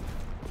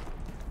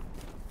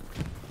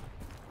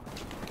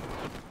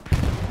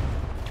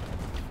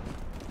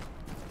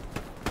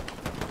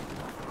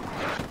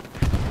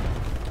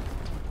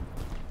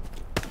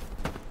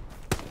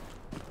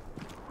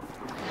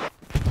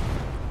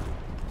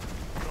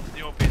 Drop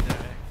the orb in there.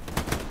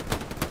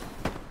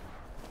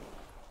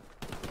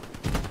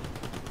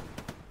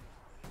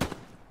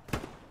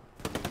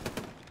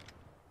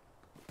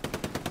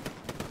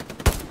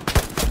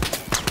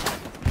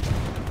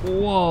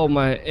 Whoa,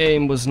 my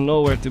aim was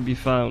nowhere to be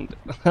found.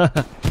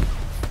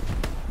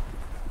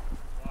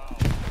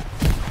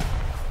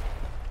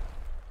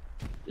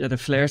 Yeah, the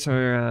flares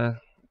are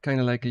kind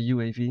of like a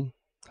UAV,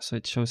 so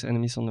it shows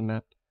enemies on the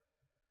map.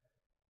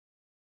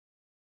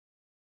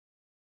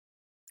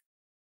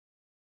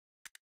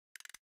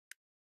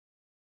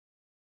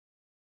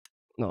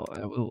 No,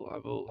 I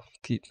will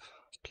keep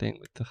playing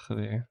with the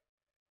geweer.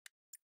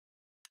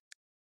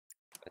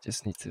 I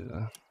just need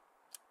to.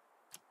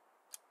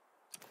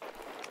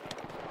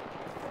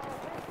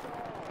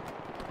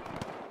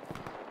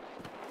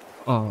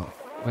 Oh,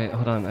 wait,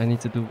 hold on. I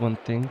need to do one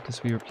thing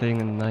because we were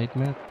playing a night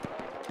map.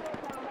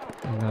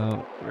 And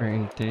now we're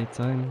in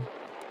daytime.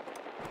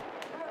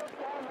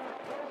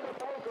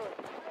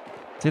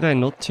 Did I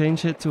not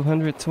change it to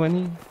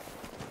 120?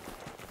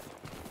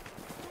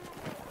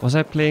 Was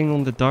I playing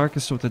on the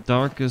darkest of the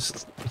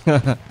darkest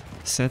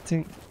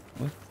setting?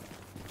 What?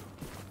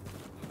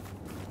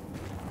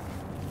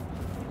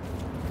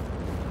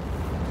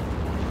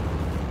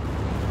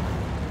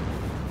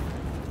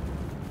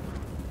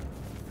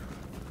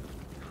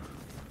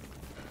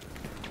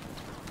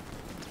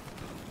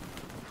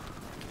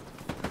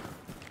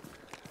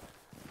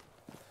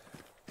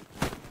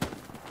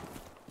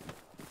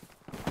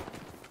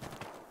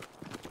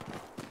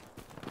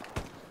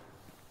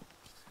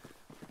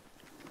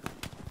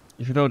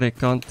 Even though they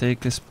can't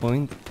take this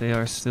point, they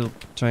are still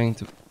trying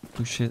to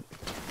push it.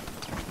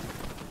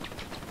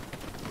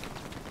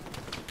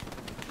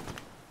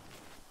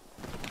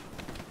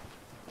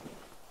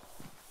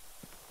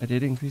 I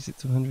did increase it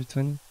to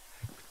 120.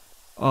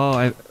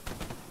 Oh,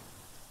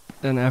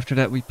 then after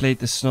that we played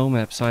the snow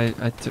map, so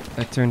I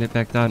turned it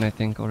back down, I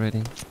think,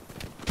 already.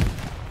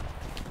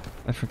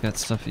 I forget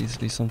stuff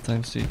easily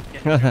sometimes too.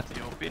 Yeah,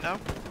 the OP now.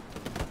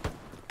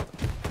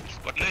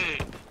 Squad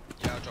lead.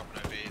 Yeah, I'll drop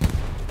an OB.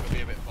 It'll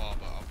be a bit far,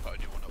 but I'll put a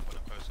new one up when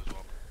I'm close as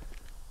well.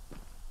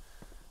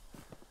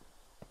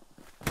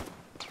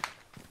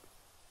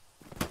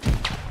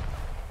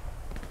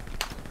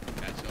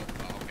 Heads up,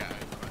 but I'll get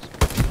it.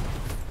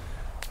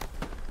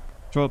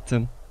 Dropped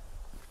him.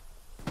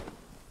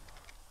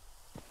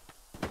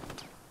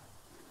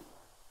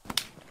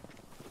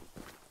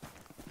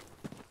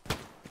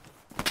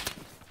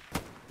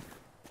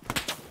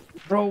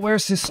 Bro,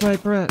 where's his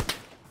sniper at?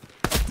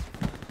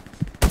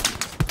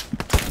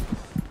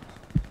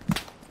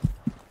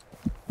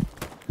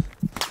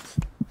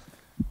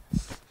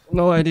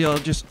 No idea, I'll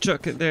just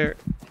chuck it there.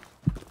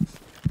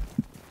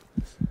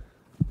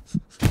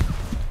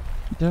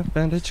 Yeah,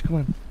 bandage, come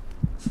on.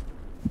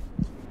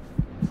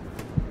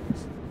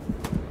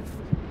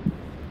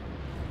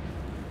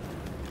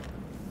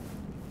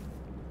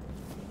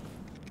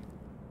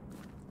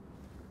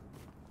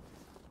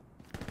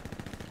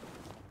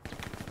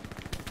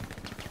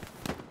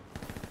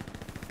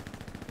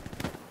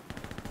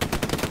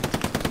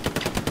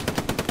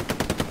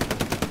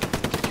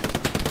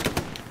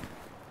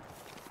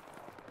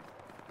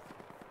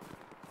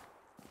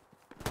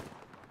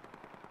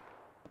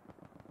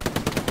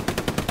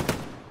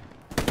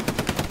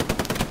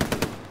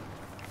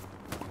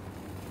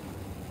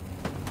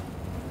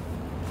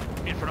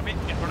 In front of me,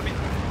 in front of me.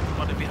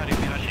 One behind you,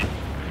 behind you.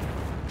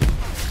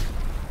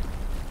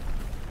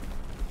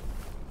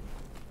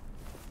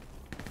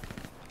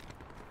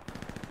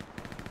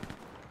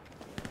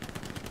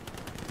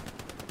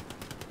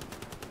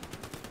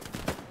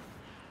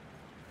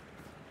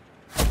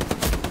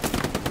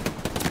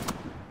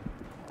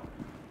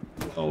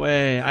 No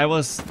way, I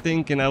was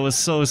thinking I was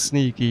so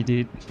sneaky,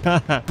 dude. You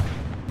want to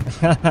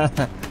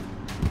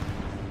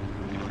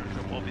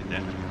drop off in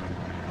there?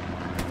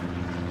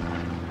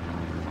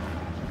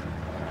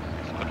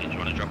 Squad lead, you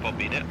want to drop off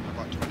in there?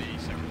 About 20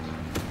 seconds.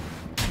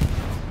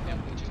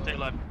 Stay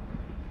alive.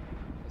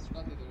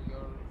 Squad leader,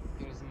 your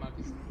garrison mark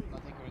is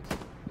not accurate.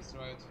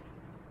 Destroy it.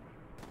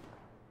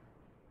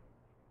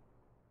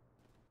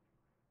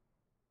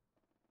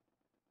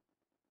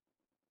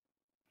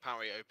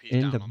 Apparently OP's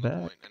In down the on the back.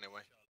 point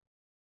anyway.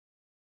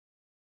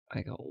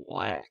 I got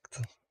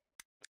whacked.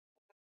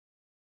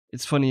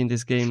 It's funny in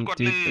this game, Squad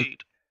dude.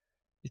 lead.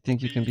 You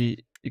think you can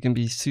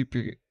be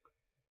super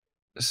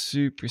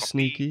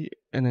sneaky,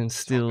 and then It's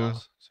not, still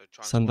guys, so try and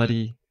split it.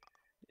 somebody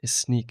is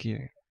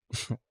sneakier.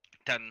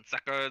 10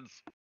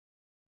 seconds.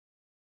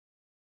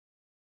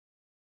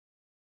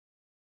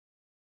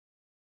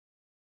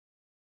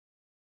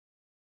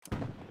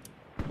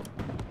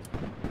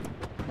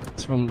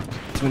 It's from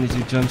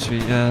 22 Jump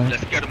Street, yeah.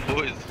 Let's get them,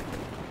 boys.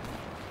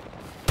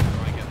 Try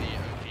and get the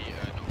OP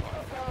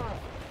knockback.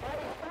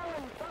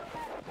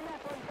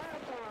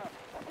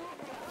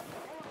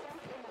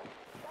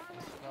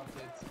 Squad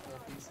lead,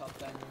 please help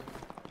them.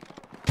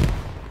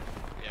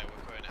 Yeah,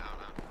 we're putting it out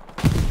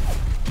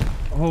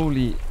now.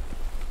 Holy.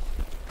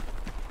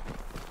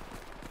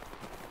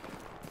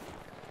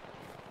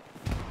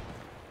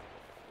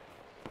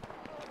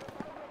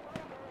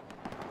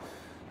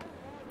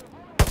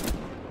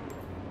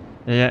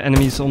 Yeah,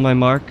 enemies on my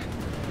mark.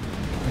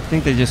 I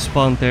think they just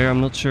spawned there, I'm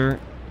not sure.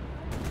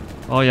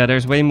 Oh yeah,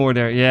 there's way more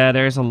there. Yeah,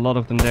 there's a lot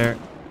of them there.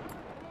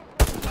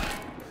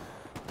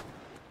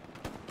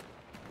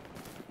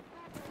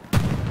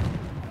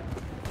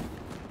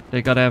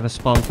 They gotta have a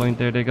spawn point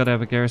there. They gotta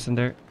have a garrison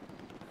there.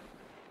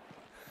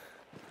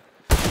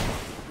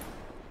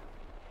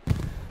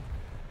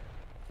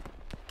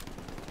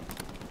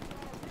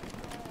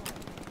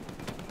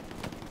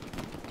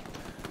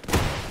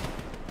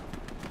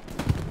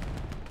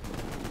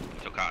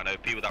 Took out an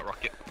OP with that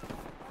rocket.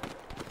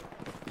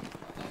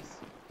 Nice.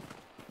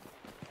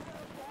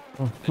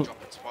 They're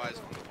dropping spies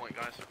on the point,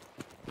 guys.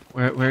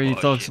 Where he Oh,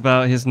 talks shit.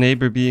 about his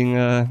neighbor being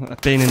a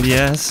pain in the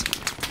ass.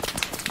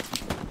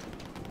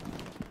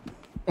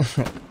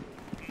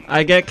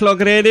 I get clock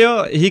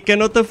radio, he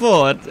cannot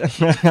afford.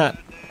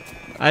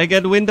 I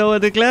get window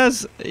of the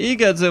glass, he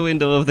gets a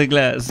window of the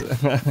glass.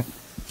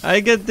 I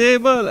get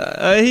table,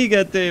 he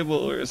get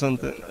table or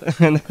something.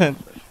 And then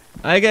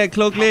I get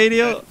clock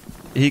radio,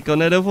 he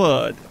cannot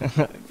afford.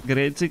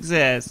 Great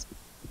success.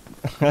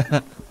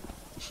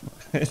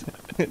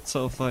 It's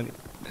so funny.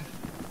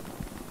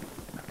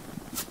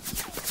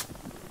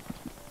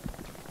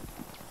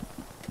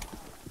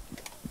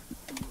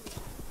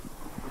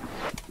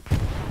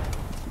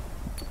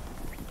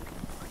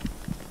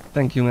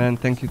 Thank you, man.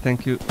 Thank you,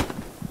 thank you.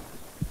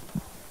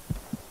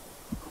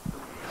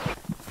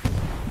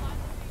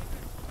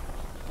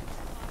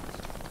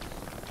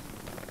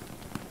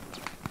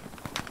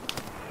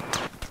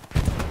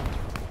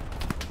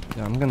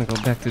 Yeah, I'm gonna go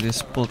back to this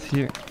spot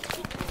here.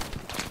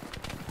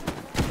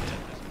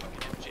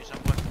 Shit,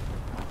 somewhere.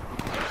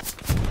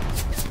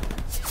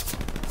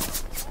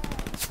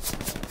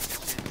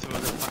 Into a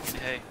little fucking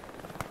hay.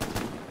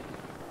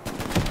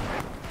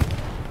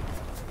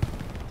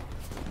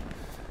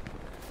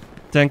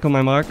 Tank on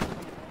my mark.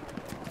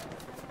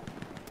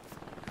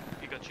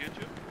 He got you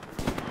too?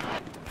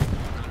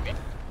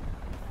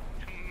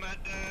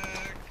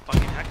 Medic!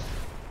 Fucking hacks.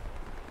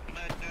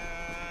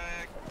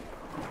 Medic!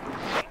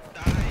 I'm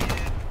dying!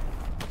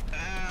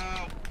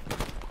 Help!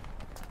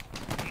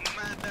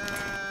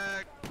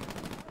 Medic!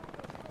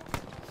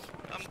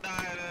 I'm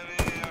dying over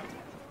here!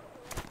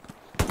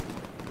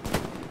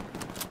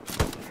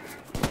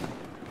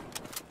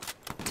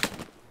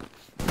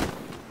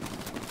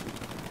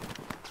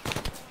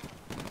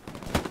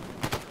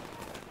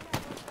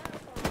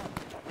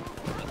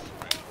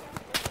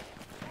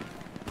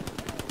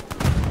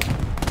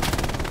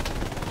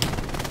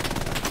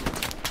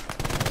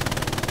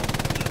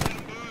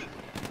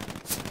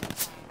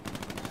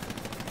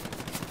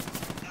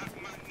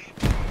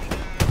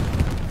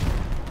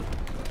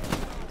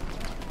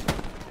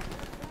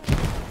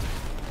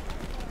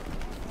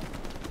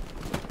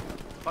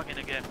 Fucking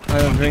again. I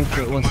don't drink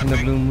but once in the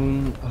blue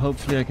moon.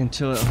 Hopefully I can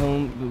chill at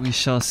home, but we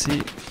shall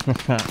see.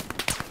 Can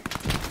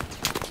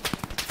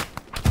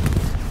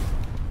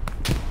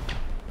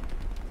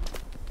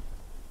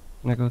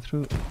I go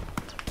through?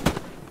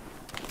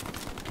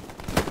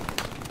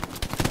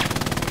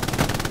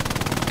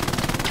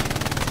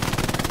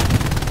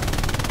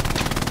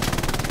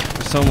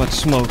 There's so much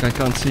smoke, I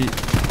can't see.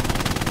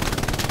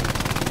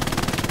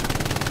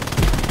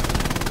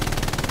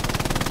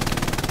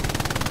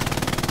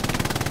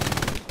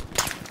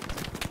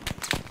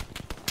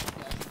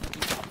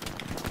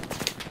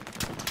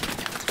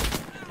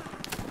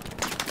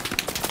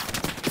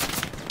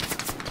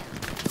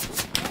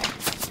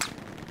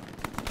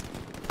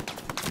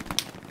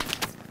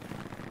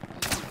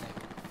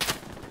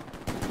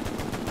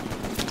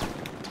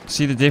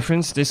 See the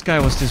difference? This guy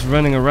was just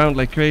running around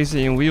like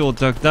crazy and we all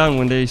ducked down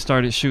when they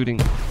started shooting.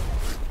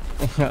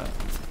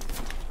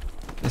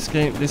 This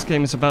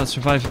game is about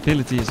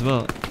survivability as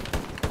well.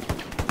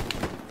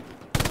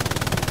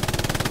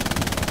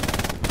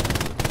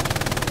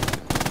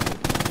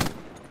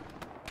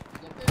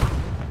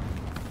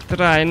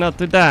 Try not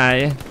to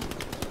die.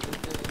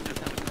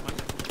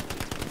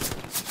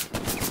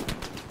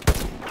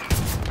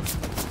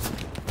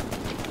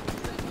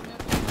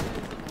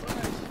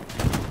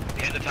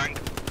 Hit the tank.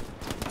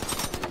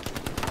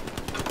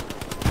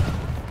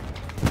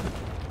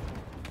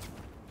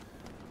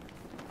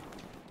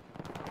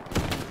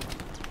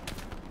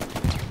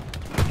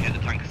 Hit the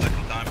tank a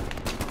second time.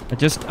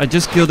 I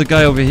just killed the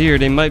guy over here.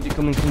 They might be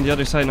coming from the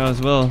other side now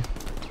as well.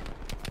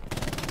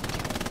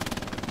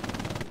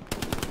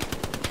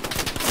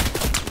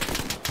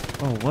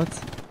 Oh, what?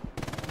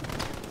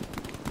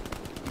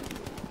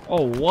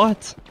 Oh,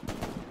 what?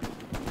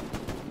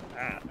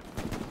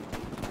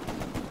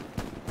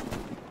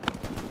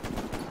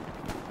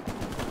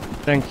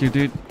 Thank you,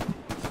 dude.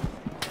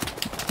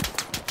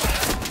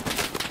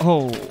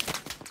 Oh,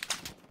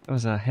 that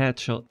was a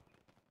headshot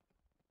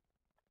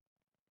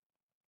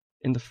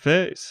in the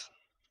face.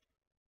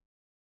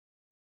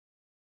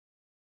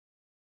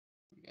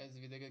 Guys,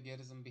 we take a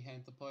garrison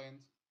behind the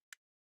point.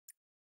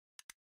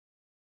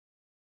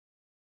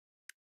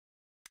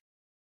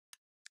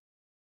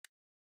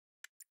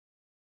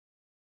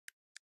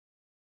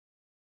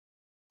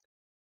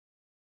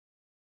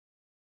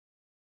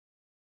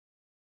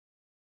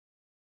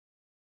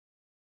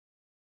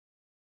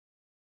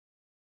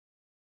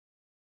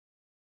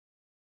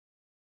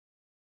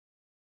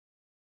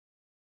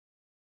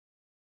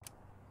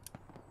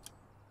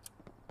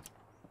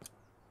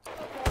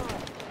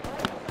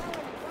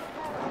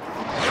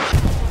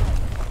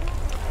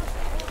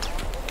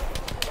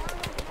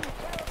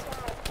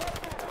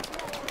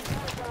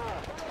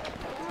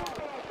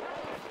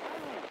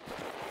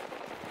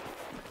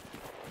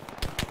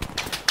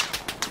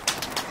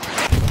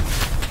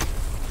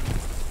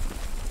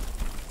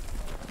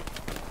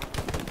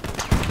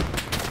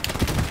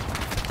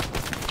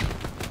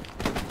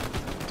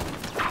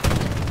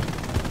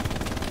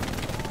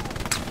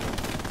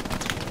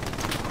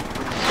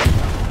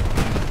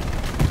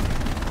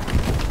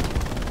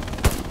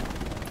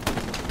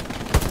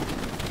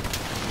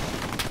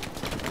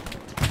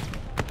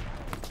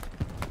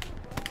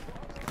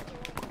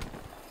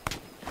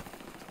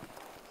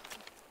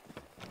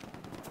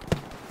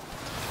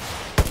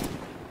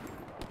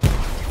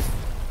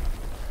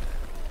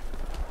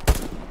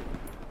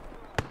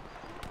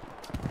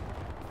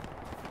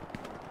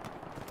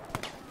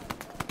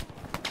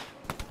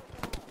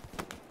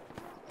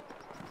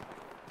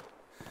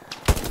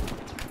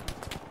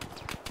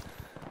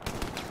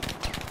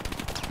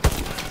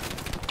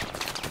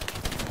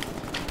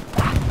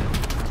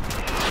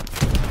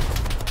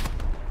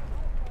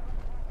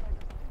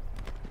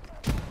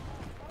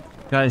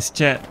 Guys,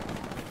 chat.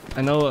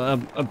 I know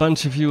a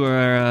bunch of you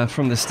are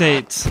from the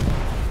States.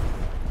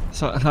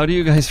 So how do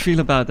you guys feel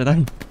about that?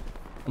 I'm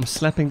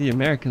slapping the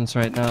Americans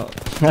right now.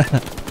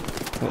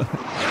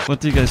 What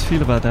do you guys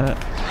feel about that?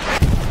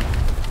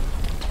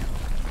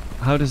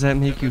 How does that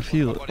make you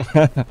feel? Don't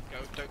go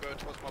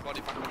towards my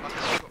body, back on back.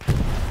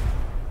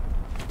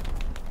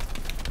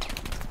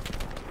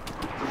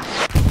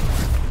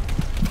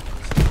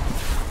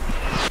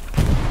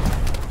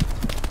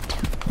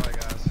 Bye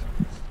guys.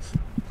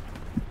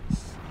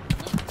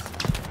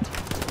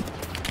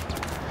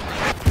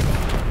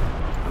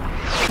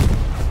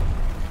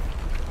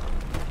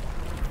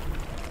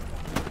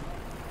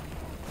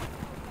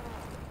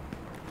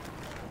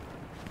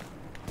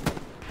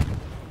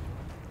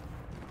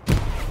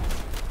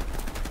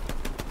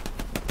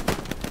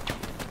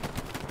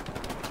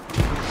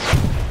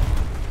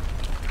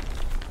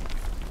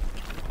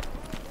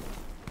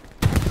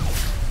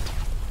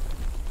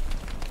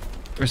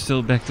 We're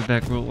still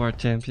back-to-back World War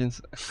champions.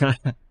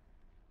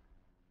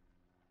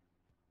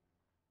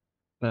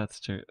 That's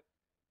true.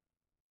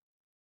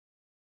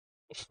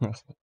 And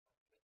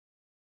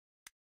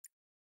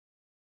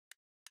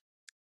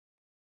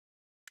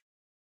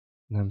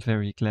I'm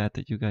very glad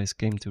that you guys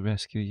came to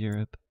rescue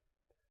Europe.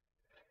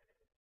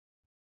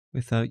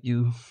 Without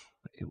you,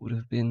 it would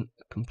have been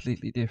a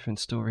completely different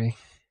story.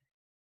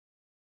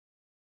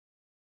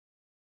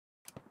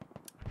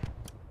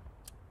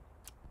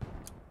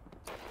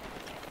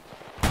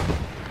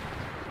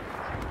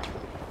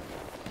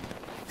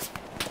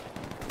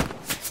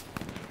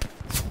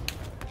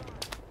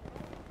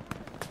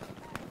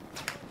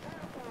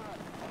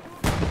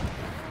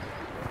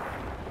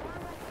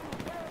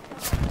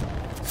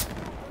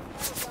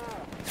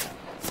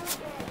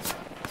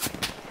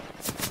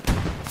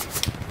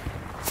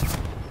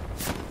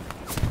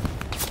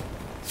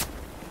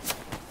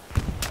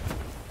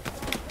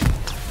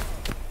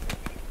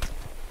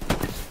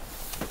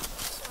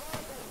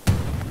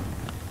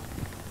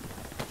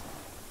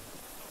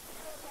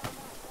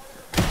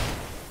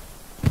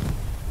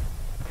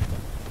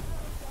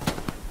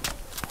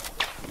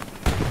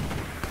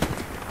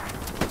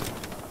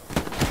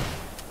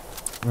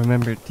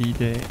 Remember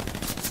D-Day?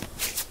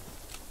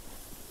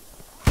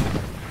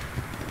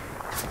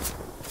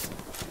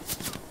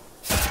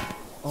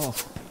 Oh.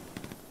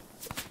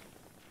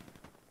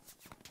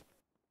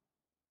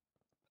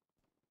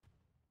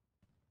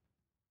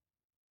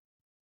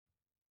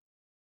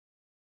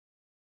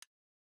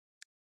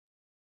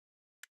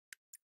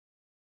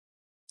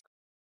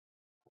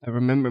 I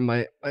remember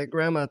my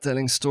grandma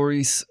telling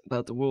stories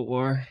about the World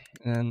War,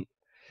 and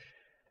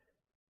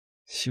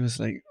she was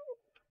like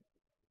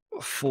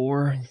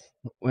 4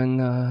 when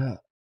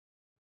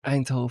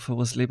Eindhoven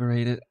was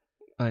liberated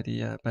by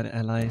the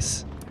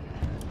Allies,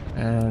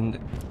 and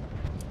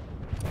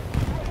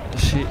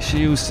she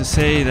used to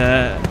say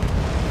that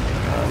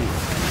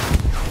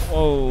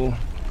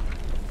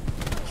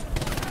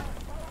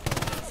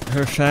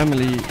her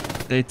family,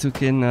 they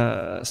took in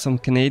some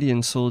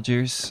Canadian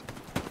soldiers,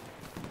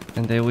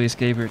 and they always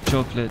gave her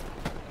chocolate,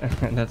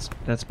 and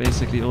that's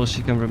basically all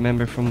she can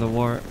remember from the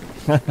war.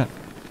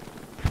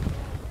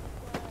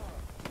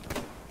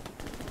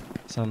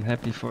 So I'm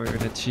happy for her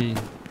that she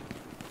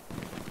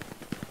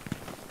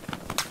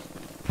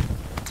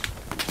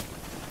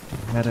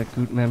had a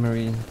good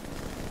memory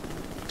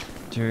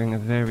during a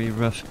very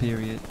rough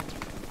period.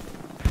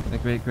 My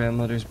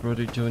great-grandmother's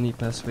brother Johnny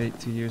passed away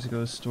 2 years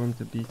ago, stormed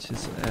the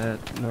beaches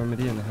at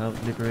Normandy and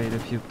helped liberate a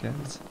few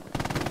camps.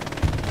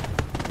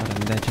 What a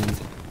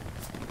legend.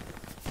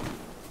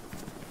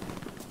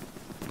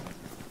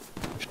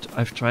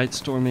 I've tried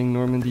storming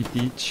Normandy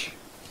Beach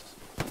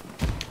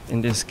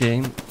in this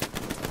game,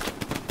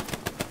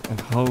 and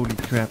holy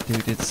crap,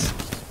 dude, it's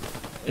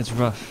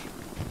rough.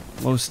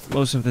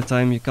 Most of the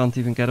time you can't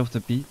even get off the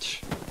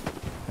beach,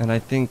 and I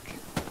think,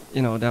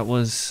 you know,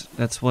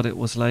 that's what it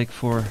was like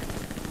for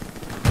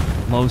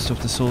most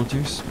of the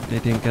soldiers. They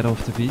didn't get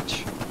off the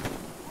beach,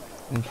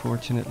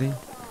 unfortunately.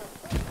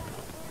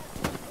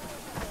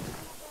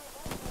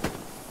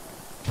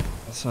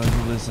 So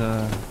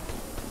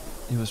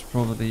he was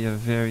probably a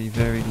very,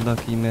 very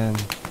lucky man.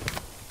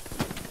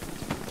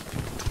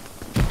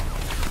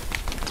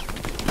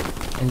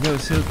 And yo,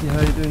 Silky,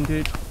 how you doing,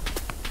 dude?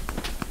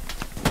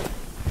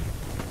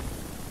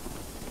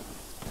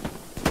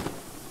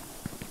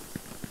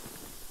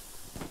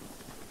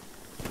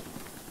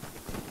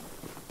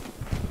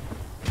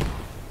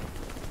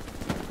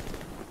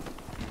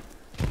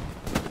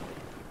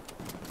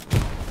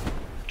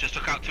 Just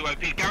took out 2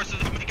 OP.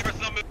 Garrison's on me,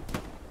 Garrison's on me.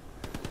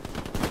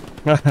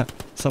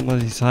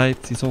 Somebody's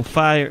hyped, he's on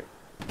fire.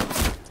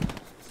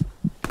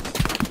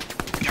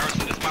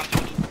 Garrison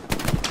dismantled.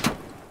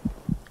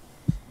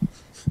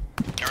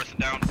 Garrison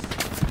down.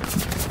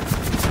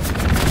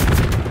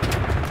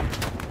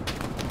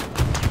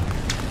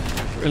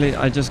 Really,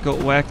 I just got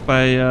whacked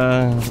by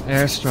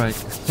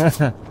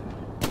airstrike.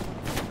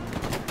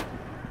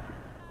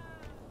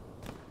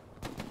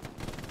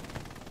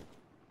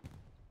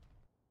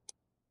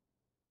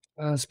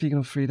 Speaking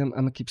of freedom,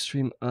 I'm gonna keep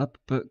stream up,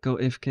 but go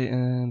AFK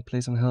and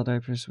play some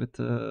Helldivers with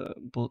the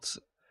bots.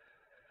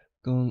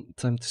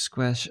 Time to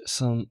squash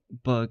some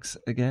bugs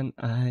again.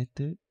 I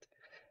did.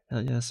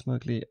 Hell yeah,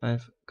 smugly.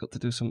 I've got to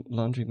do some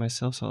laundry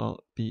myself, so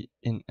I'll be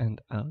in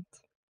and out.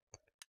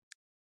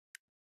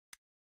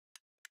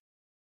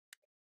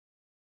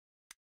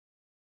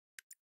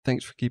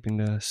 Thanks for keeping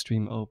the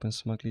stream open,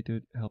 smugly,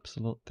 dude. Helps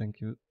a lot. Thank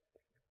you.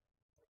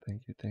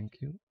 Thank you, thank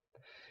you.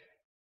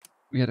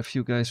 We had a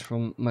few guys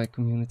from my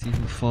community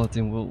who fought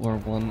in World War I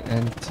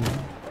and II.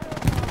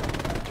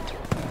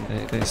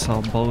 And they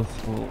saw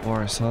both World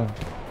Wars, huh?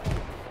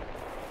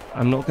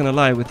 I'm not gonna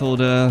lie, with all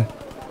the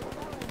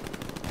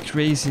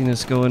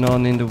craziness going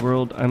on in the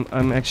world,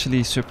 I'm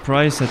actually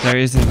surprised that there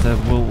isn't a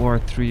World War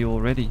III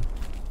already.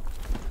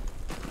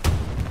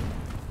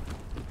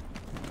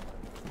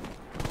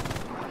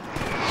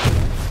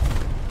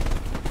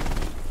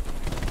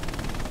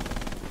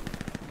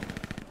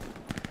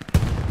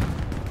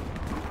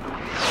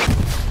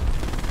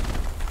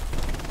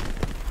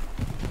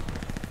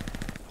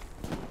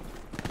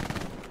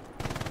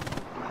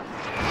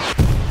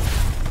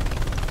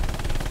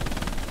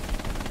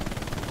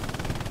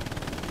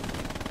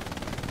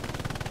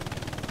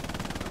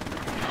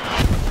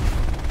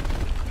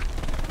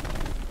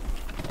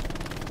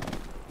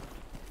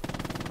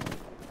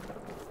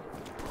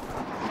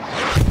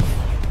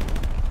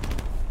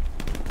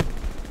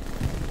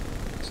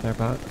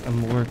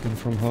 I'm working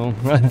from home.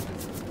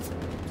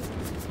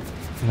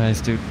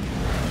 Nice, dude.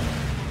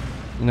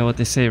 You know what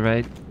they say,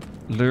 right?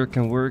 Lurk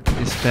and work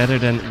is better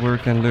than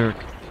work and lurk.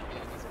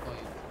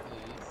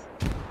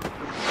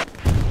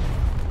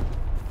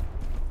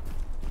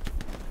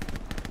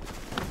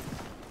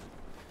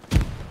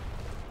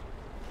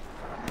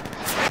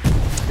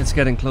 It's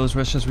getting close.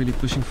 Russia's really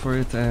pushing for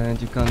it,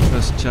 and you can't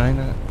trust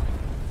China.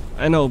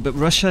 I know, but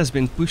Russia has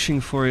been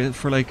pushing for it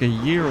for like a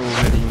year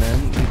already,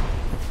 man. Like,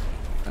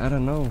 I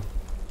don't know.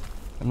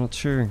 I'm not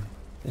sure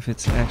if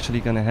it's actually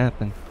gonna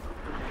happen.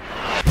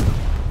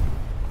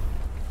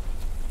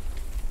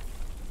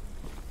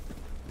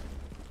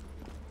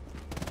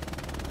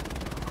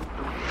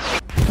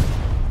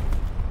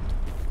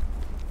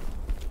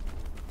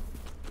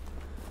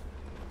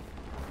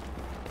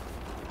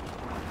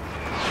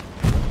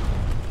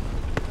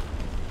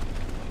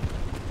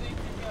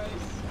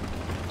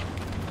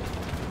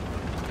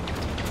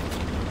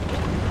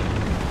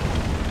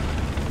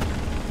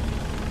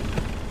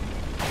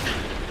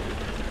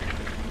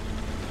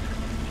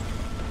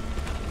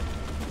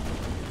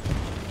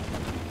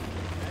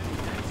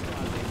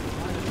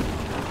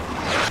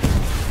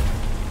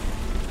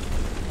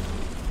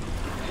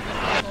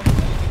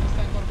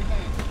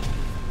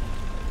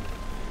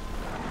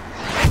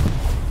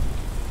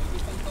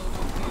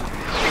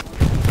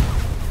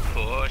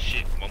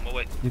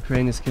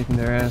 Ukraine is kicking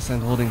their ass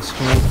and holding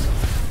strong,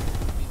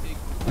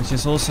 which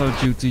is also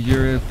due to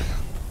Europe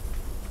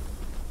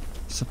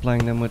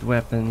supplying them with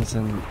weapons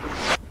and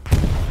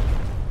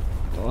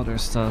other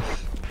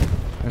stuff.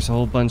 There's a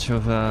whole bunch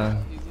of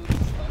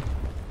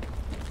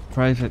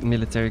private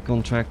military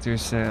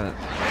contractors that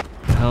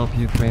help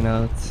Ukraine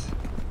out.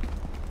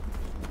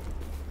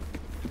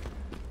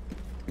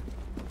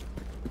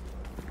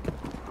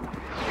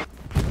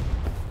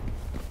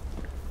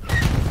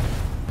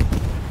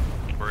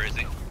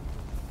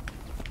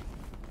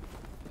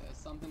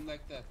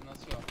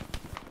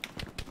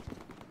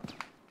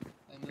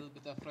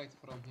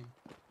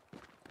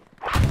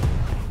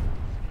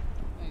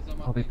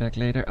 I'll be back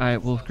later.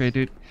 Alright, Wolf Grey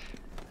dude.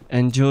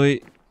 Enjoy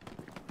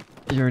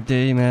your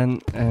day, man,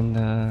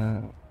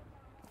 and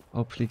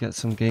hopefully get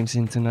some games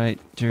in tonight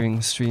during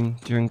stream,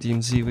 during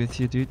DMZ with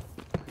you, dude.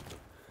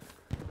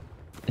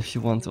 If you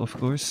want, of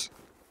course.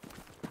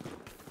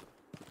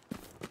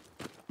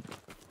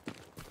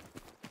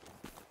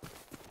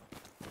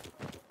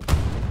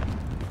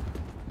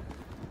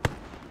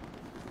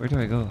 Where do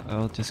I go?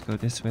 I'll just go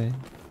this way.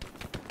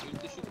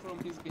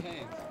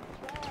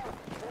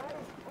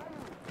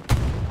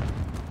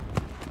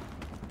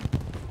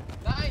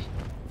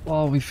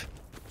 Oh, we've.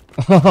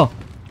 Oh,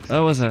 that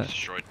was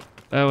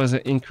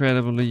an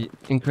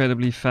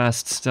incredibly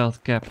fast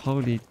stealth cap.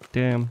 Holy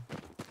damn!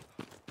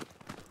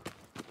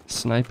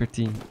 Sniper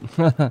team.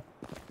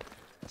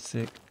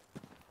 Sick.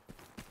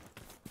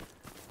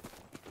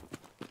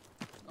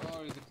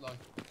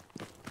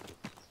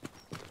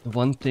 The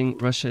one thing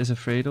Russia is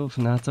afraid of,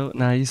 NATO.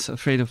 Nah, he's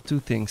afraid of two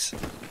things.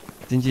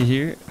 Didn't you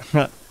hear?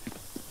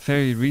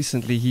 Very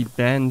recently, he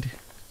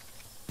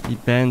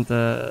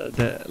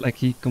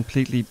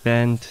completely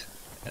banned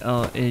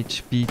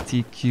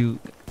LHBTQ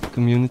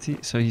community,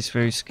 so he's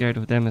very scared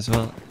of them as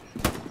well.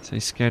 So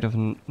he's scared of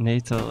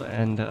NATO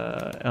and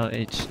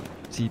LHBTQ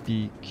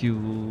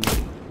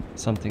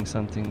something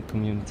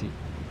community.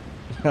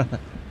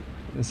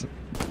 Isn't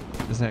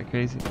that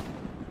crazy?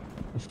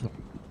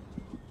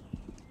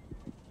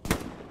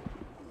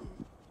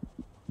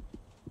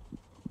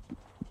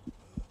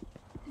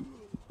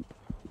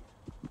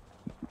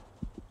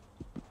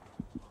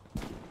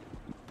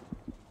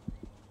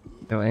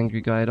 Yo,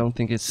 angry guy, I don't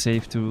think it's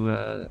safe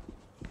to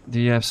Do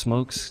you have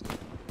smokes?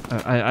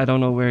 I don't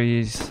know where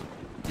he's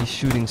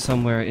shooting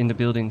somewhere in the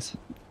buildings.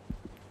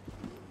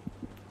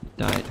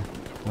 Died.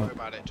 Don't worry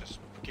about it, just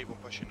keep on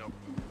pushing up.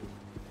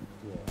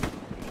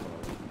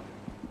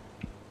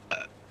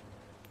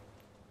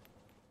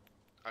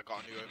 I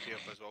got a new OP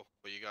up as well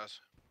for you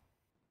guys.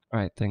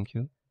 Alright, thank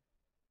you.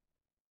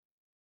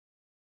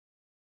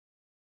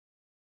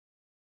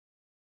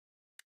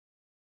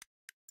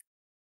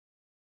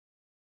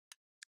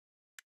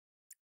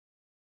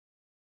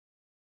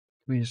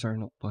 Queers are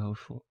not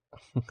powerful.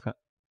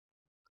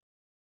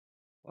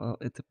 Well,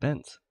 it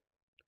depends.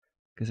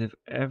 Because if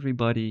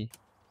everybody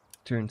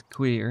turned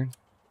queer,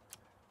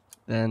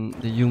 then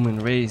the human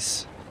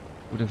race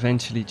would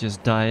eventually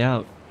just die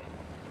out.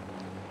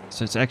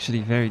 So it's actually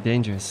very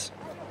dangerous.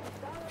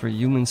 For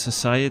human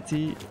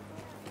society,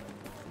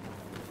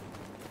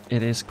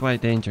 it is quite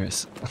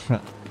dangerous.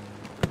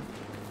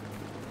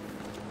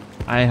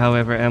 I,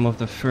 however, am of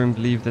the firm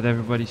belief that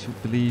everybody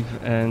should believe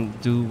and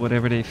do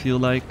whatever they feel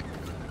like,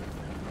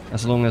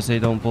 as long as they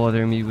don't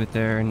bother me with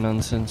their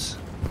nonsense.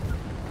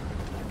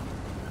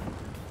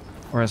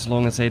 Or as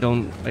long as they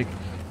don't, like,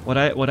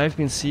 what I've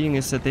been seeing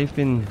is that they've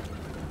been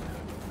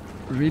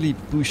really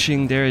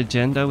pushing their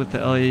agenda with the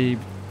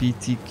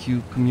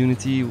LGBTQ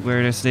community,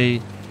 whereas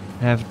they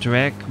have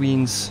drag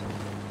queens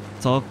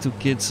talk to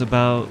kids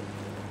about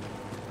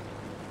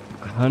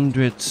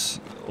hundreds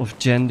of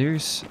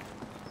genders,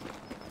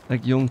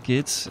 like young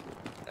kids,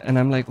 and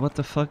I'm like, what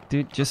the fuck,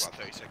 dude? Just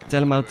tell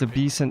them about the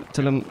bees and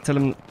tell them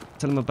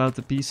about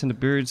the bees and the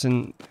birds,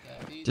 and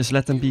just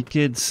let them be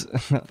kids.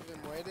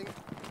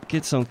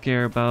 Kids don't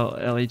care about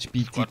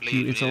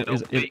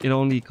LGBTQ. It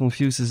only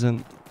confuses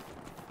them.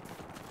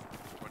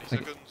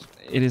 Like,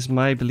 it is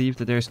my belief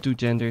that there's two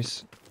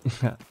genders,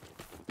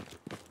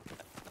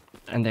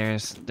 and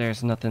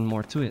there's nothing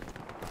more to it.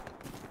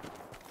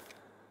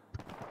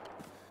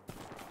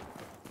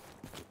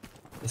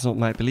 It's not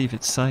my belief,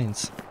 it's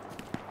science.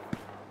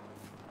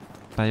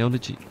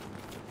 Biology.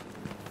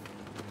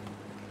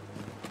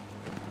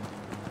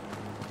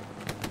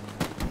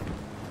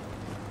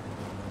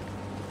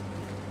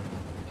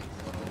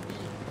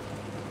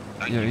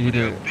 You're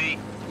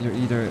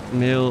either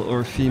male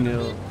or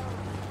female,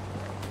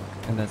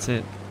 and that's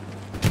it.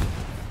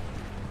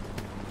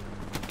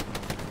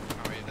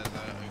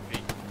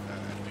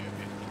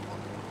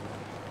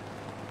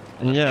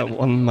 And yeah,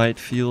 one might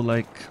feel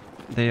like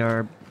they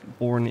are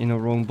born in a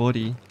wrong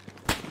body,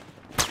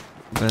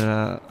 but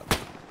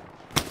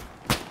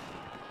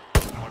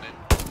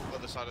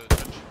Other side of the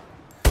trench.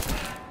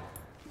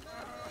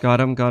 got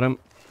him.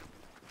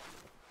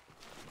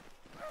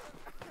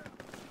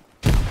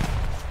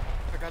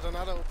 I got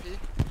another OP.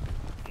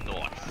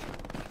 Nice.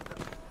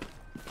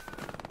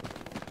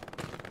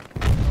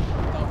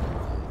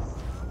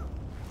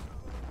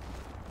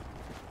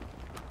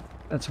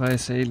 That's why I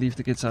say leave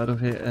the kids out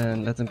of it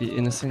and let them be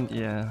innocent.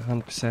 Yeah,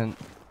 100%.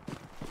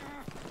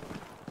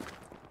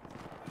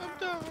 I'm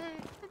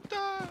dying.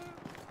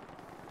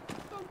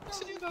 I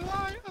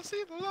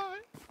see the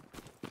light.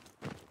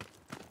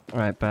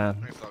 Alright,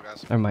 bad. Thanks a lot,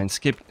 guys. Never mind.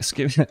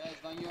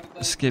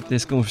 Skip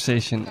this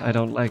conversation. I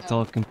don't like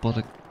talking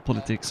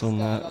politics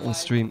on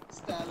stream.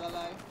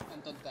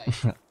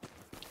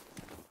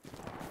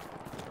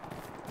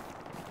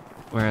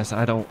 Whereas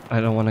I don't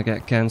want to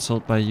get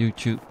cancelled by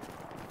YouTube.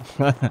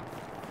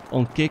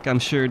 On Kick, I'm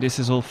sure this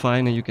is all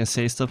fine and you can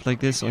say stuff like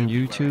this. On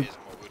YouTube,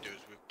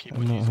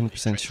 I'm not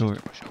 100% sure.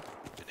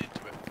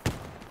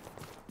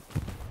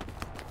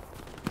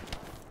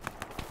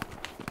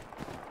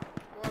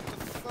 What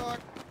the fuck?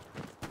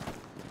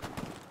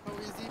 How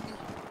easy me?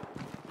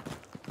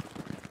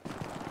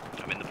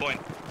 I'm in the point.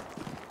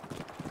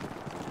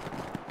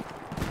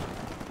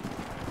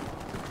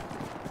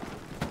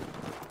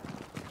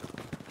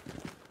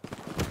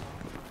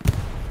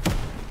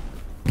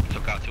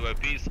 Took out 2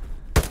 OPs.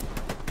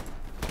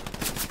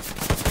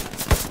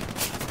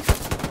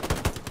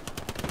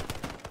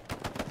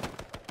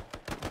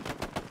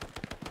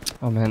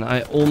 Oh man,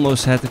 I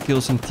almost had to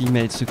kill some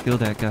teammates to kill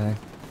that guy.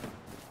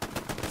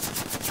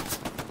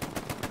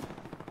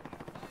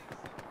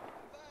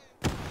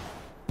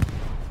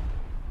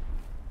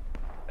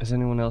 Has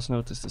anyone else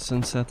noticed the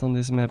sunset on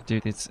this map?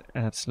 Dude, it's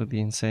absolutely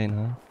insane,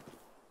 huh?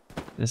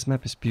 This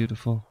map is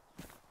beautiful.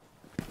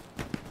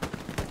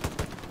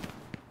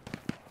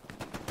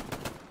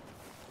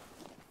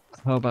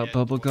 How about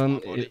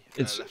bubblegum?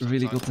 It's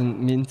really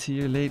gotten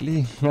mintier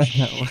lately.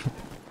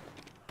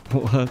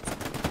 What?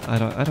 I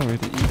don't really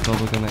eat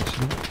bubblegum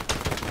actually.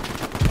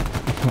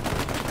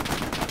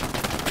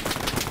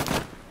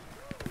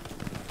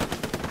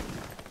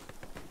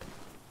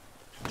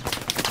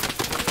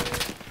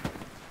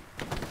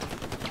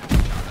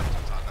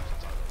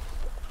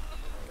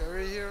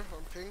 Barry here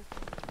on ping.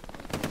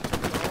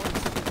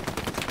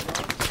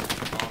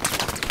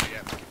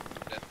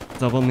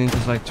 Double mint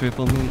is like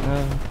triple mint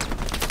now.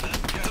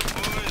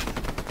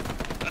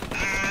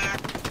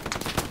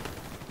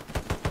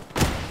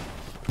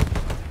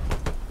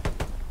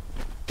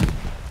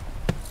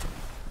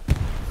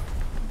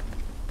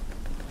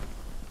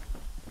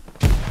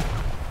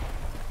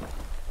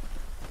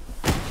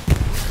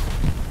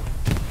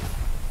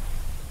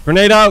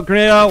 Grenade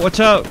out, watch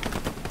out!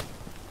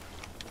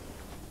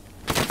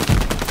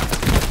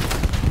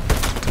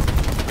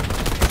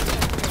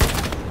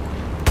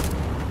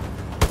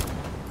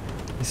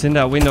 He's in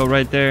that window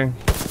right there.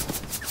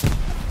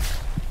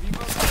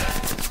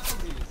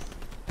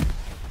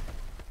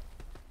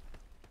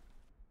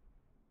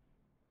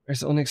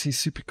 There's Onyx, he's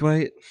super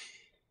quiet.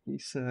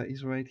 He's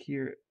right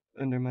here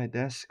under my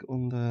desk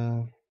on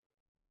the...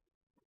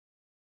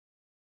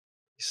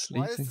 He's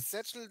sleeping. Why is the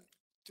satchel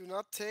do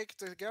not take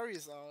the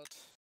Garys out?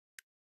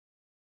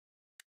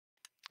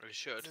 You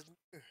should. Is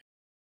it-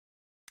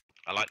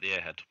 I like the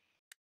airhead.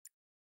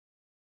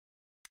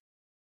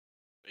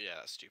 Yeah,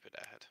 that's stupid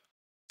airhead.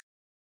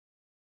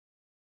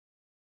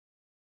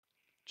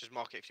 Just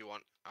mark it if you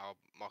want. I'll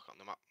mark it on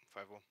the map for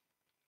everyone.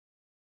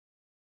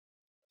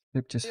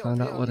 Flip just Me, found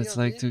me, out what me, it's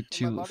me, like to on my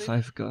chew body.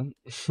 5 gun.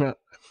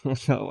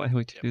 No, why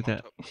would you do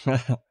marked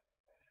that?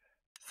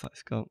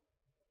 5 gun.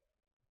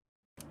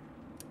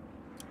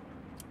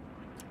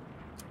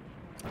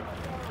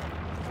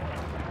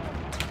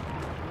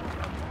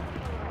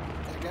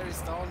 The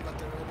Gary's down, but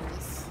the enemy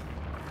is.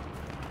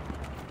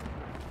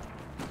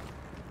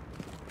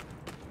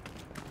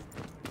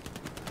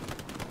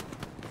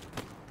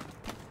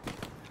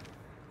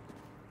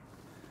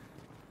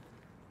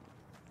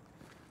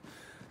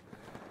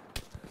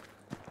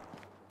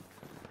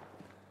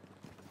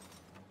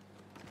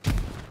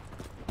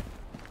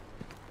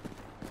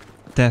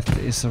 Death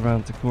is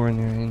around the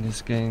corner in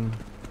this game.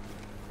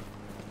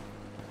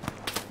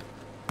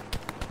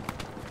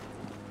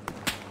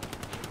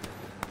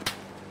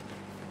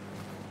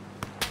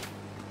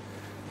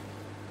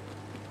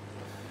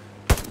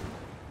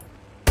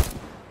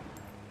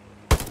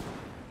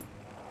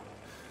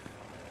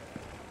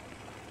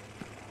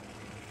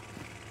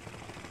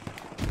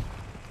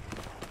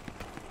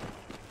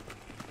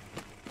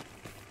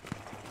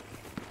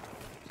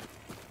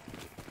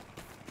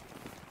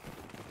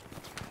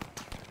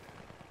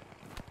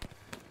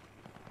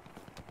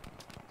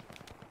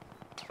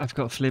 I've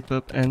got Flip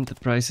Up and The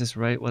Price is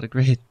Right. What a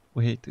great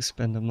way to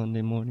spend a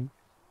Monday morning.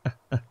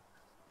 The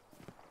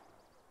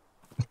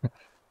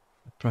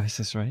Price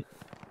is Right.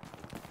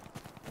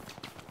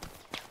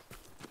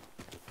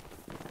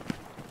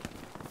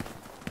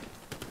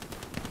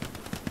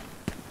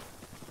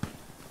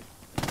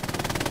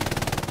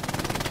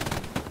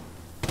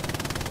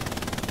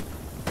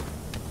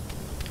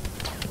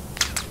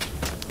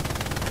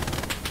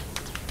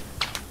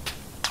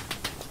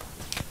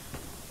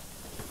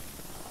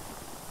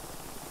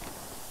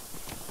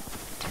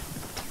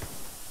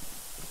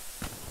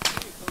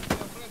 Don't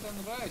be afraid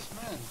and rush,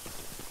 man.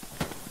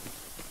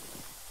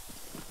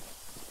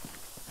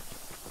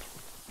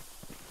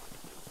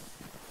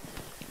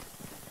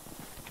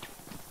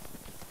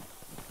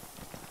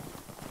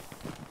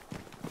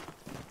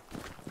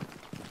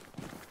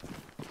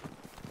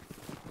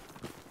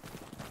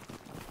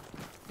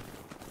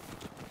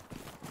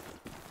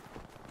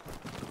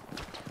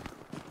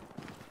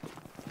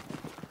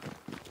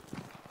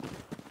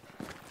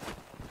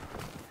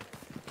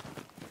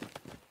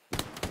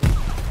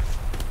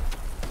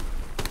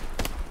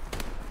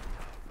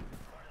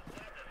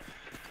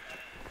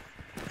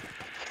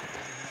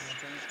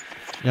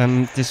 Yeah,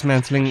 I'm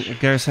dismantling a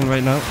garrison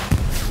right now.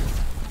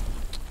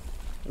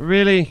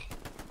 Really?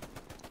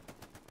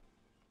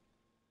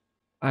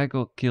 I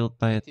got killed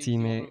by a Take your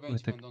teammate revenge,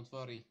 with a... man, don't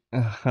worry.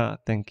 Aha,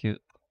 thank you.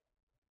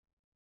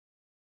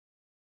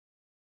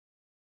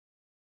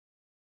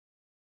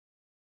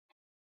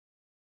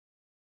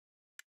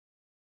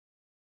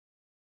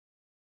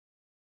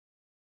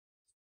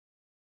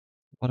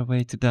 What a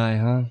way to die,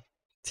 huh?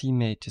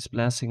 Teammate just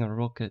blasting a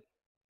rocket.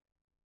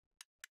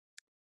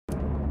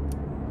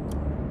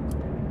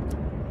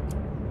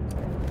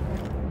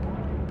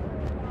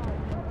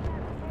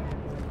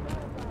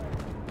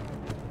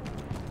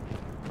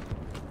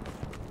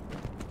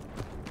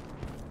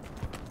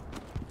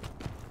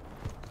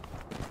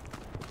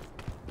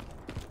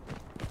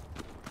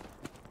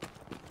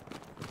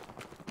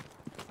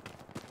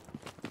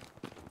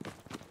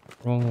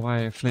 Wrong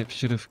wire, Flip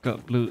should have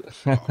got blue.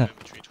 Got an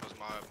infantry towards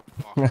my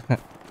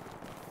mark.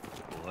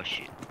 Oh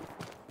shit.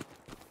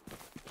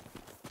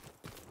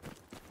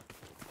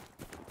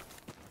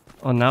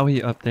 Oh, now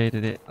he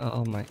updated it.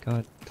 Oh my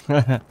god.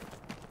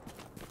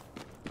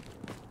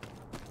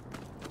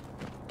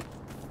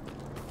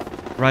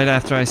 Right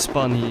after I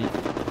spawn, he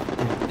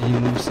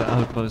moves the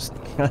outpost.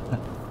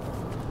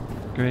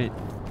 Great.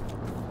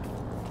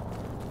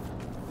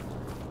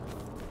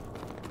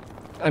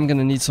 I'm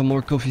gonna need some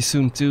more coffee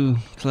soon too,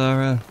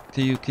 Clara.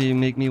 Can you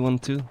make me one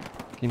too?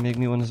 Can you make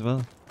me one as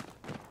well?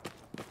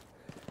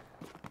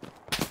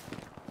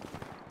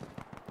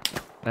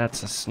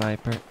 That's a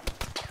sniper.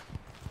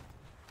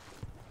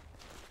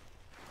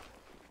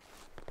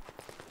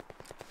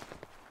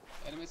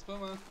 Enemies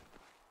Puma.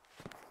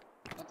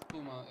 Not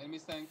Puma.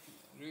 Enemies tank.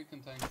 Recon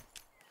tank.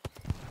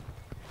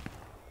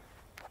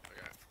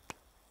 Okay.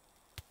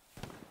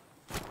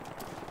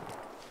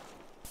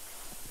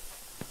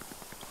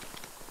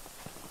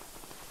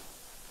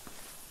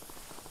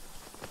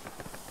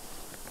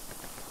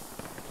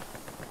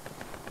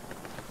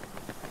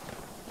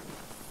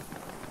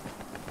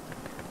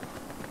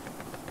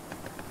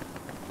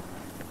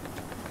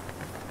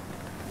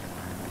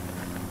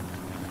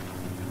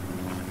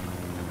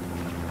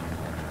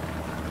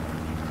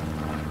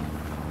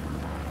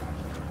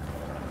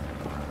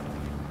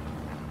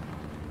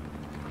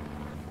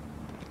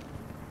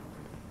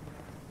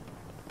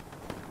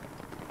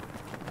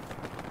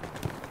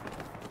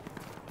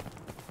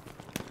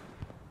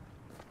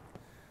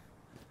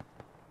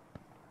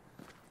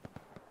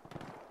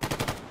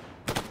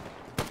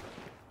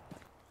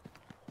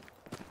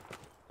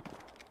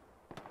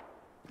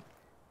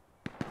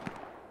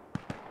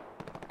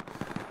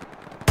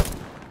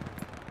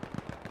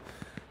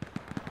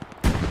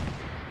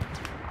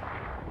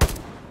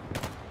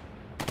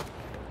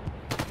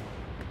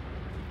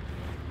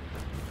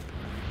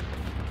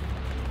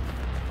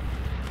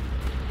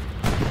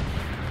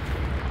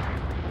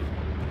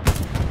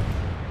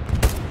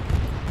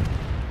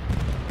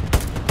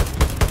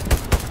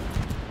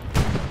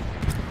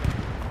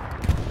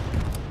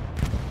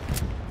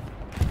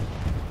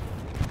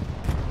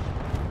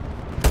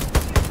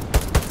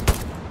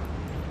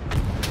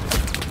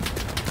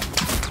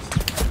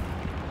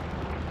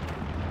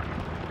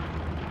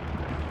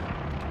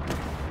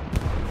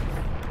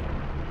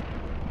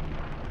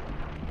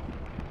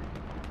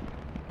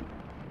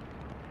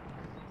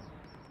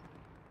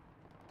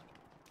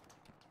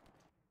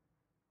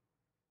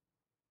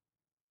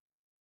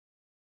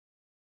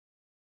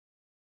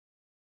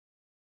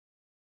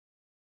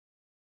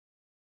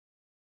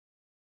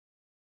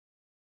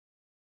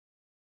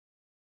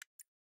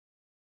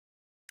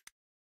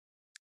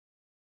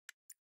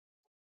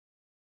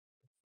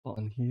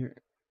 On here.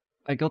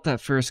 I got that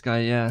first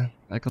guy, yeah.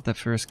 I got that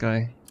first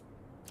guy.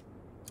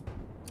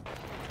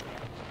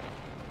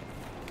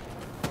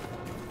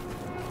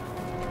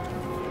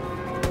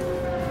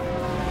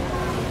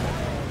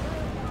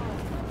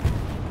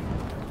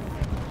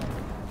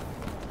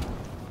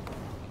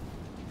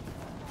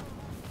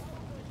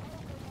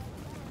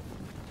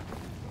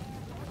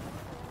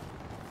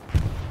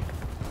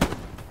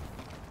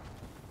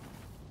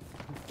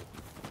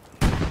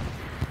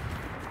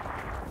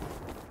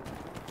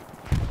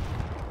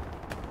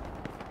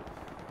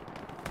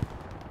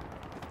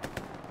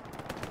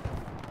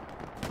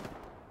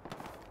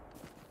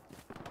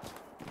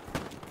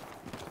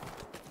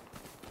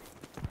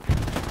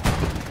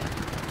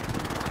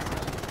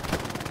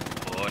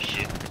 Oh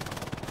shit.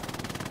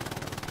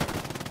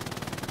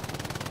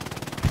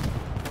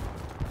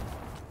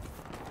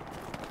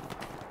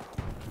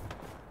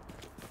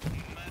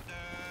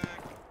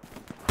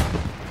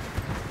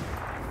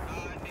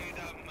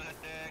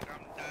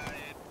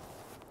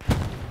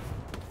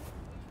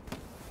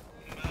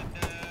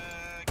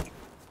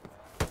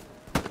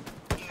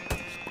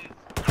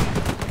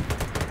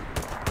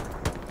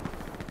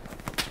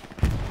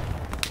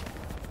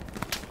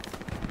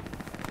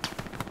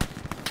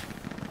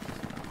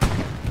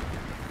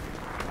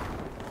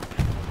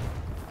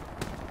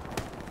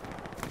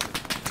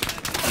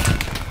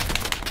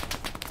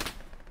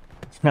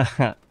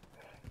 Haha.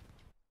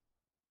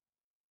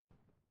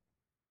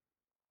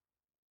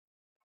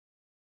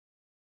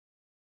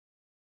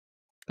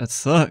 That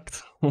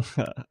sucked.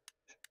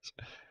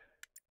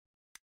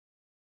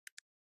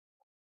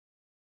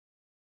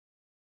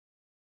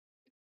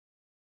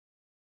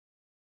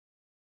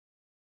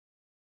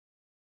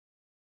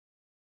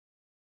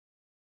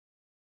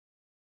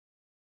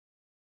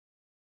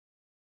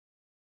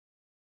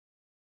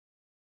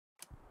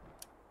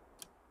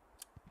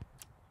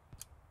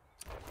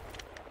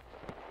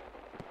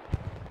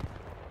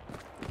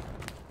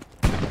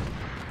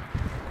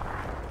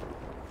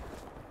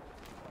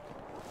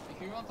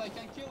 If you want, I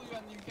can kill you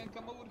and you can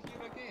come over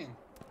here again.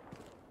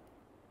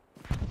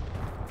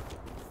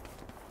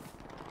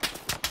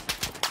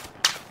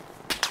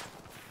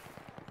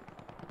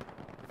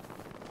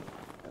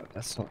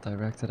 That's not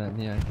directed at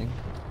me, I think.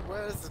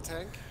 Where is the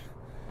tank?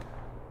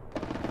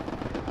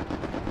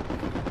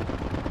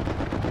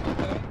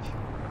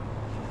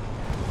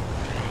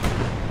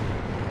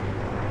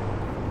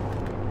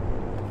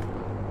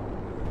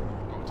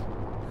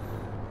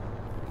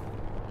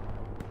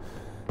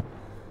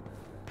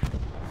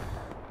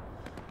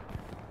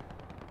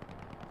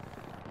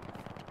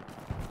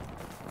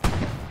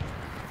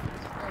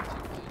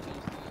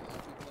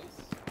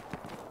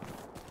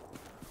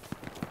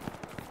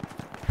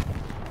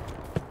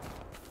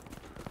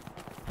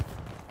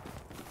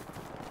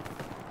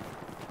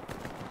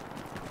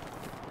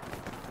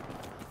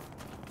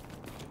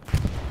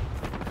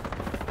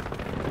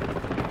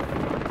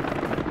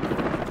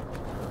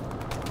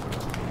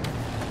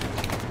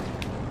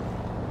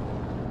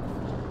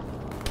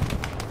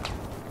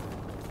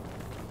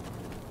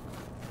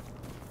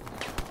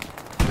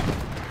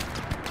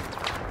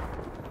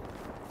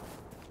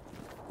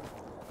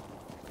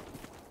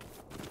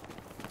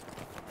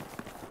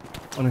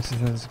 Onyx says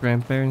his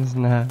grandparents?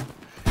 Nah,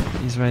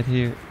 he's right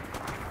here.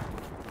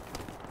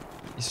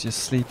 He's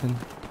just sleeping.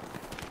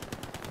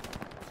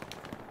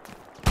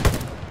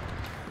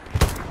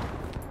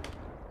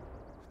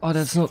 Oh,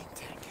 that's not...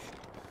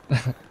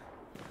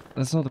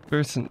 That's not a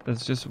person,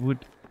 that's just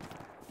wood.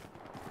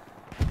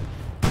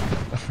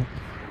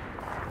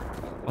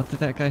 What did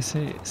that guy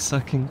say?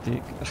 Sucking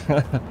dick.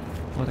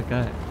 What a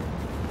guy.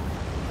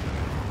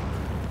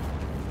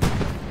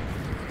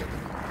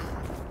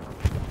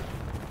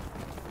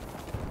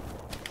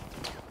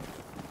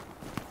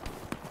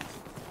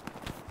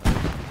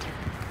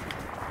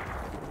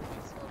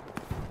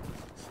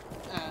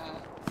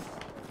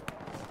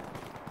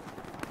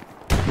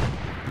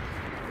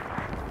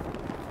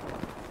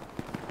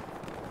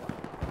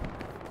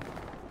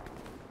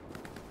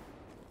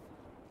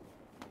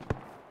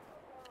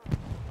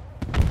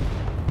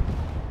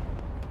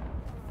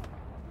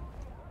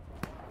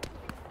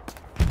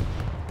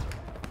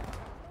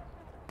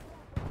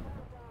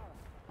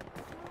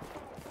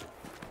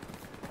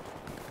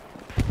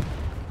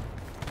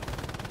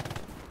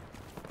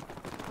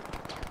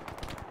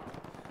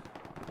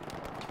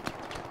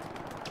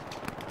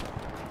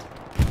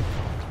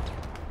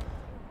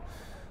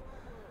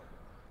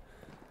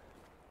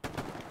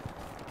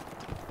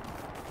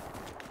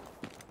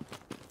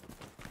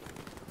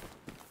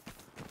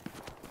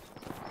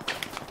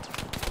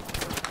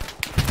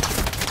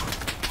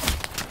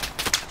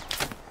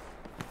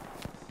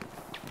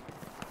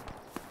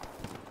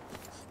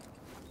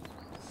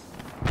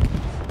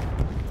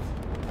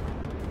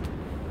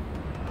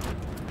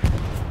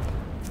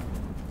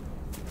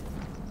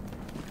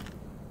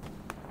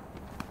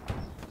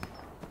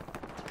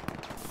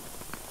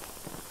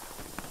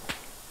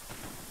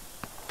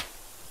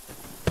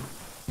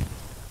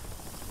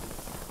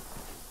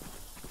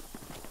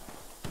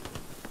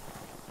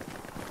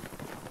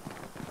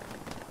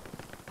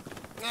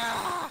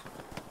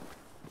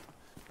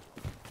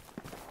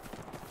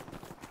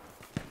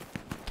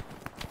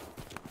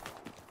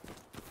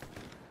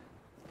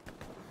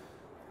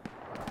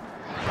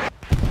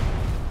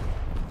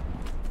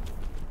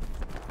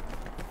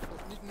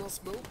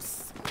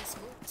 smokes. More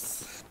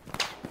smokes.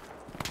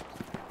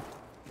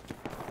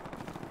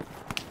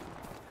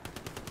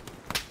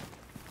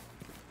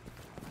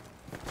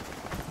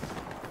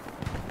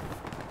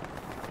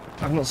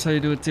 I've not saw you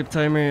do a tip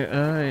timer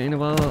in a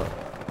while.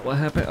 What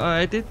happened? Oh,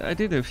 I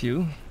did a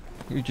few.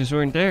 You just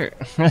weren't there.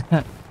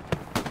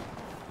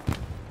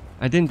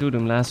 I didn't do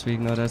them last week,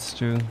 no, that's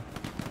true.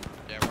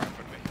 Yeah, right in front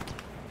of me.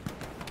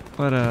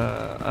 But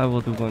I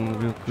will do one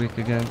real quick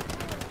again.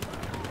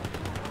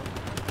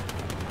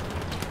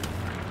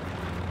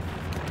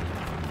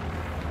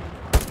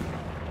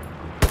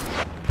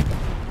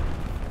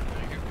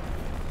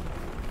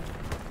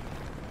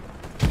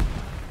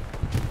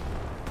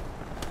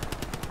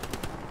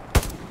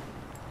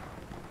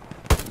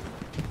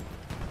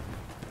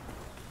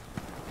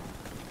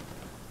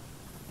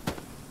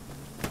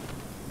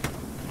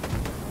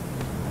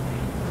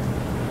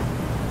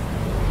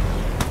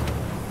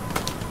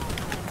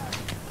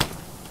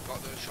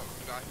 Got the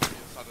shotgun guy on the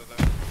other side of the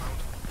mound.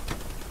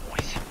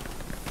 Nice.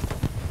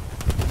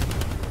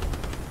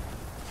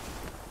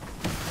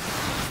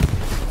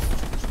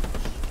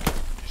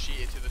 Just shoot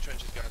it to the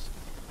trenches, guys.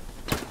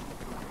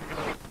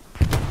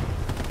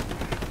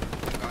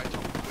 Guy,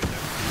 top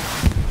window.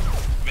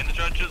 I'm in the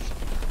trenches.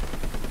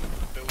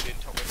 Building,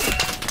 top window.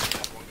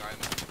 There's one guy in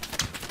there.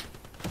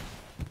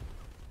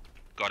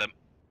 Got him.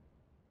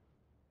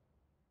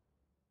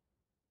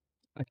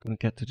 I couldn't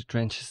get to the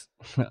trenches.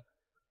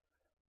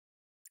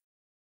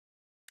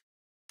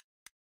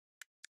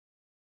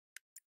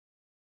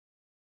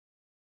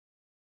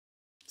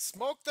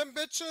 Smoke them,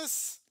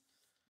 bitches!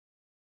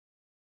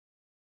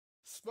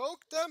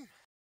 Smoke them!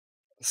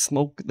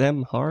 Smoke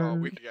them hard. Oh,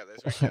 we can get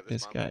this, we can get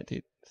This this, man. guy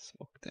did.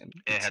 Smoke them.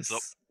 Yeah, heads up.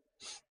 bitches.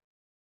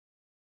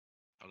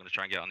 I'm gonna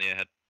try and get on the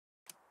airhead.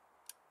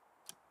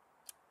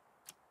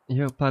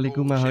 Yo,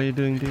 Paliguma, how shit. you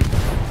doing, dude?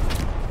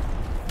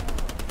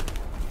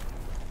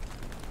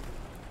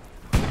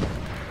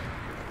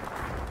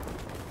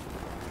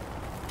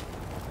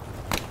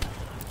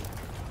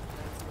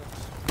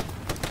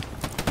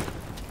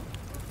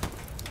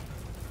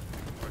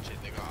 Watch it,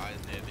 they got eyes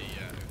near the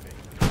thing.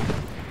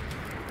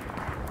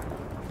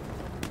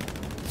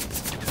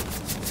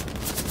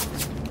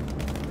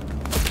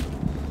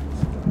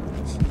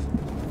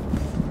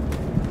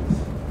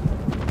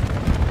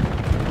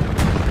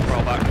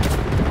 Roll back.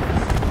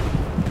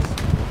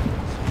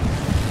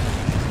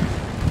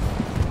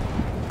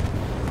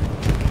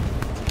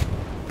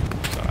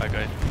 Sorry,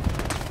 guys.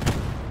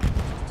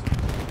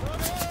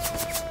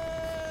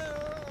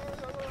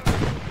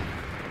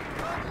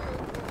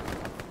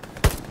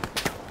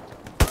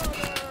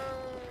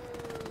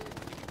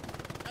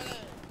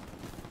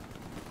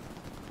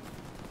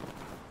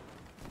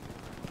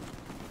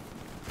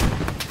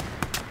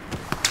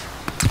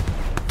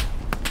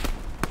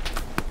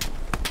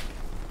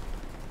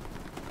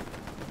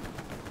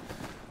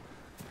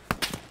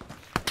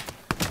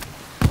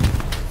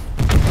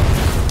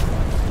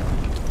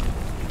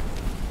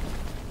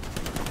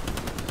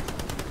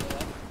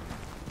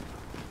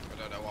 I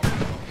don't know what he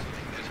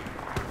did.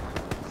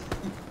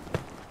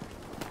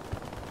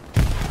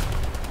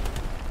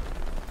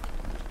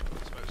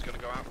 Smoke's gonna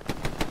go out.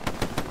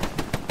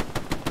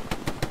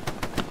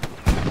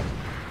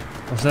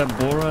 Was that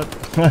Borat?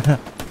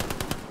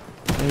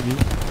 Maybe.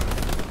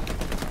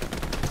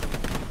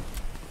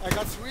 I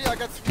got three.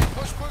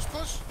 Push, push,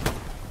 push!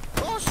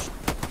 Push!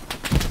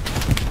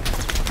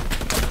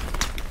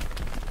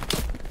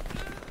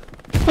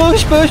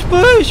 Push, push,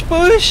 push,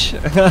 push!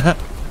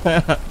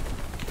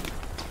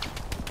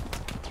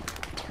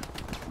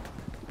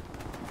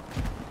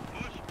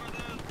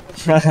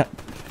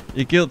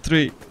 You killed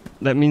 3.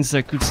 That means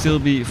there could still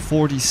be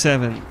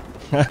 47.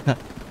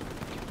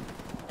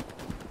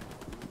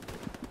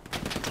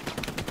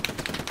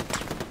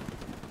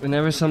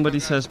 Whenever somebody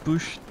says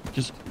push,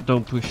 just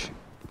don't push.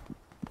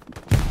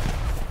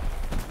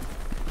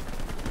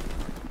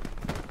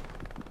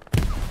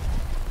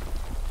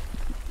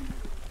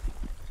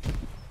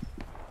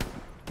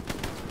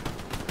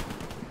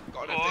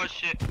 Got an Oh ending.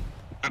 shit.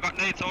 I got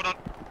nades, hold on.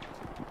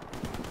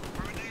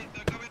 Throwing nades,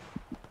 they're coming.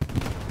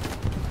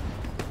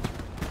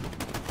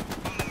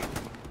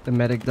 The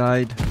medic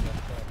died.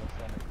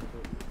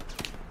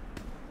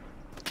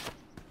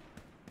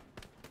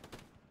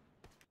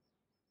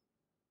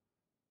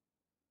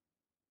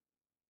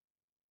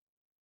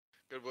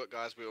 Good work,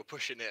 guys. We were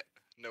pushing it.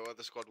 No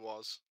other squad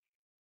was.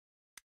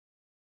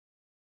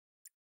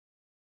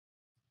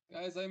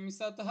 Guys, I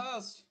missed out the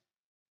house.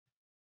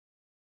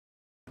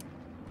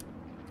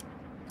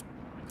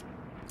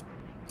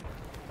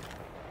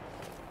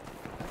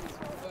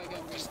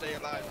 Just stay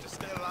alive. Just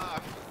stay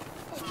alive.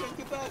 I'm going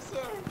to die,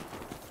 sir.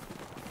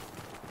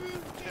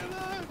 Stay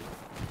alive.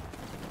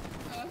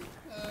 I'm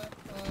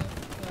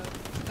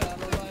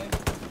alive.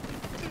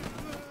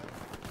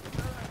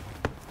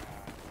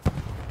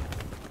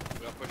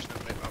 We are pushing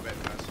them bit by bit,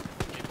 guys.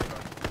 Keep it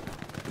going.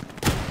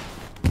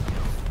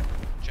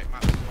 Check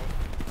maps as well.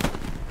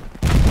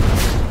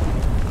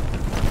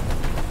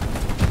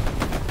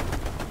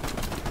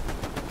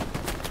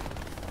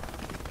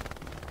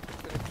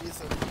 Can I please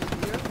have a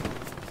here?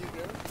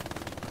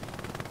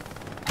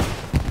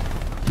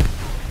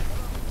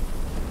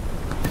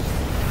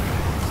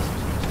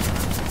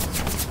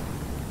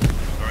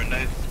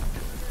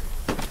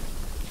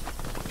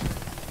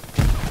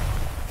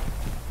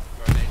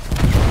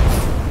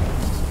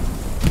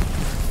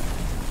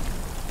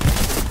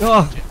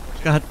 Oh,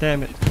 god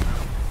damn it.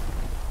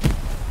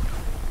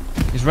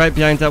 He's right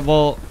behind that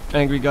wall.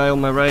 Angry guy on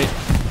my right.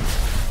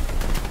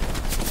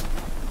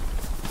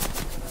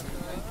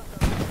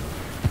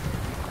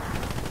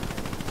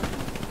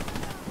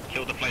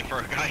 Kill the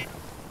flamethrower guy.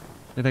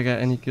 Did I get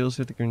any kills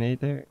with the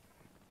grenade there?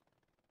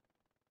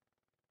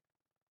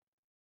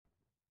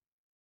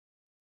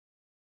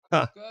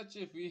 Ha!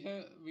 Gotcha.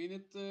 We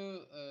need to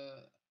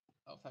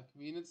oh fuck.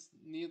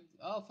 Need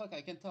oh fuck,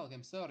 I can talk,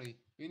 I'm sorry.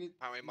 We need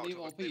Apparently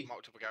new OP. they've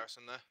mocked up a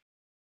garrison there.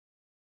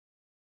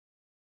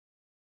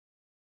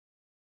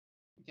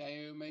 Can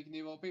you make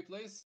new OP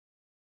please?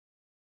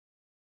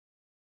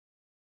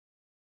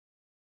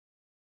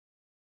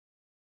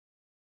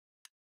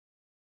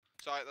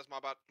 Sorry, that's my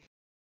bad.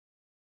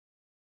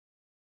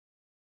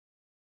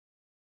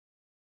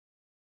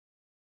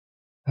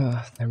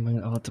 Never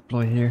mind, I'll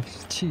deploy here.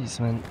 Jeez,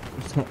 man.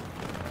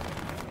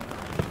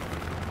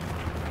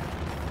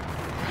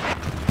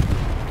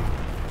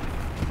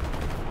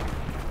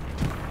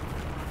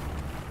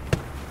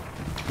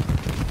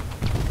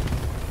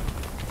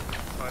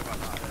 Sorry about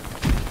that.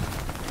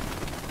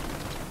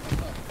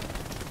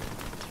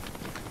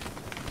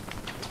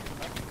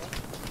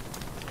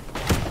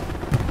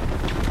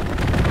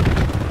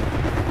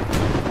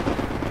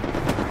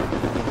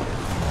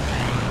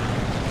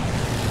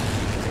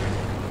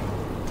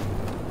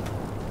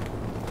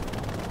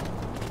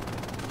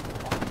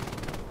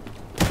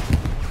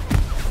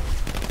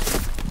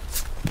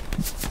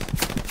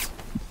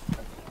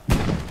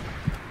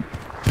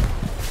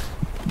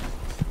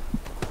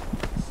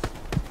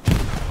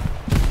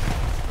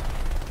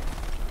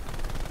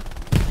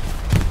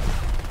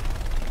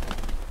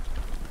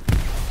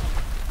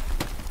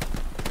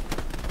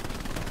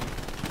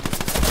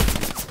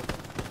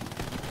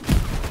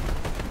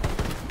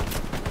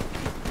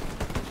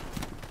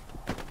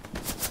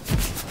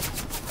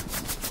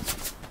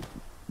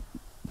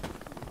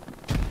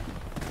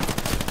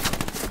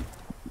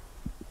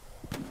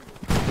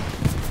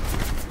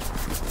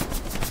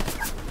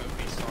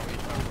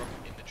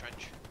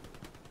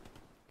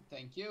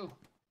 Thank you.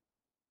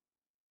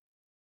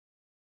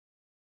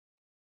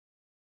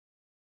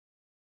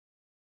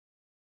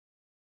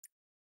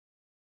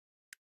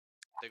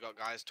 They got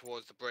guys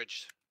towards the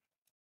bridge.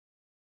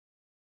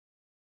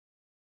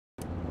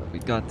 We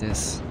got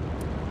this.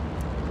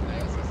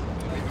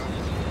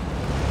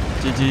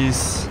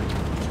 GG's.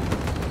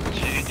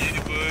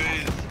 GG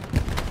boys.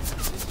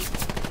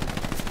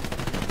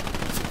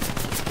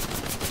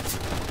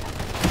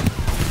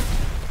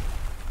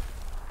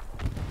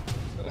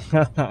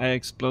 I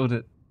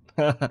exploded.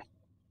 I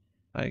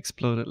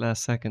exploded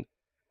last second.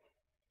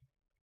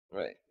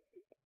 Right.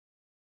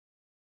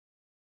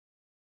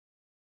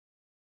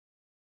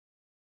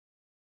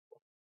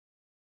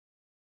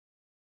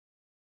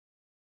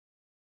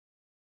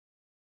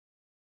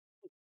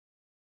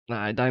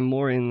 Nah, I die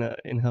more in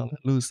Hell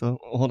Let Loose though.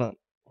 Hold on.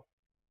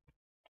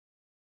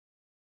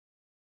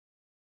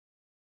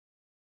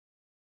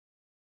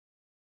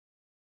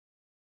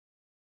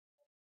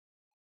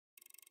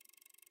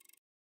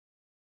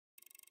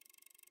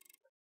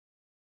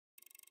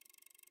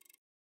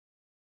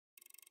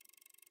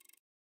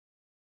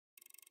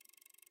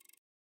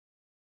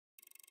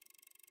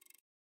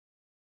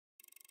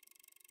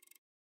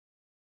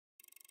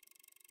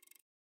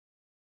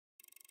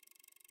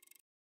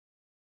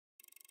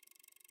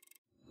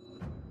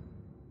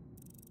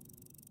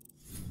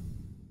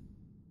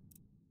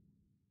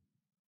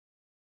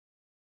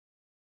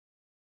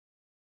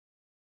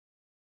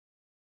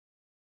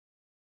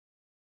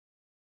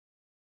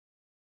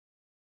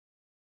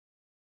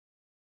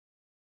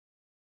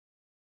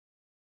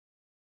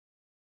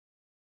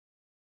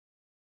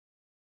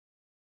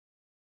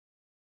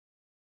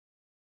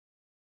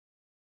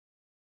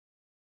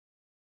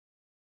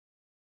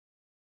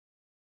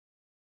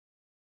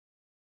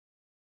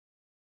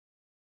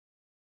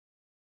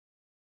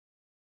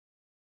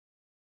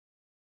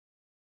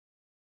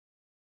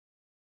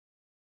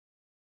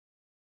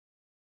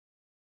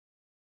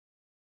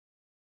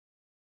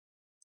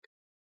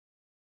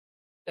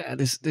 Yeah,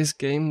 this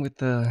game with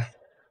the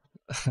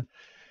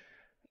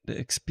the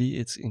XP,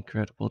 it's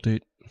incredible,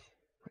 dude.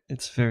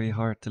 It's very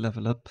hard to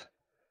level up.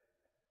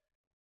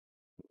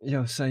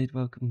 Yo, Said,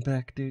 welcome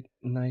back, dude.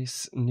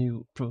 Nice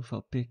new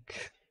profile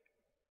pic.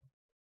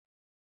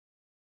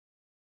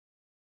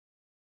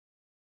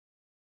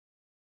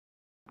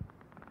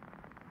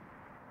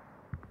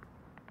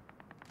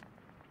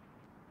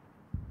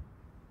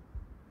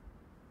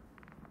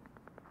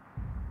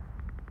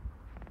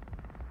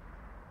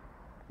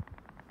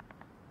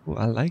 Oh,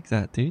 I like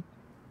that, dude.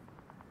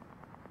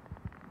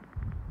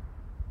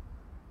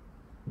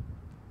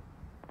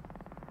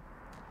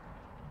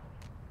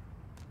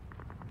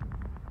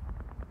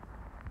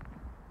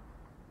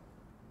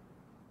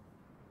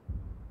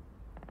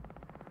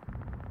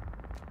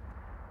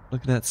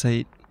 Look at that,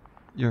 Said.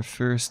 Your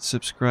first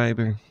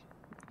subscriber.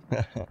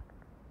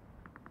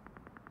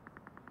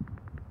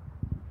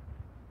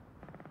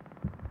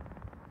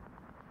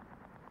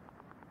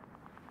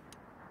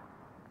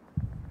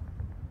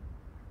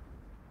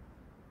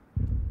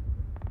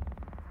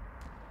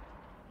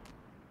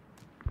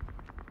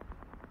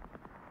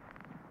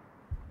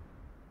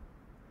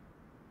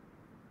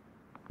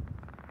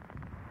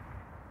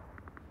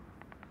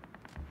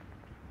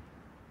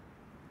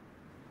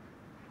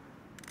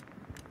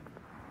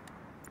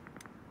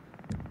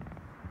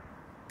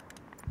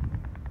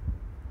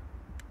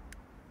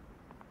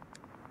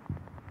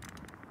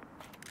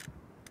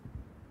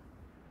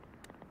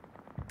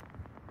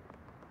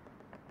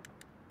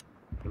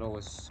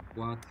 lowest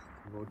squad,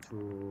 go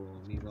to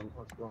middle.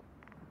 Let's go.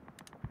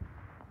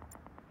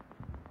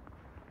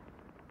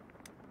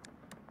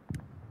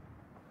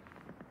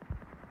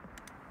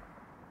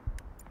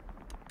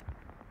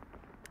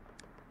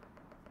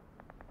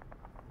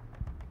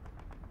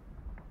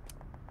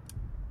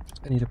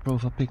 I need a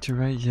profile picture,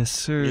 right? Yes,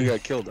 sir. You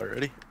got killed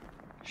already?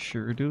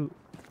 Sure do.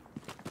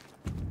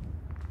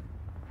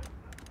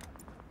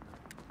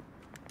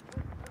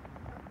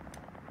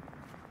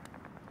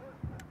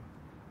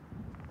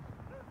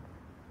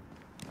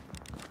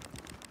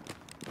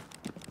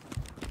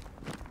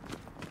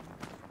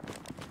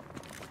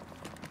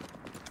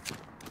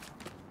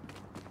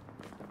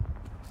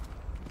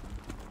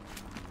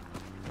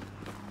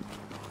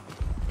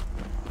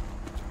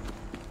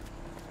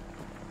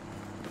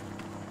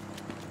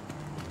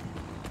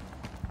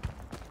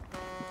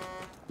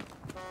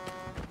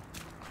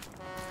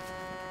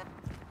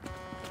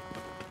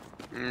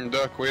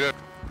 Duck, wait up.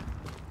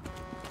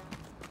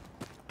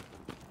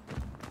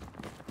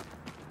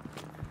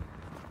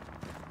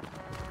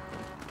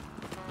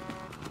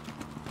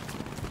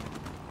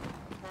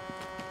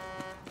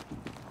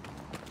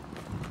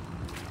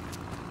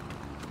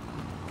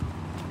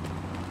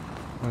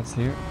 What's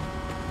here?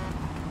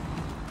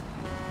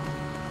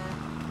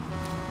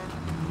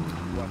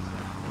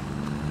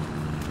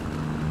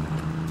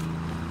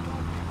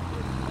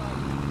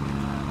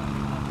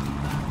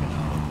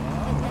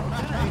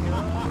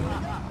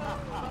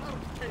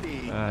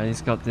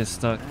 He's got this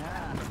stuck.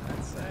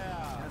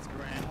 That's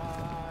grand.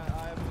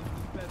 I'm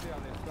a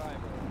specialist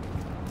driver.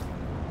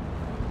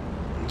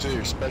 So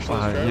you're a specialist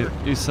Wow, driver?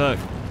 you suck.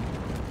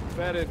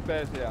 Very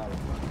special.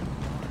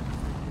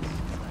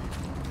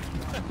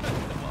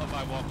 What have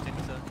I walked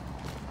into?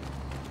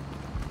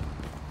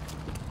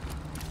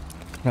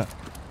 Huh.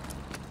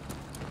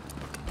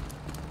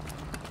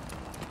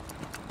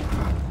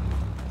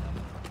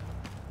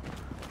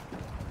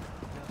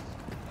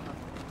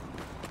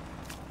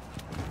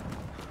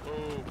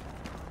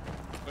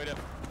 Wait up.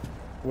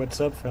 What's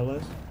up,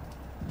 fellas?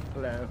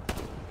 Hello.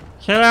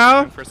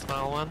 Hello. For a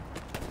small one.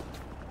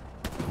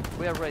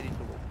 We are ready to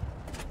go.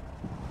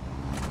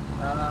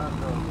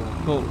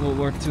 World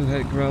War II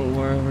had ground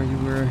war where you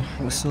were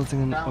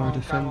assaulting and or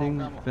defending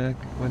back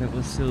when it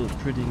was still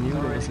pretty new.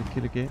 There was a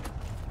killer game.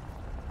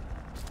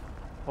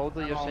 How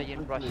do you say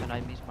in Russian,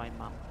 I miss my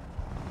mom?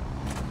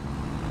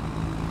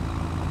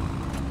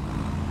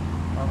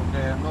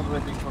 Okay, I'm not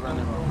waiting for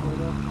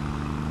anyone.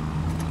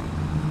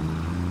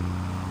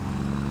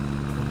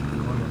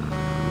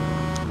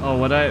 Oh,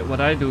 what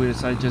I do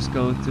is I just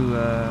go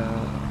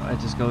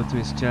to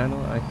his channel.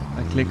 I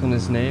click on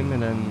his name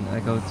and then I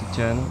go to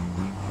channel.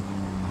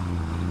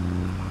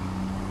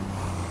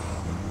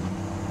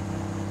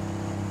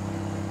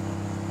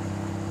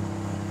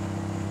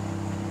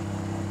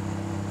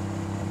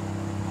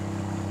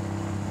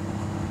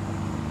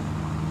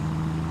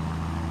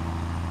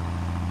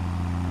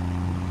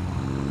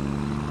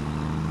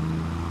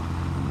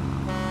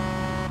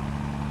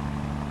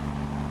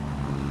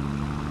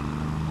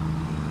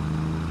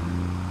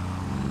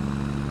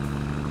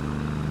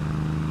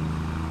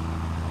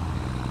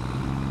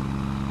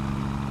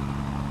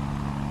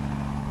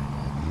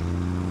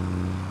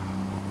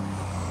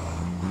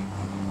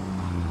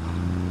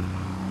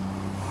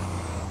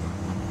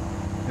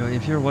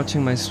 If you're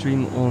watching my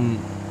stream on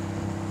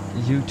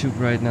YouTube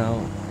right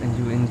now and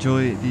you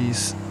enjoy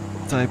these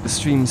type of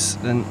streams,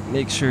 then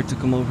make sure to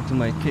come over to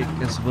my Kick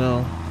as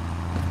well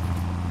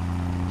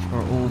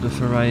for all the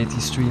variety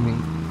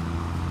streaming.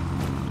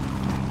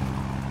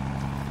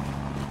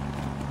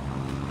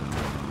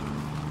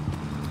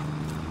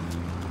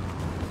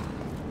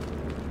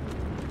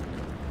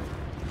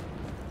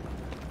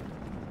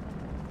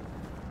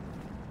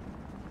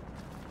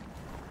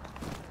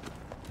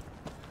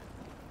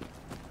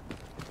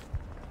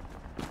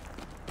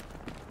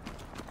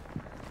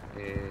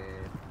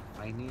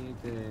 I need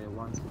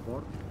one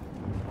support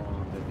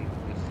on the team,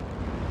 please.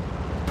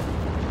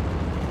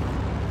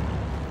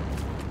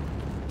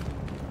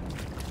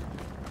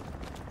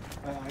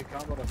 I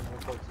can't, but I'm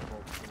not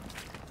support.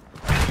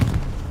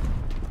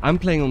 I'm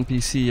playing on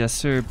PC, yes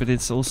sir, but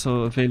it's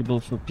also available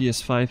for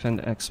PS5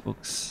 and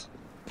Xbox.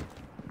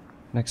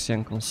 Next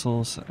gen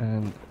consoles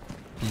and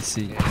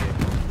PC.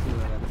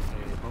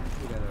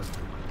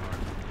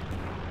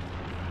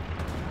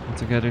 Come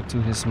together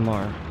to his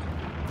mark.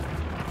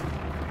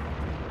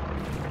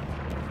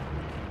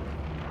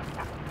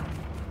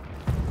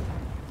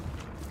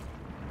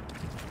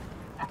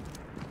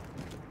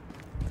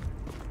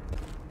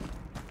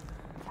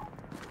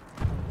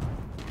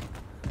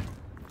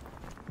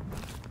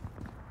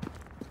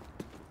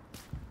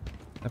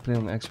 I play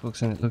on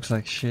Xbox and it looks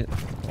like shit.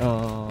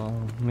 Oh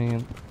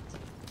man.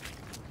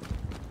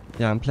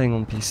 Yeah, I'm playing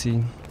on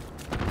PC.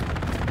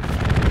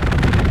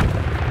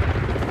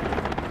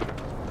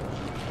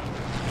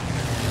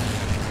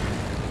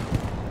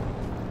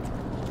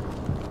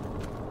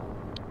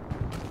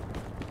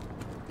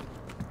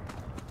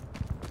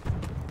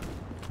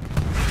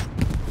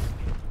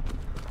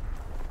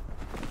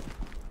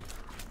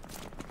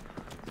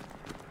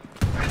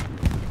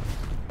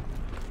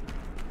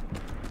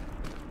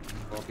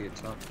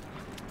 it's up.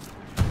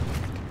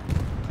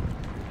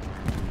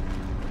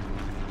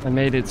 I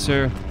made it,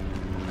 sir.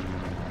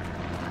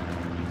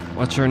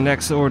 What's your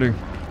next order?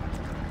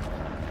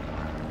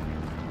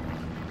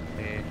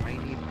 I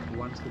need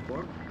one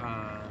support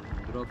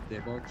and drop the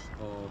box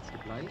of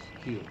supplies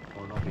here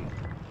or nothing.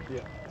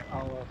 Yeah,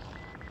 I'll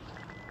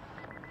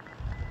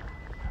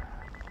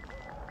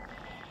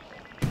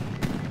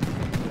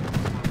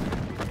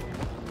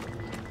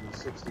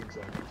 16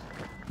 seconds.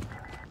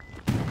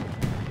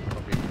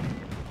 Okay.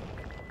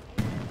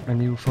 My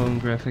new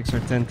phone graphics are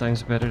 10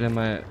 times better than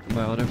my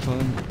other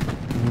phone.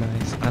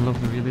 Nice. I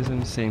love the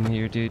realism. Same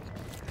here, dude.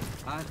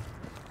 And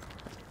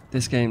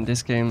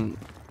This game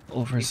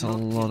offers a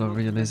lot of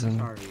realism.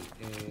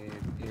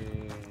 necessary,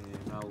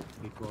 now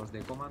because the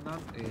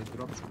commandant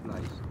dropped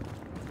supplies.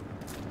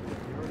 Yeah,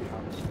 you already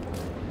have a support.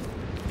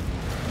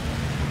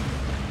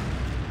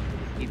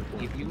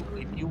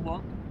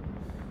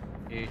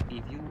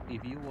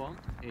 If you want,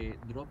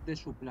 drop the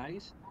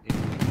supplies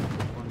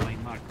on my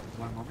mark.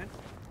 One moment.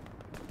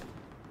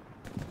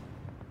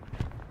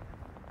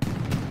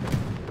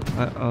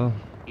 Oh.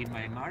 In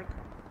my mark,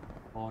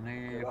 on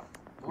a.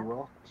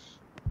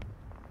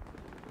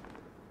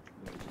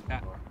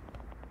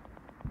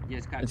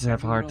 Yes, I just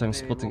have a hard time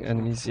spotting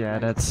enemies. Yeah,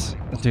 that's...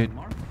 Dude,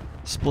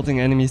 spotting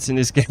enemies in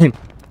this game.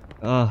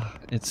 Ah,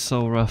 it's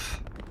so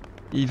rough.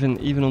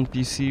 Even on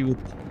PC with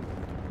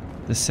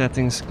the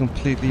settings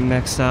completely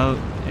maxed out,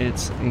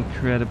 it's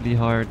incredibly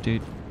hard,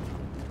 dude.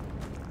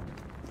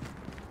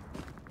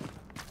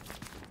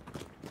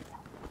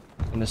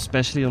 And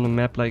especially on a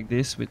map like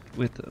this with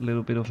a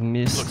little bit of a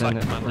mist and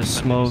a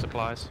smoke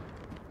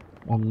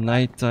on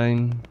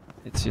nighttime,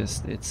 it's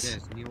just Yes,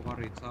 new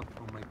warriors up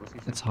on my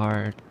position. it's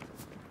hard.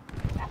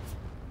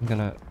 I'm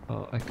gonna...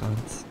 Oh, I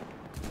can't.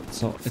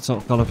 It's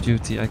not Call of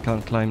Duty. I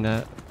can't climb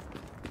that.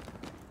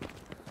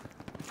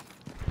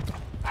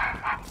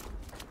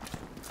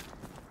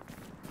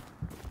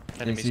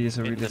 DayZ is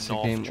a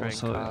realistic game,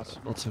 also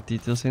lots of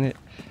details in it,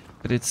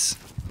 but it's...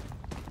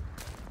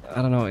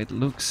 I don't know, it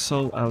looks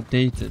so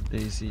outdated,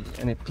 DayZ,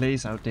 and it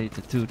plays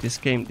outdated too. This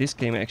game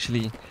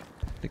actually,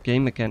 the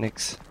game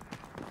mechanics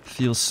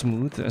feel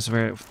smooth, as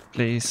where it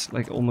plays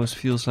like almost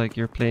feels like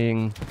you're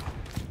playing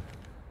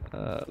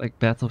like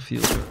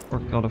Battlefield or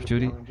Call of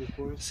Duty.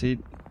 See,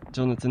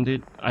 Jonathan,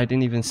 dude, I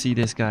didn't even see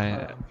this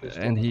guy,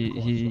 and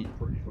he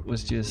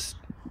was just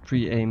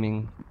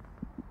pre-aiming.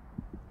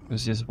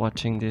 Was just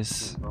watching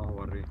this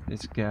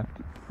gap.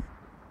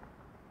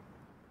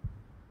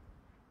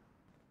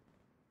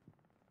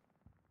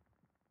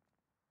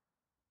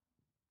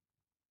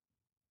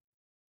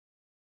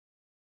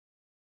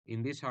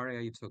 In this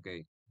area, it's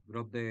okay.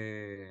 Drop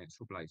the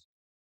supplies.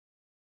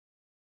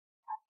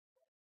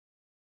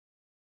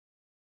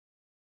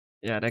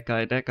 Yeah, that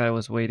guy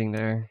was waiting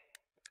there.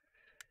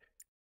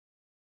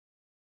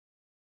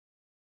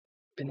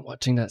 Been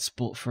watching that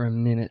spot for a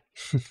minute.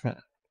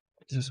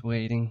 Just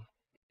waiting,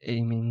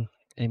 aiming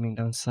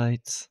down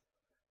sights.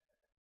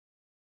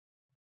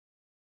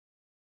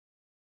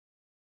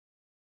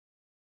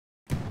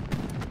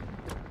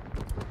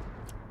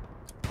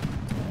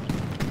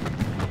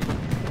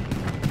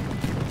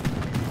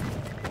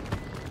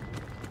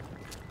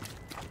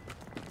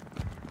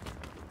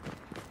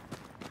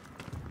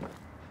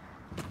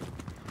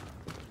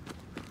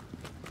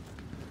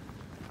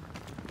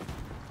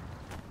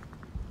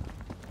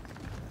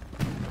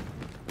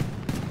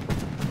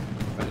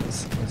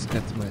 Let's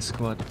get to my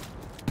squad.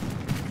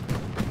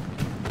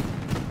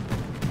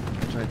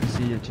 Tried to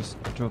see, I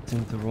just dropped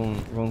into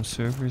wrong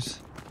servers.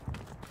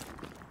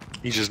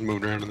 He just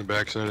moved around in the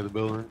backside of the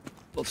building.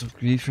 Lots of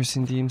griefers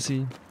in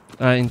DMC,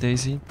 in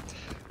DayZ.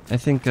 I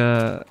think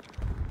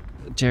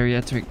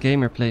Geriatric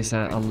Gamer plays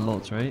that a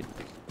lot, right?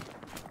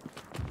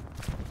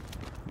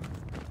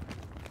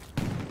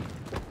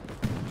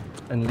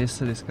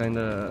 Enlisted is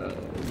kinda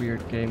a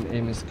weird game.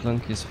 Aim is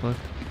clunky as fuck.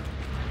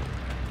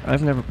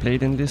 I've never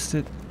played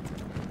Enlisted,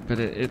 but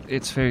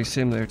it's very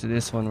similar to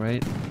this one,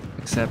 right?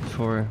 Except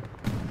for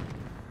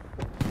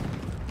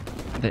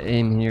the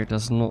aim here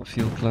does not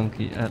feel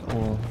clunky at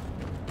all.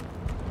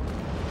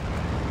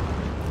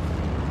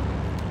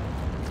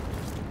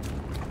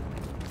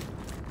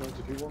 Guys,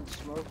 if you want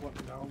smoke, let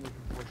me know and we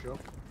can push up.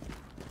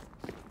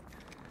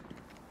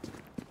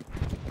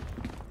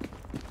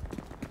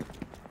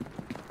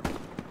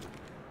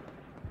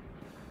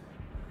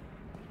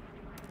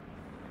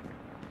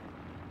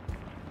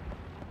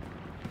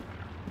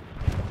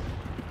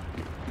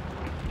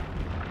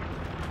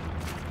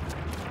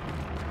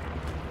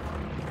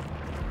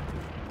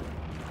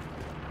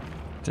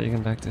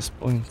 Taking back this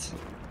point.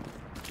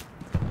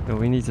 No,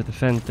 we need to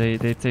defend.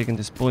 They've taken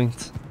this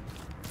point.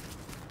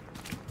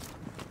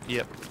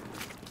 Yep.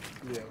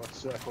 Yeah, let's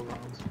circle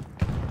round.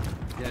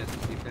 Yes,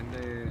 defend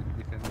the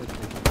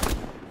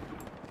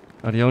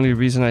Oh, the only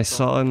reason I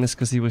saw him is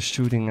because he was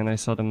shooting and I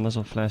saw the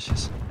muzzle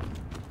flashes.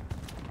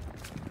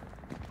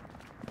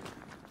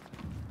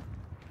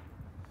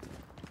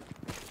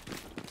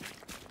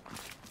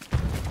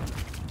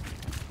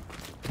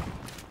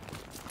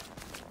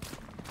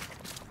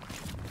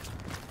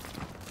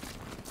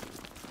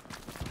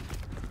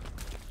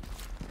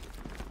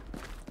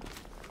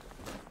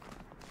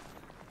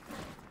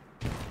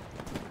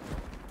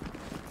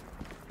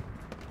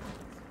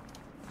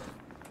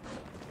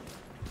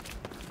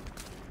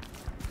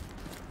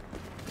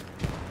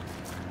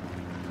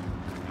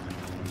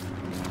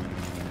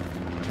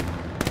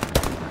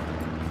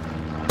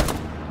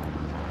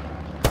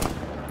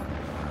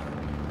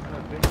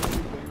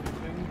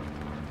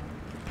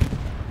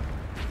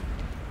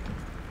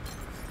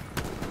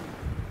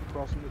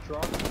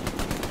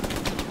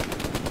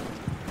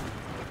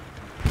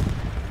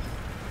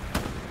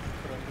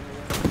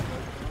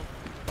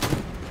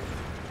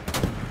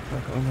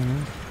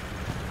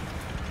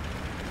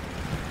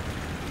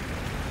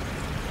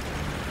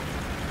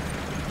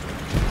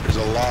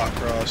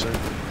 crossing.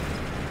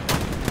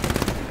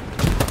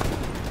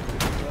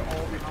 They're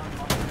all behind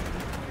my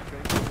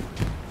base.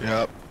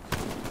 Yep.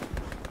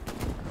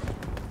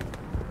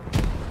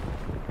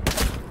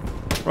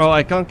 Bro,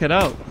 I can't get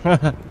out.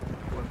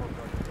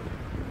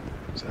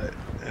 Is that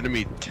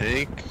enemy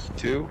tank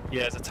too?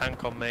 Yeah, there's a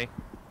tank on me.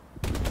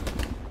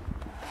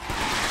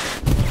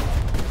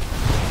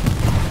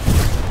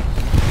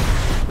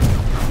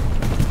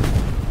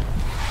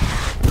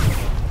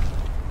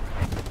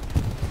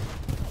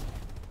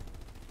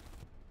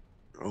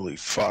 Holy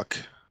fuck.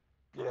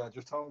 Yeah,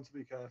 just tell them to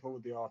be careful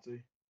with the RT.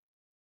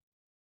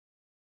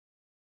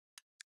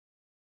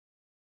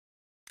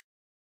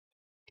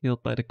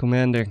 Killed by the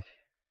commander.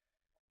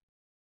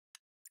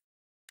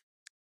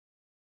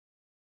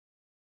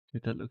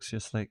 Dude, that looks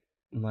just like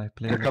my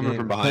playing They're coming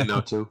game. from behind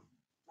now too.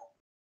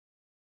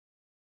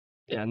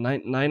 Yeah,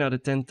 9 out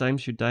of 10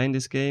 times you die in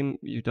this game,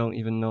 you don't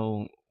even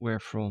know where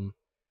from.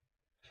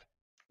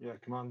 Yeah,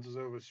 commander's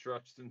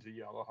overstretched into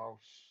yellow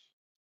house.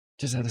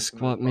 Just We had a need to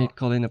squad move mate back.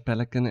 call in a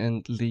pelican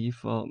and leave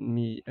while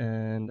me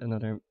and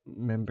another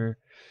member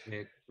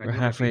Can were you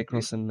halfway repeat,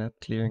 across please? the map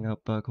clearing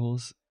out bug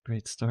holes.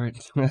 Great start.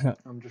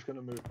 I'm just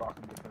gonna move back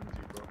and defend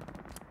you, bro.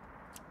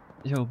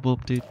 Yo,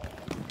 Bob, dude.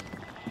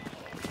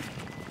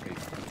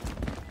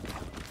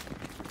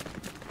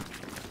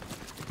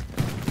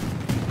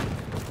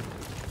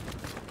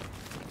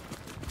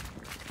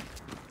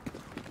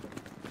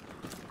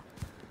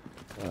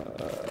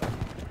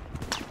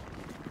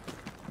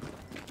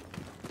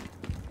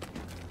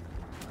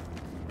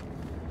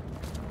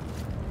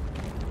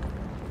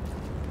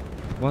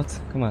 What?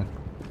 Come on.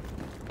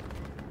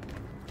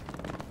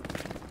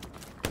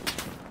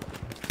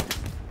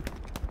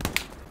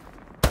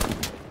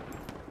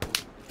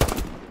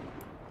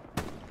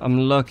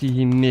 I'm lucky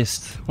he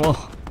missed.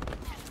 Oh.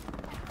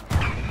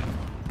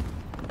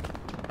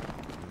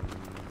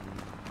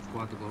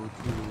 Squad go to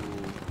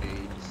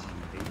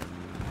H8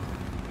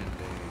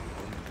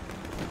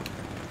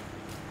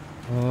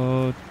 and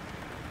Oh.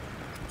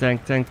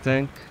 Tank, tank,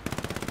 tank.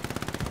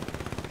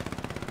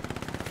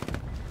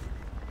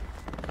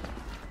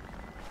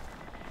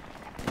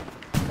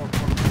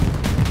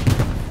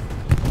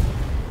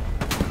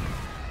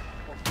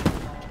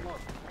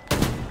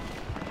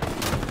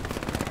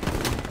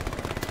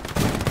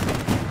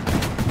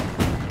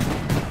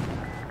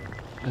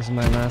 This is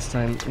my last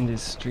time in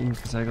this stream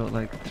because I got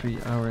like 3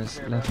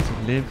 hours left to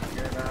live.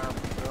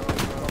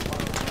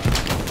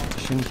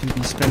 Shouldn't you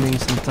be spending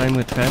some time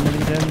with family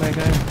then, my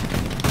guy?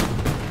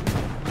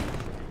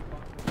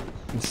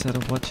 Instead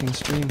of watching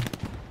stream.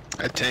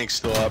 That tank's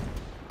still up.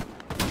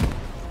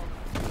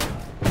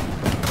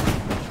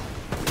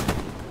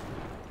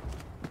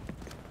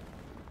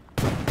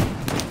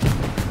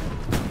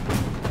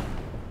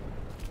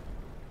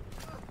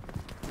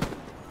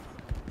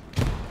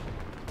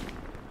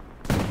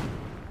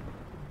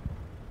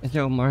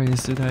 Yo,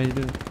 Marius, dude, how you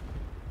doing?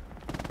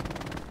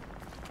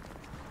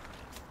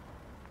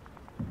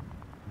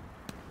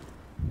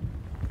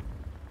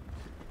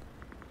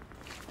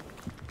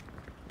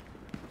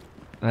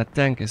 That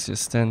tank is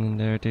just standing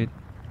there, dude.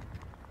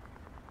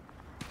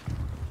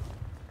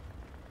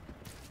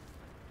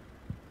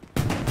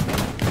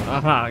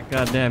 Aha,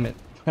 god damn it.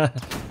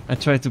 I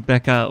tried to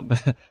back out,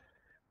 but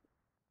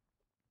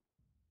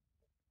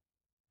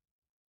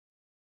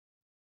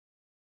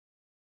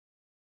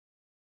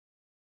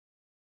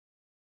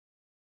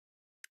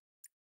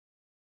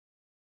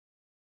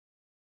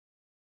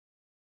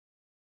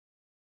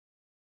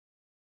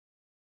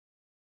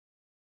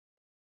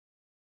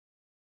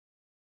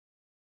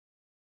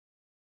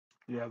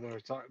Yeah, they're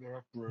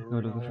up go brewery now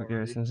looking for already.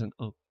 garrisons and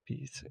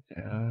OPs.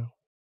 Yeah.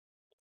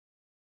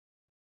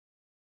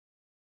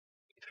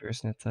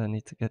 First net, I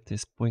need to get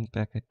this point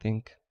back, I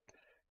think.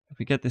 If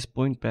we get this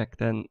point back,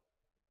 then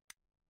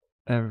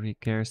every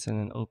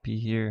garrison and OP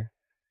here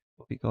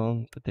will be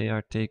gone, but they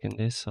are taking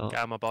this, so Get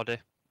out of my body.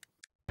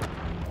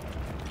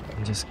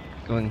 I'm just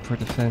going for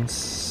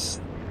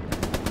defense.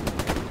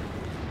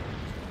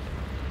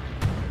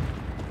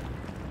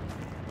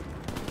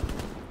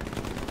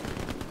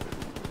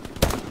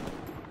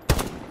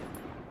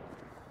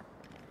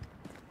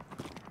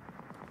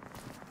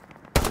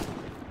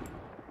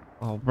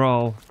 Oh,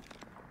 bro.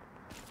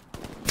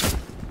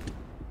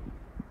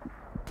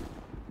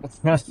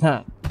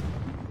 Go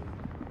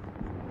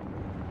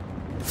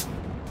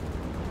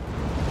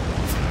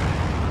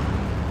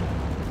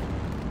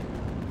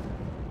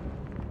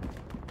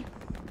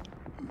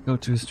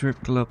to a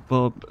strip club,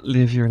 Bob.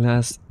 Live your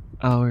last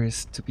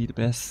hours to be the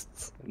best.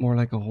 More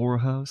like a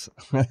whorehouse.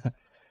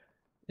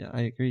 Yeah,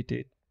 I agree,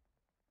 dude.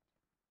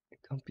 You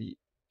can't be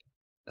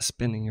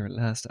spending your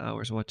last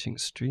hours watching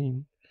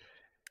stream.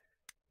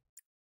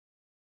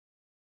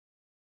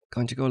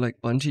 Can't you go like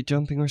bungee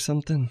jumping or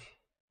something?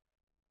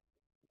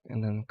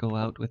 And then go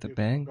out with a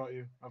bang?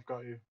 I've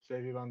got you.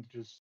 Save your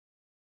bandages.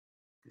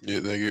 Yeah,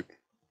 thank you.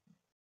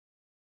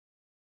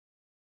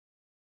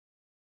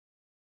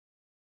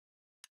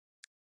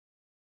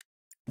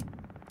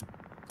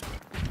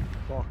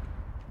 Fuck.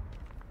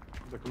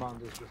 The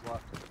commander's just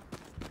left.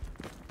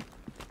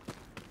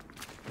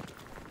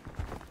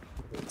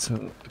 So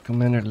the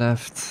commander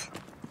left.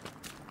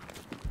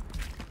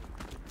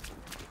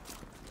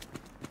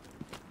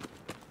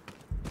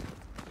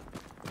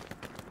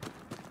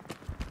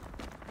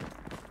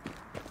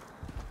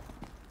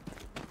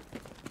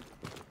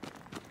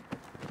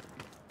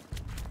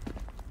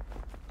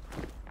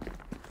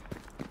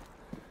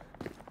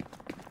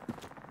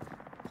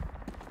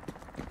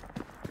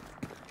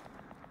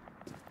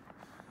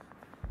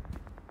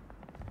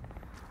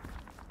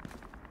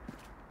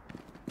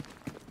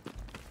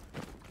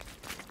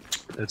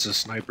 It's a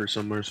sniper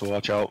somewhere, so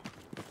watch out.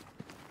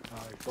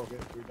 Fuck it,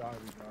 if we die,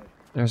 we die.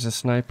 There's a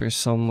sniper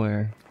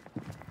somewhere.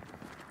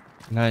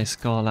 Nice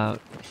call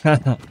out.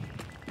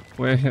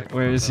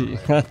 Where is he?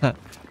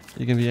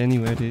 He can be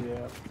anywhere, dude.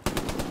 Yeah.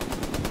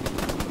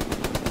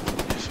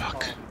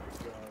 Fuck.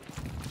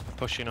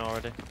 Pushing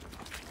already.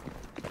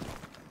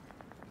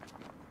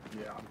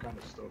 Yeah, I'm kind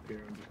of stuck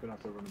here. I'm just gonna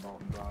have to run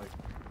about and die.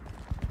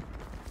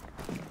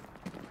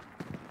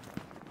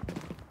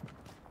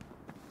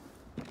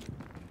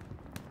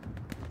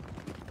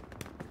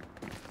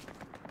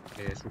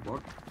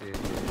 Support.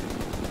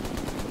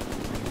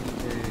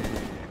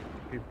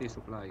 50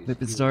 supplies.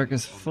 Dude, it's dark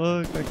as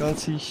fuck. I can't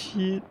see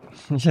shit.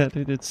 Yeah,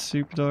 dude, it's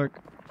super dark.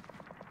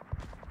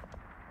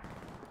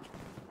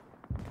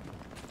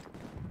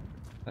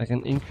 I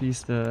can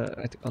increase the.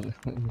 Oh,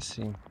 let me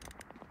see.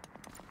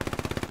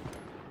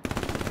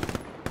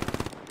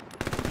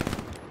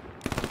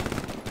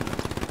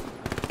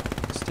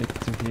 Stick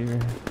to here.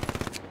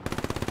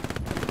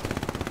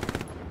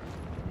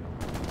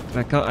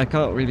 I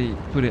can't really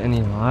put it any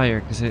higher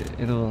because it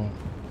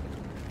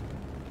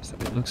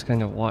looks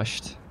kind of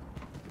washed.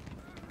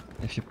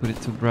 If you put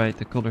it too bright,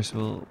 the colors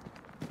will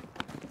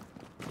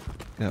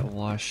get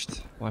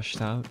washed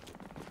out.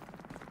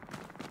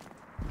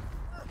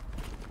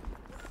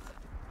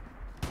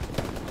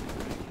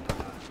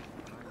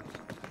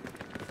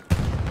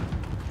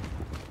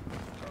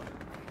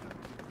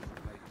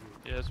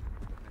 Yes.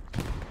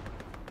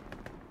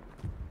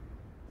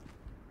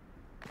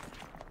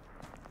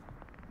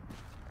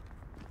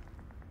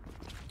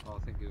 Oh,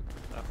 thank you.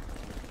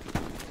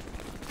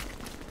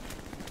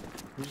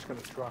 I'm just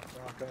gonna track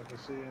back if I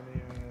see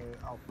any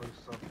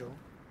outposts I've killed.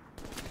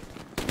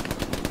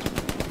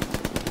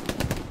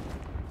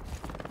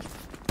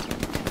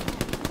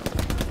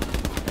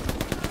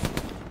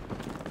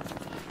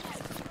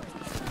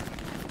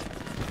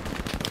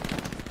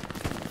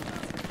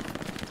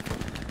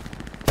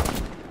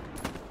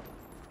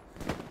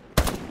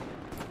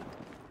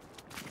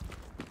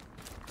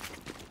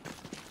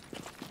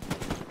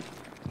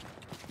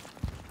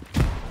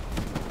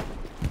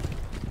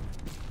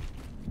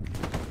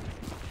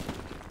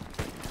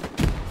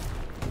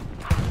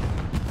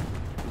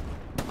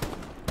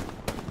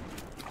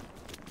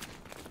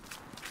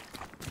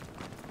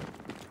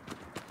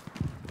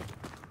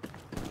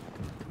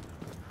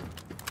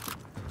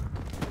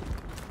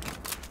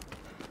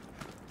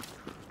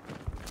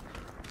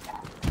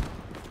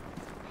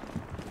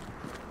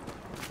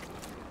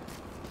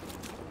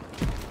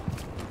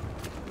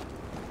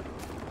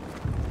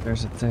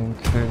 There's a tank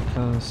very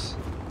close.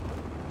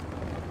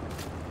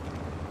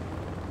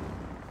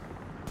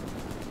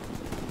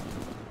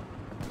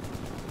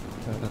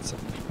 Oh, that's a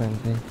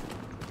friendly.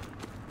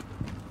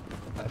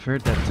 I've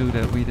heard that too,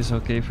 that weed is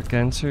okay for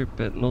cancer,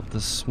 but not the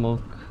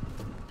smoke.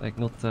 Like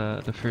not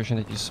the version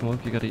that you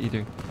smoke. You gotta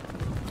either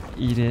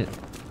eat it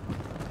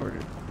or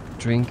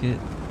drink it.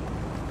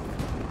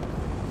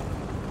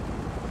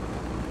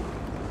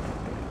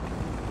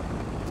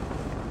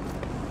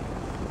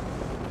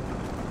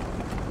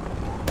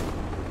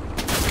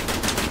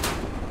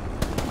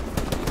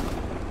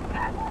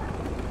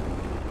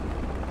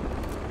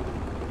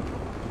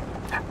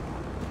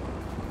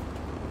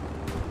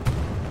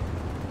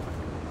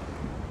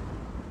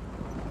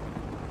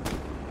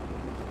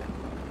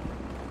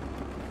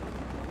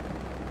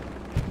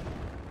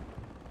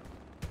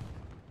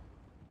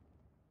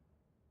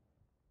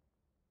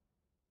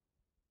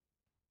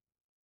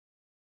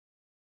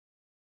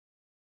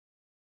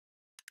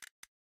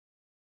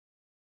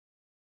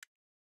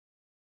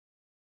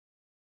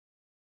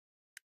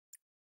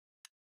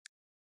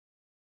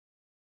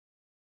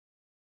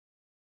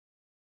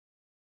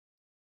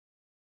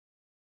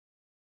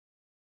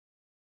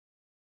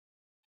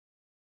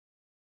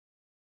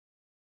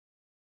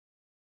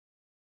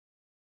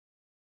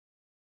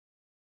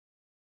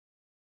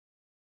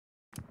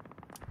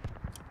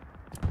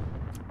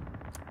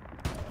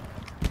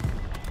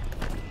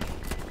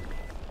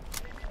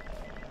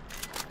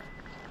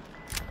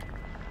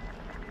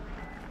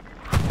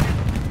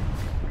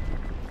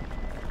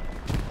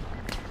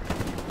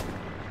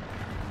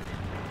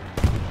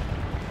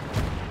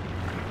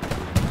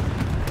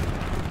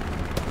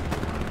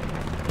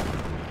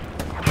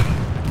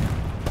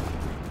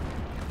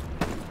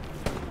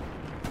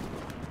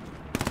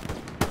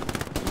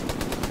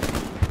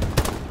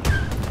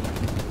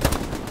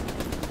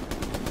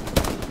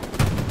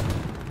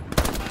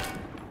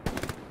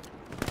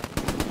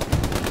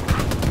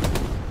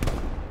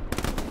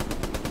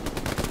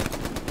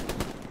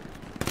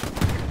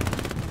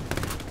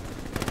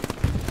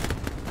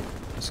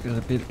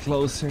 bit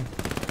closer.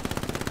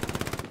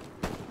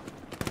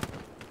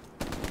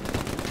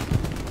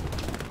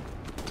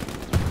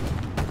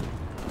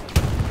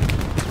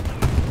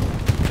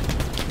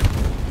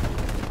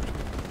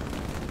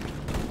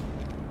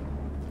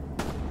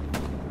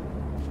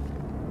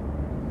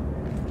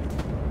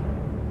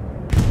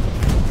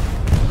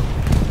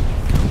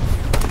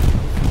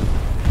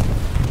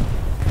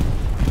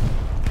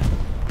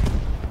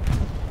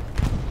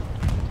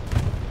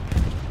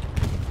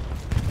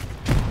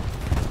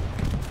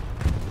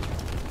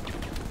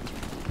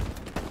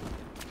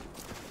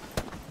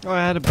 Oh,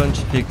 I had a bunch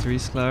of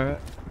victories, Clara.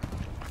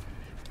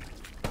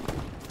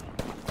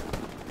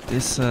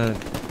 This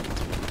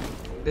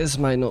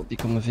might not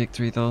become a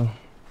victory though.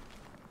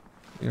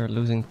 We are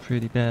losing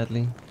pretty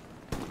badly.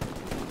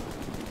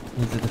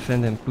 Need to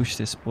defend and push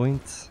this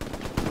point.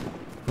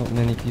 Not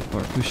many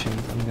people are pushing.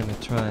 I'm gonna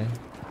try.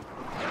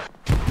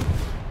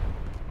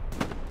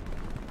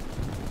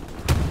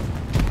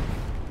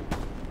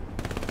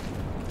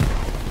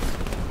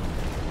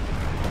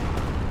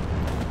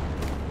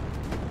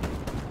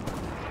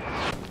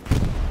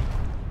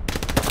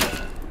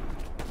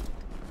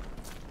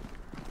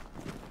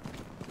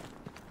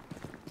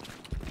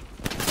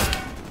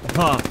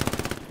 Ha!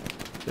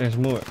 There's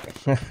more.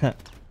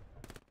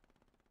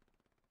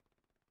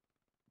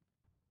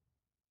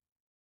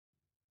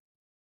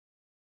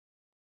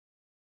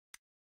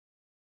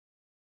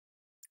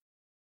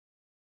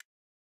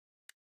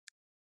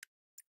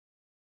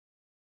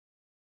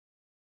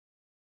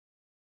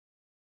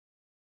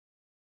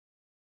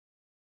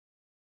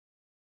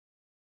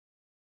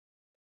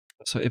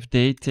 So if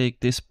they take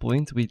this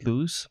point, we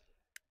lose.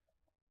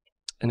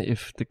 And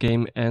if the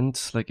game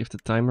ends, like if the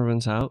timer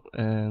runs out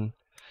and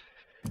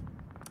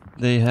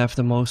they have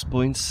the most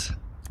points,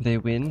 they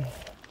win.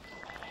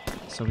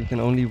 So we can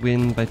only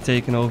win by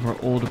taking over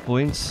all the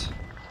points,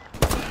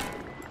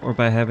 or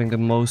by having the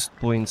most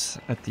points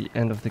at the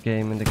end of the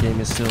game, and the game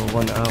is still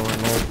 1 hour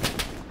long.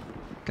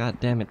 God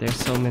damn it, there's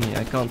so many,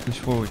 I can't push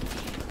forward.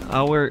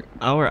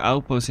 Our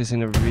outpost is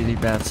in a really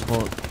bad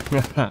spot.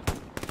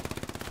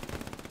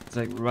 It's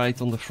like right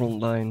on the front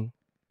line.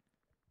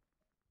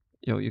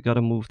 Yo, you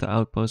gotta move the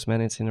outpost,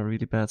 man, it's in a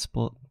really bad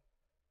spot.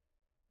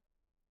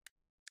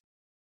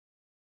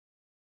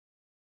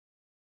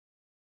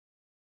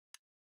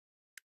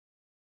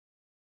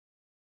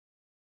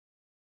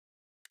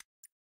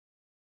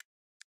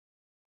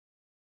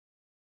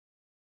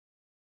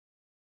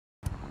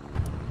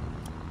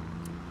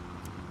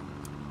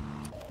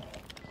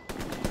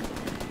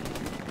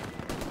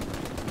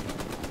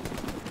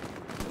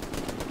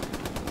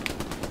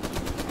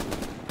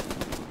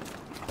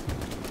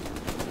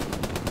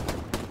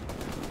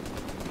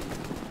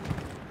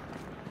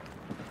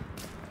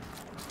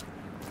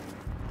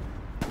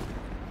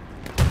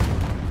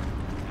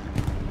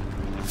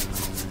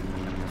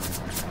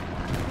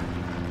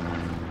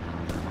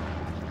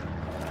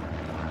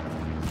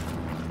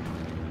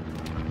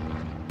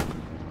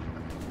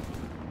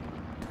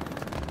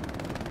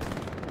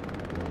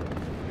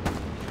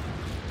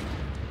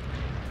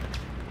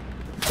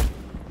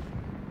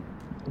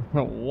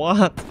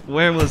 What?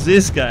 Where was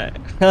this guy?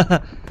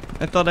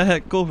 I thought I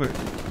had cover.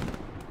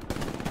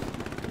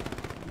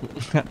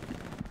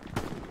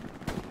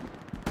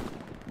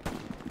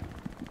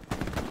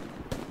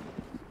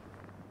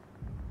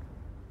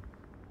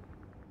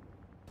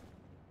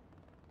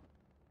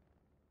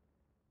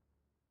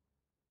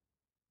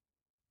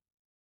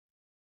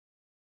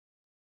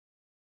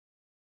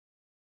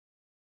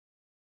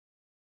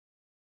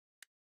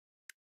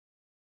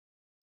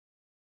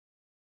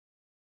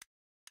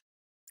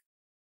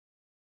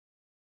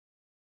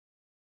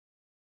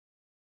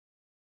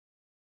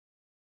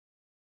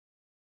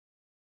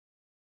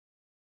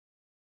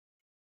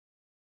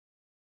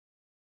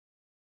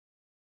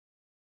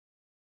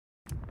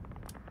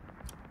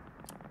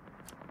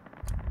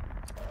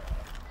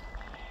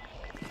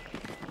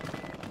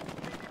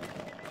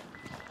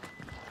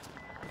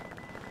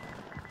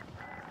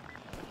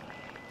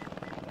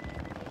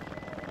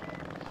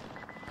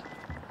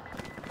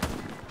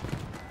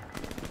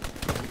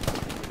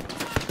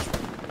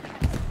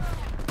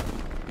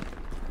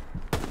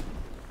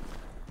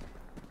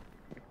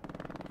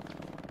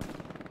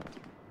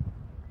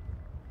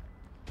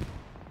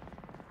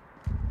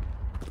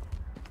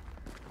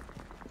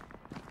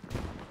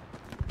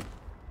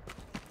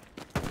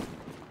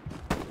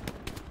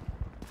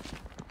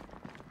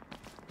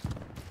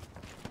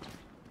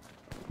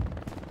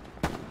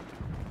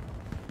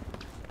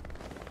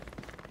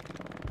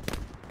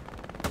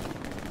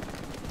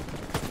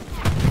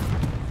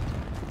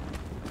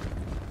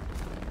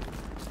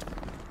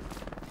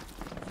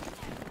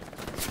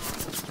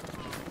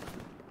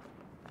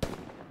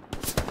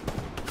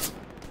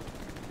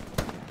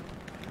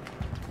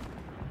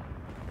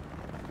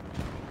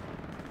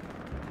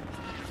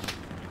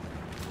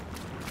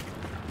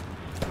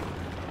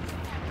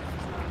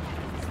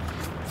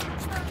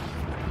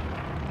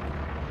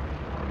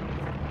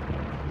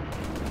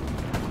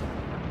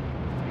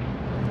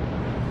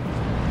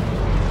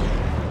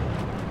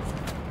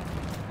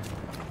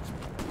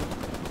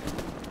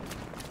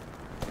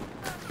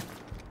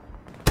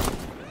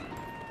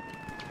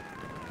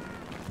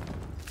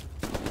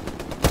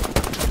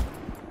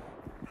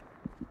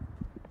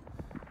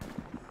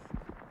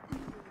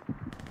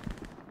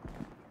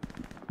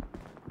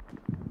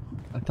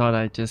 thought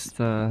I just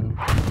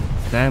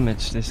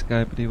damaged this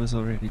guy, but he was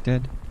already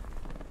dead.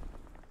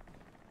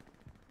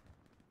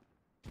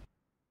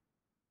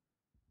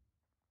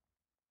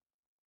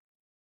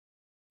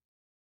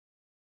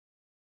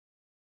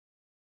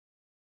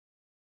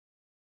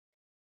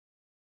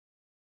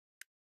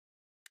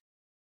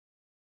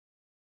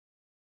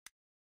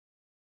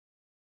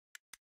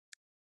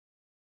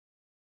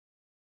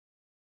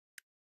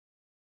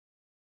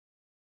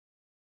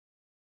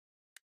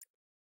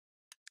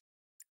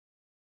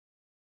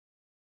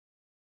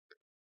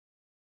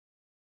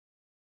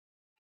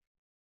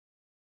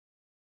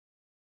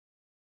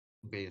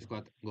 Okay,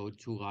 squad, go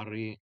to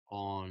Gary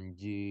on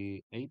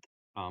G8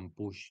 and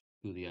push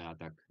to the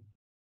attack.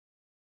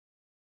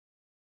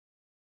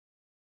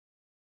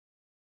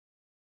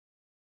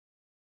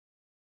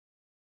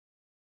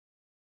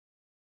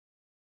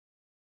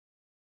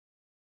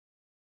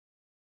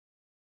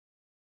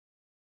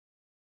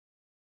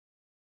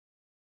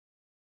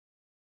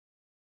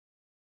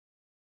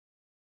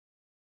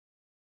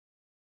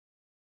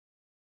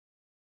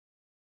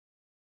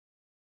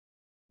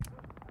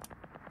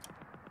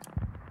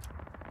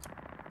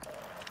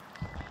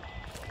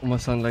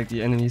 Almost sound like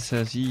the enemy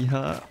says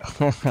yeehaw.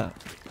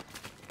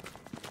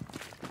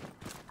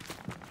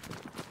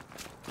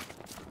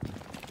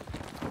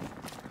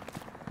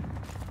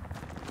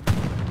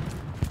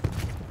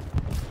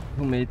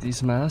 Who made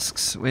these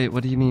masks? Wait,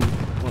 what do you mean?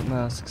 What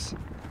masks?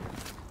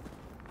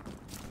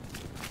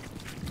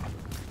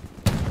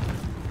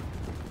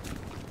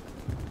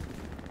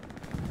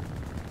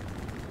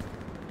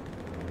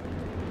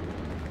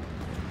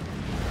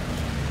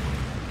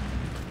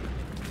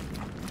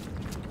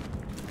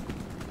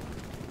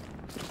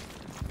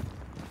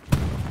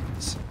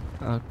 This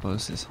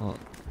outpost is hot.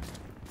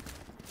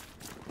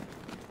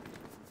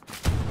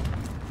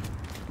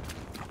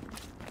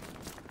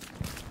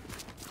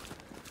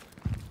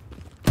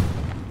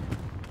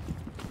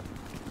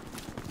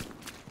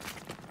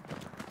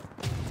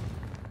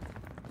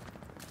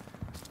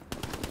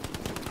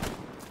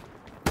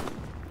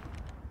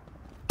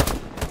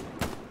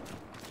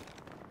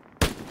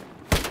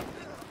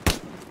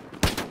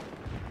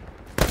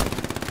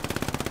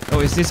 Oh,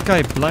 is this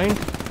guy blind?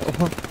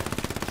 Oh.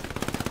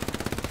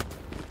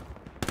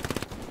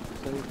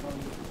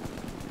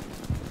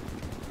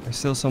 There's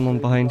still someone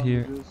behind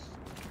here.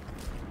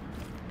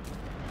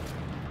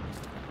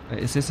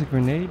 Is this a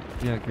grenade?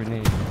 Yeah,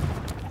 grenade.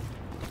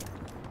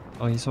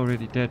 Oh, he's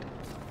already dead.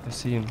 I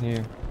see him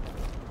here.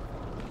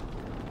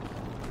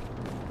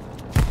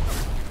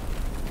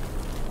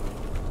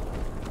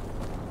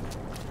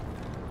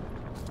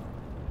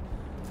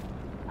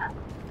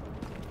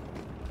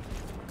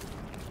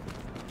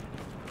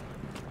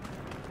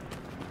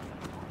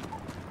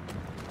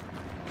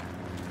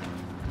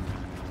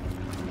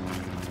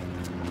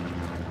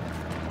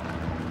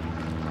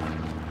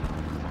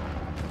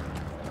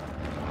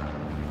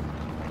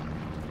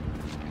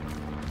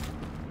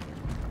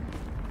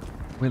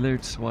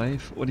 Willard's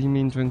wife? What do you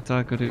mean, drink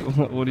taco?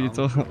 What are you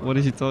talking? What are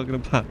you talking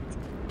about?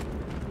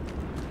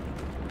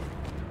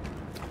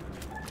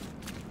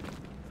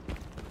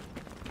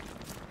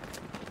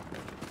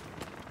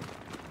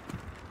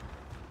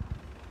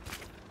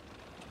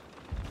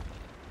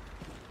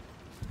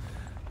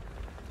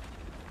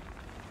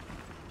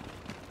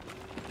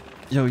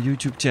 Yo,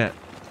 YouTube chat.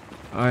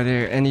 Are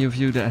there any of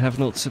you that have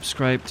not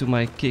subscribed to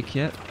my Kick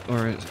yet,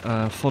 or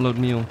followed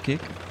me on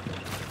Kick?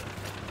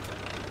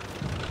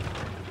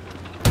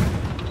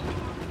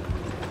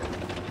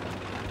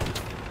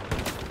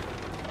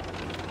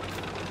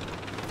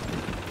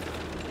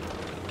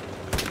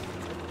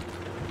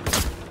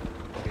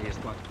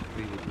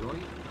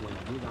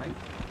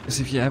 Because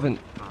if you haven't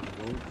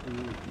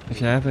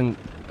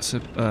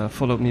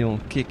followed me on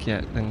Kick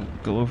yet, then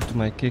go over to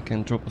my Kick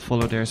and drop a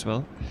follow there as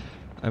well.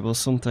 I will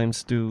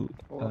sometimes do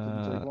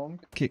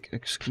Kick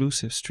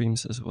exclusive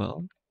streams as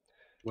well.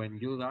 When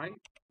you die,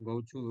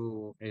 go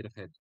to 8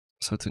 ahead.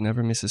 So to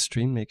never miss a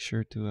stream, make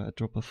sure to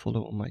drop a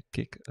follow on my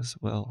Kick as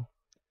well.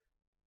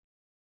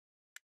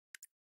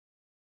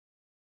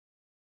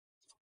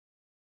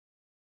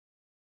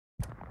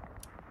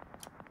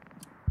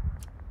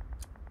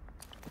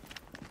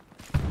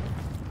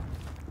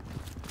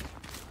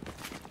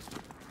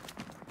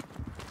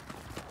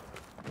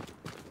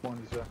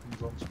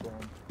 Seconds on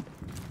spawn.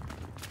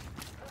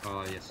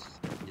 Oh, yes,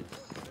 yes.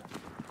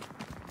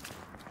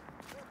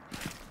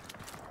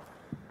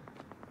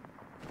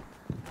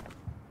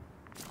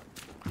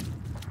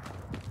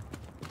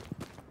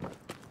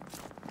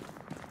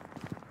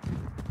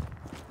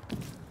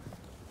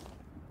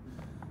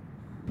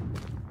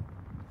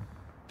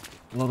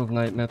 A lot of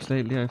night maps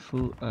lately. It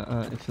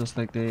feels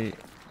like they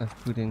have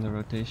put in the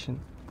rotation.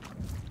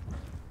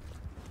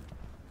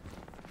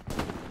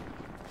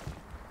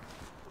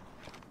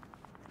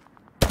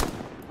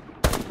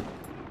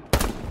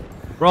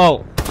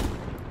 Bro!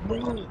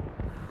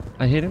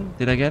 I hit him?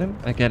 Did I get him?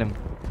 I get him.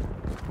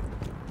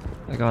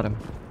 I got him.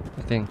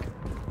 I think.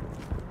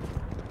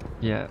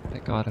 Yeah, I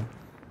got him.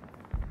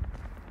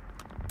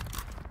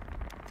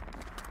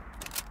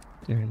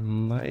 There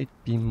might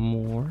be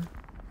more.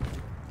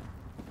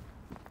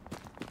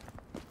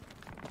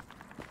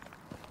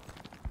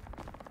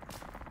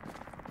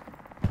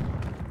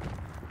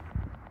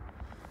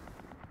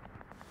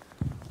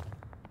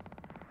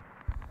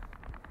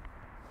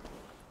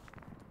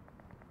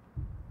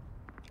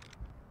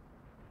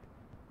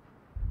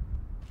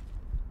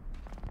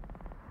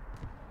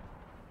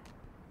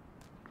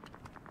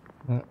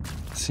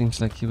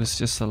 Seems like he was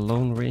just a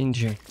lone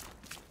ranger.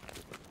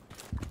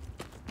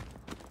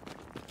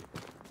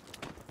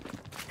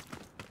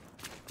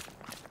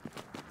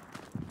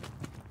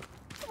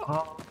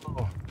 Oh.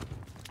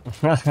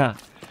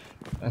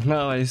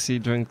 Now I see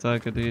Drunk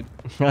Taco, dude.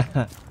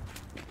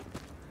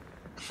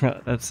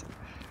 That's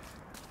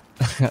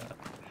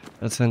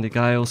that's when the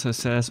guy also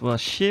says, well,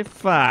 shit,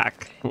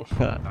 fuck.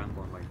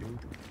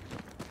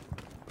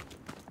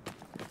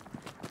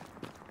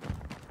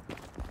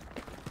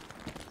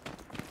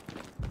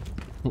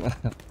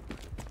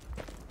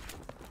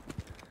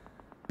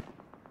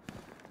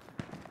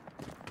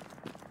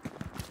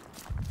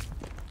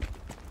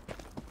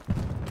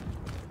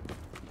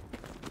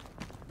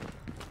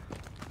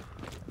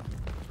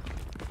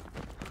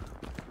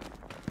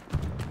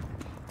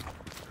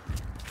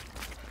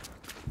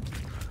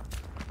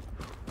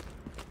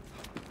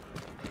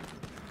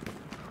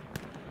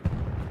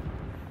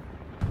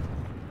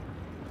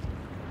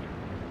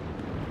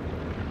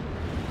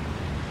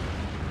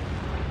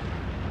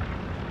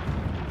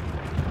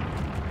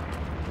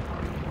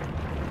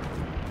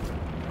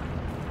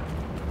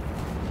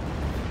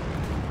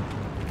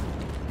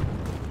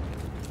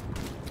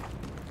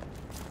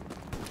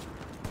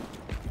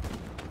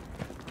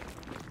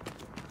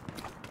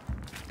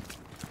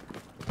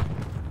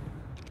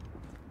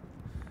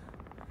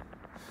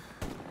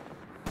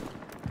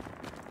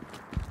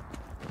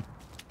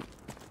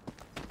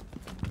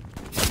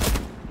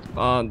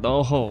 Oh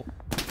no!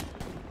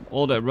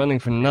 All that running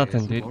for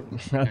nothing, dude.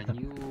 Can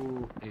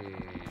you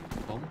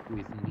come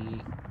with me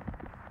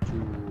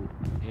to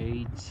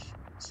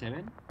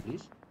H7,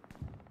 please?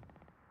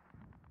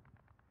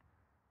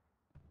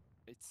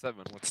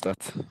 H7, what's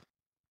that?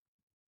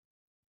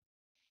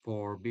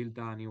 For build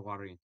a new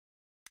garage.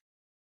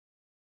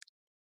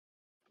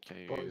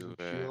 Can Got you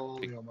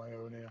purely on my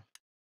own here.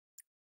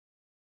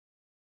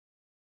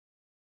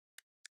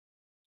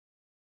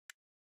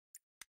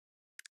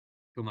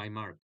 To my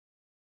mark.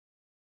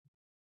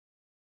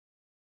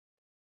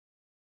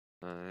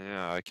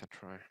 yeah, I can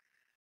try.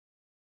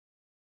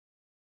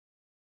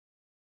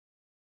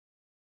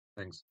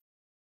 Thanks.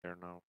 There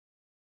now.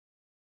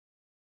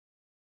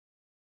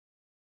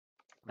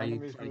 I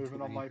Enemies try to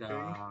moving on my build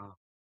ping.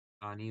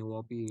 a new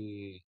OP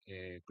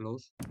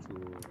close to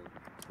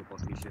the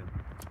position.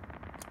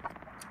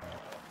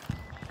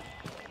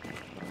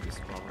 This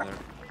one there.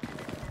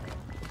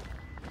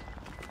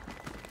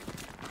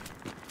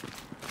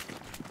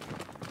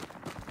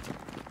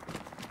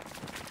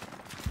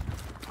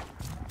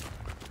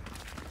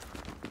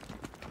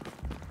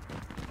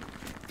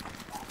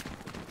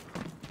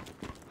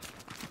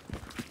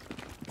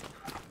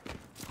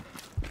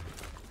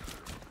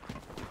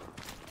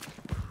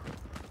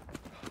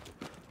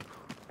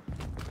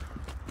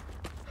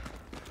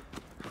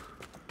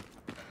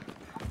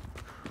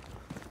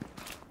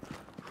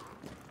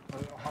 I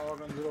don't know how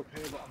I've ended up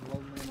here, but I'm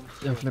lonely and I'm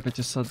Yeah, sick. Flip, I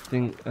just saw the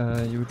thing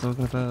you were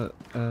talking about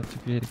to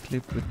create a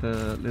clip with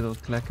the little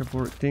clacker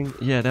board thing.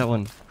 Yeah, that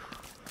one.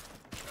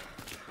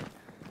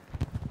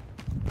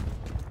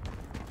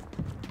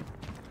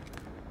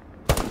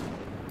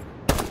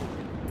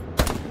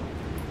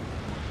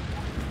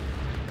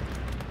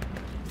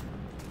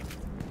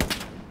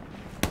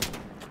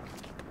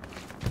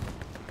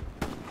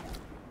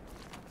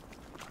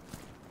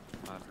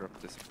 I'll drop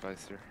the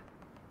supplies here.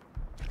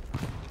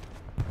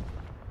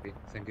 Okay,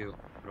 thank you,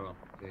 bro.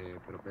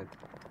 Perfect.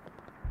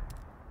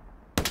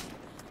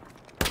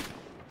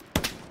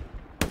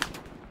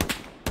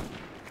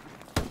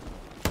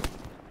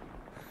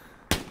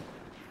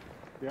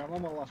 Yeah, I'm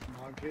on my last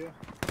mag here.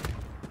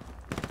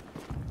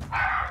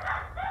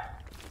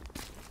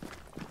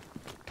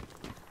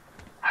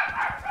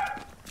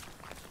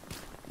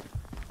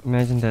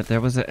 Imagine that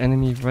there was an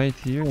enemy right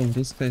here and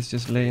this guy's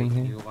just laying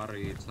here. New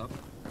garage up.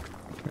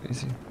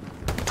 Crazy.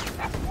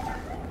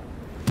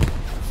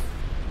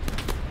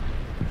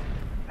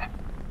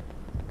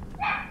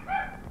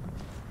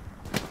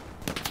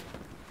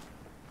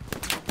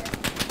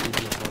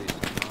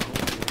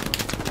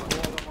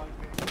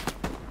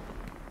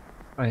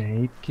 I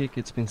hate Kick,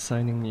 it's been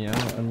signing me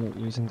out. I'm not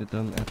using the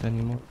dumb app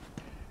anymore.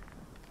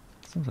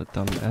 It's not a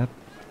dumb app.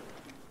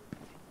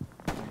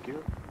 Thank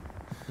you.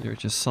 You're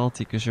just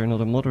salty because you're not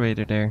a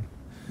moderator there.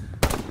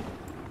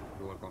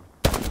 You're welcome.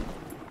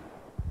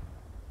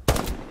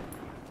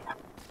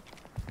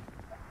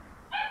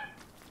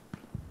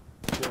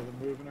 Yeah, they're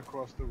moving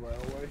across the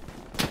railway.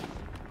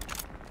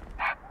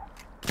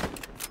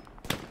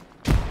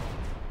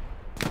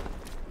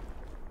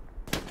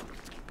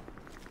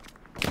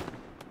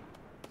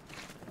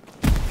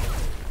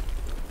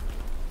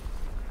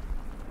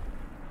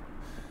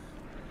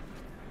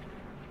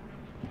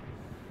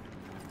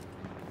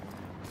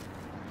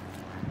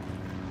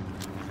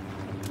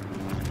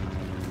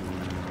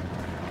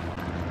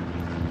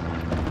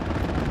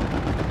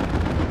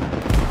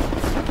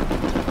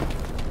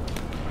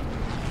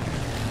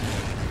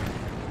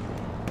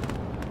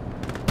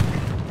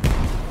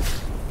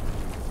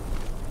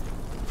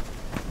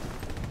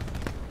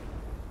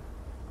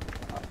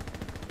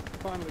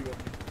 Finally got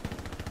me.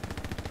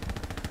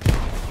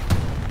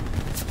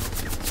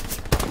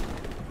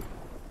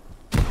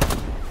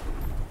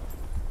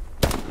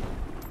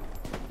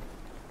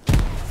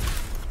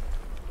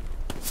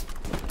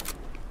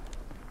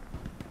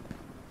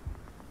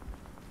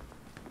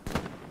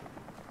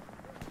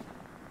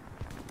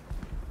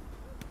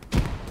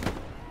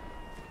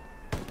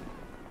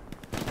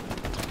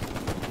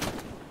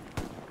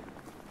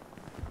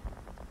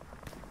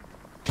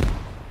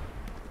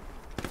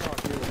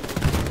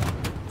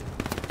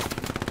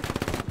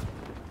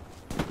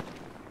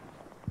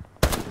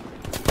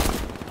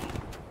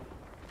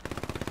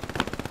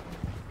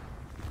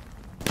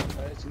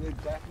 So they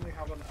definitely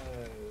have a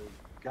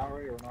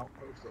gallery or an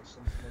outpost or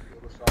something on the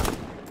other side of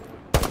the wall.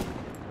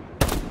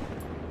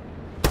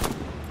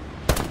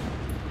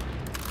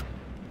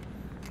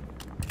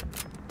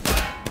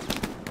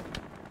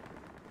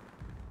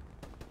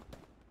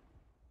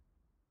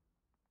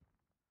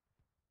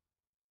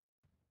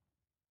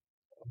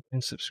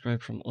 And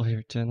subscribe from all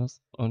your channels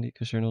only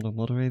because you're not a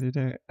moderator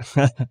there.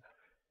 You're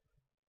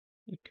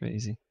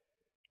crazy.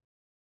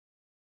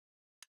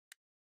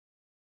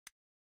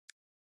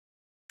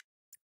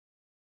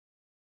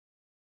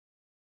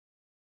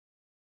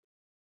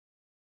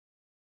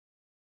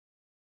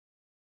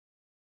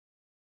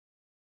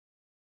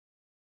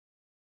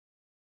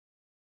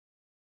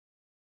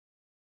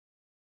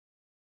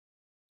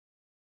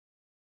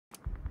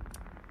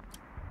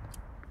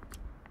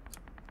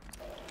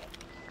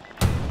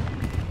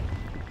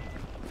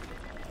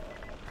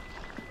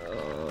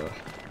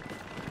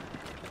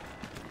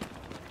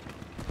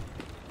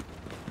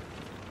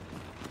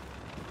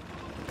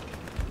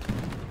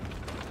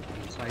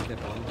 Inside the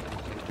ball,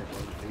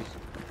 please.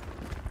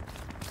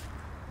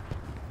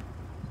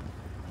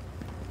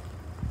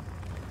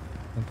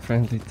 A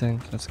friendly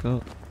tank, let's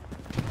go.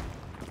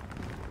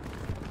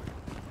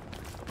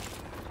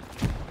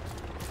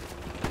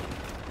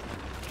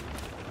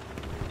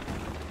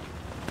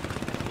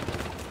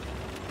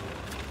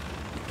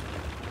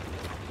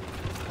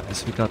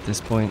 Guys, we got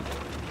this point.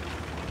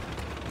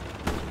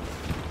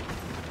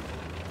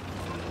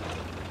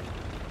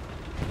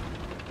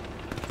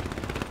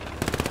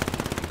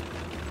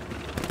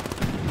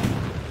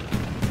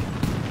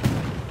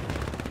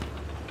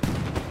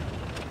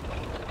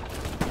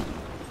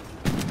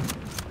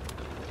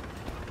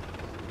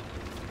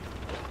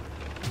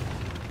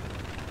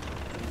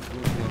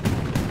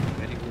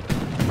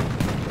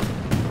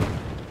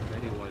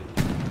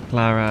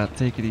 Clara,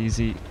 take it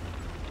easy.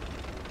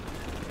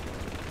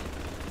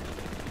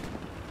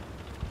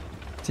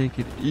 Take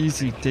it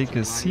easy, take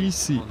a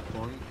CC. On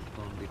point,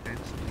 on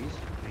defense, please.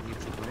 I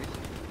need supplies.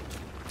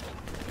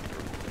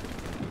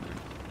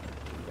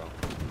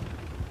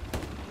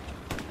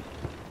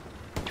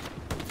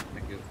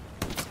 Thank you.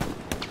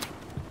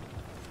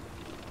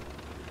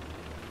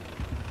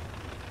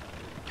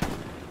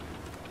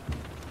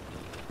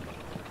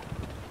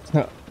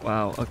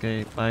 Wow,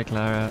 okay, bye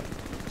Clara.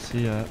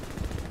 See ya.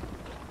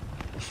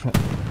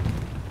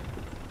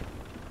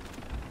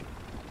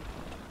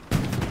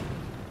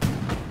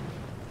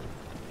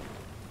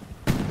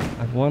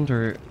 I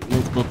wonder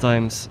multiple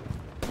times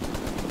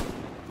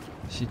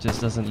she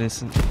just doesn't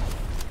listen.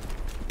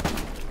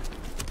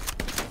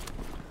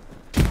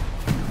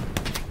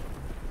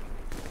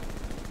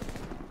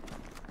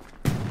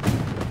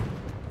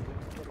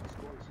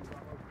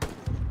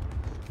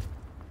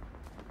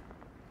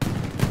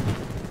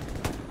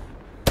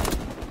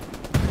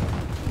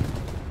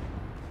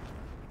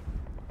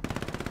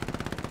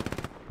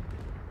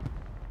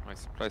 My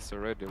supplies are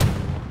ready.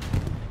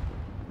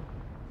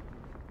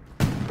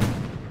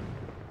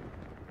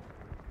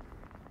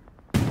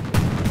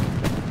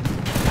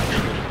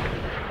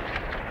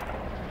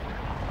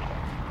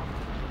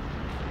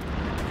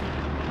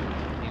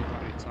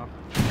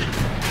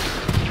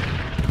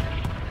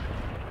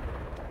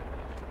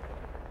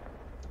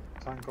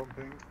 Tank on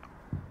ping.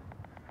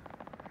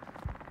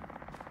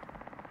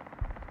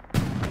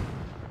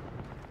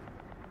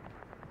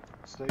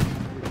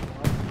 Stationary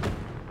flag.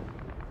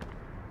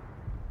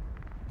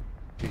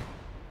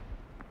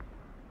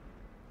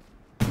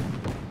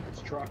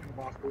 It's tracking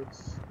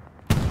backwards.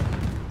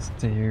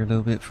 Stay here a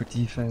little bit for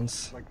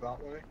defense. Like that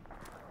way.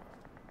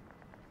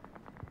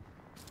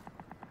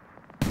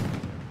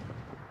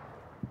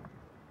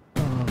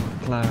 Oh,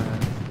 Clara.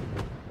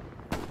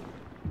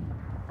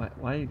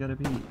 Why you gotta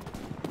be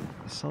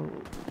so...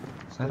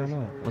 I don't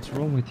know, what's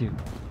wrong with you?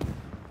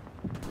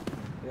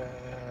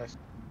 Yes.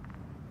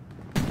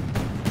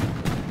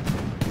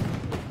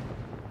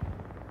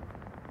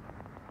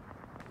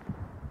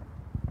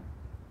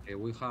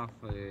 We have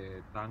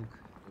a tank,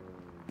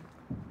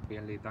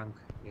 friendly tank,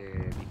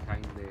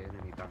 behind the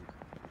enemy tank.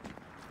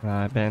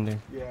 Bander.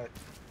 Yeah,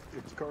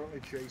 it's currently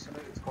chasing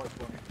it. It's quite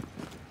funny.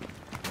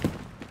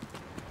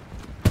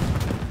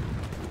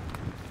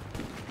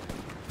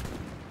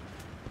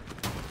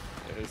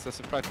 There's a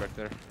surprise right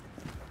there.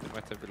 They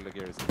might have built a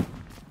garrison.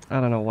 I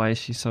don't know why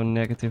she's so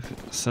negative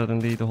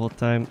suddenly the whole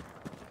time.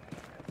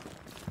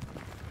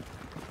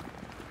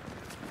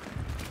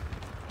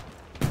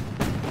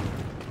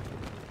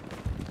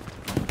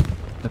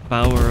 The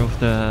power of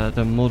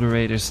the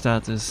moderator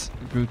status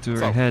grew to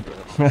her head.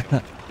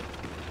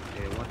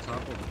 What's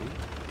up,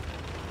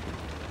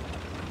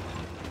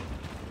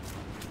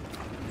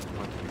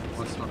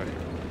 There's somebody.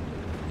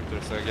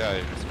 There's a guy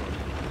in this one.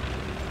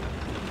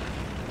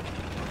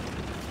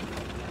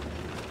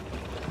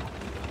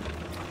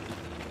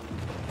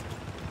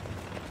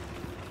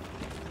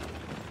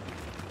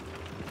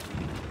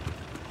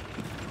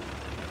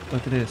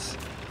 Look at this.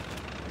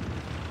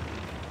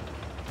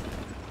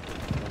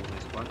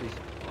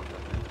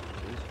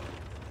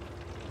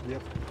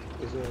 Yep,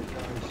 there's a guy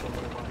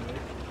somewhere around there.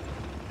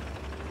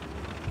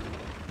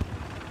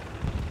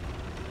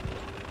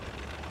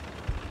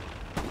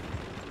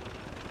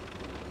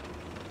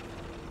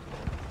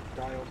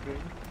 Guy on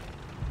green.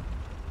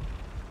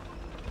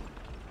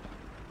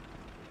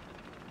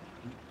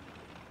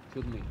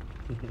 Shoot me.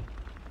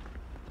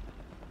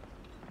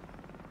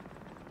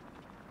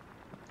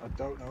 I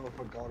don't know if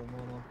I got him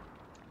or not.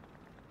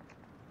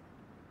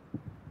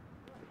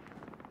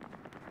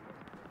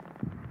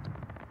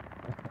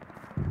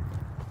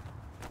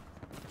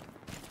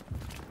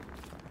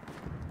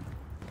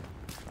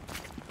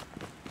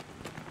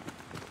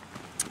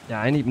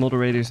 Yeah, I need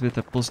moderators with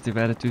a positive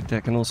attitude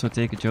that can also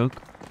take a joke.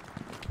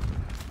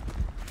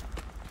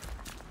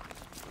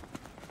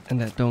 And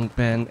that don't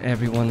ban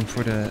everyone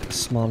for the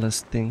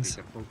smallest things.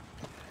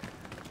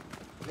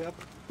 Yep,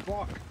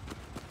 fuck.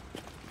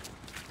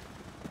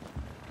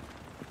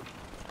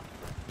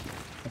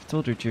 I've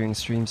told her during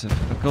streams a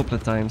couple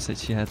of times that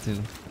she had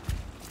to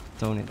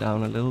tone it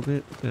down a little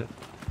bit, but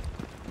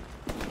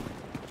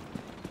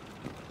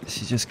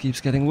she just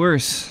keeps getting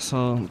worse,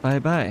 so bye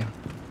bye.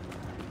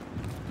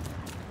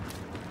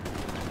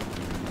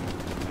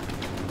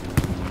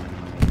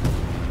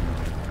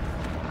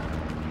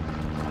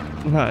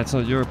 No, it's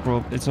not your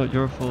problem. It's not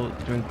your fault,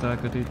 Drunk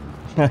Taco, dude.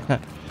 And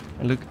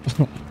look,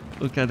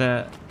 look at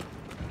that,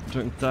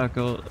 Drunk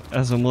Taco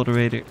as a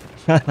moderator.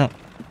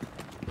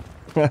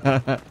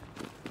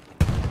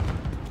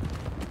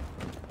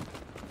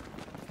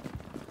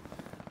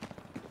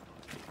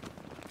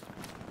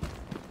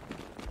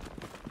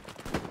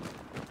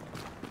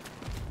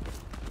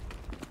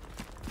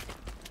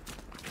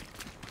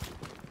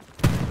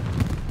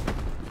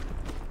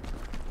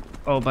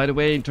 Oh, by the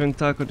way, Drunk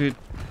Taco, dude.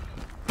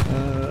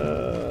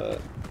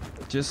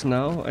 Just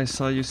now I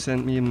saw you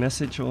send me a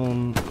message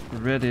on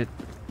Reddit,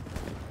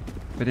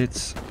 but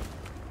it's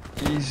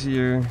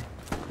easier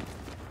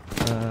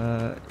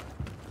to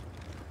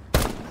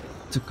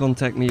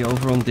contact me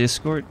over on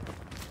Discord.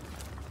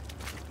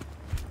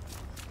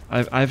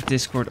 I've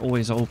Discord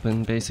always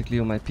open basically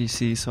on my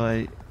PC, so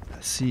I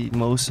see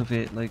most of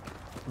it like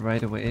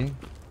right away.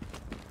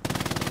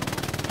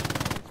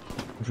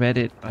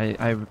 Reddit,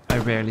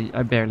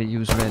 I barely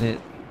use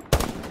Reddit.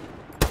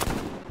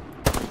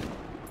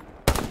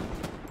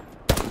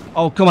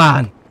 Oh, come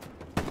on!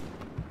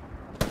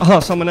 Oh,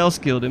 someone else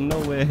killed him, no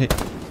way.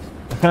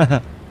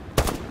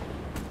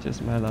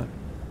 Just my luck.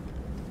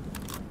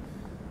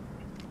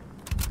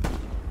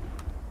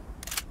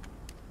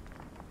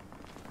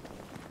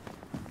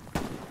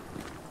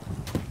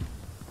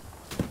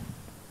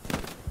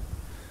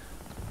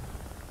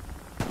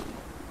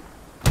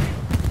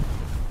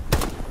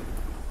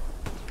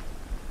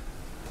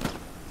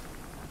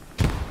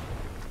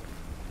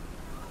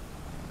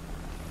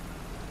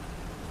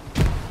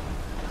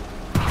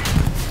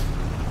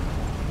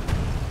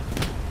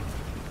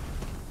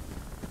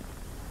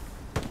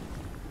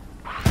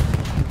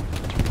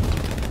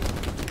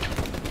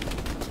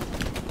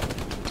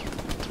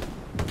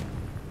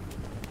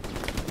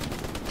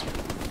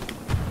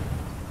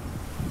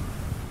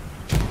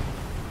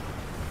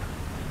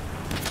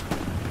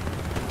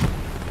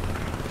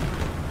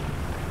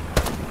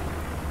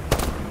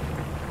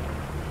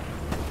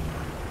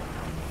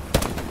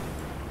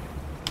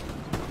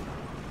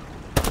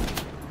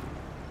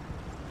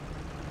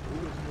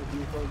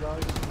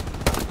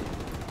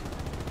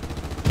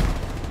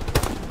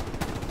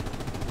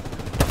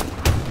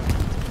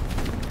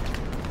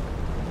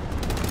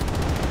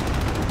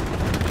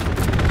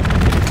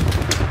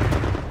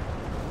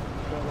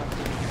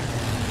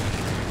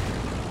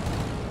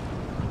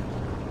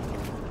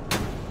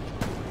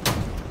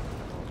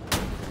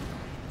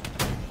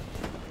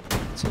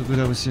 So good,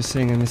 I was just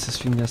saying I missed the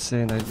stream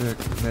yesterday and I lurk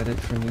Reddit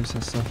for news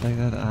and stuff like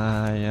that.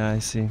 Ah, yeah, I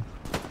see.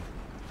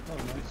 Oh,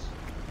 nice.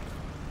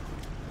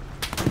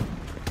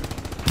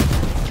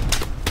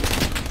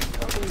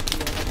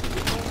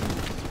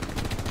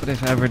 But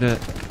if ever the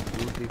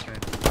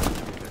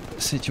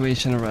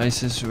situation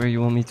arises where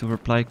you want me to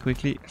reply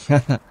quickly,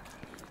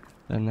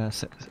 then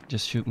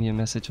just shoot me a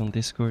message on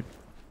Discord.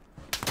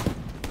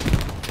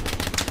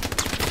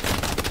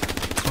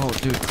 Oh,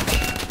 dude.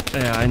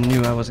 Yeah, I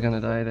knew I was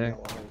gonna die there.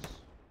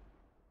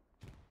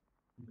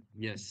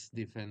 Yes,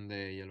 defend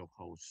the yellow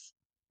house.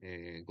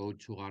 Go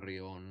to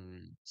Gary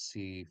on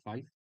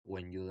C5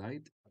 when you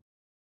died.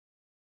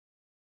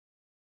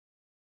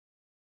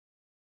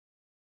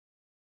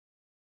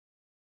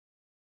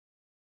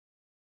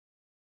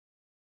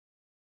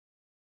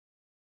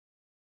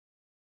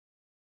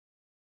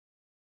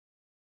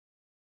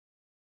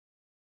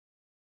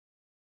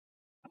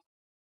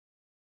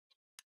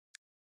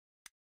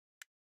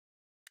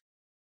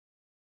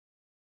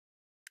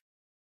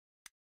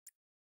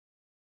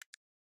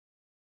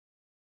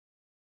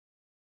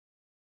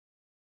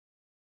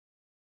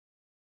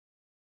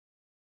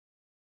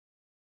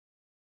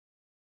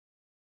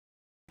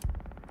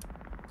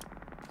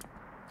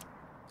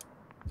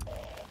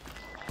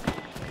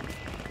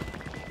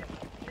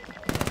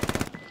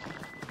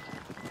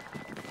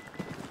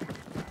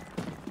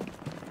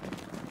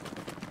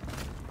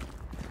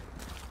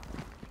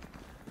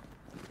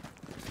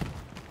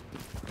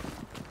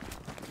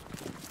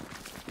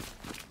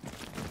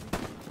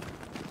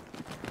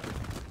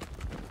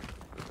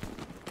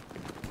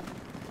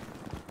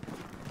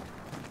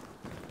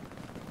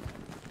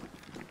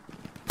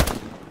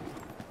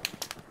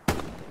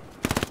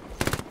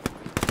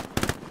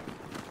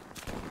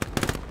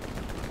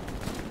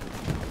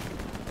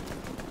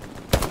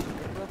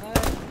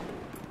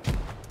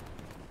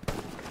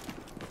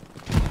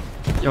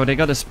 Yo, they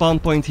got a spawn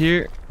point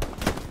here.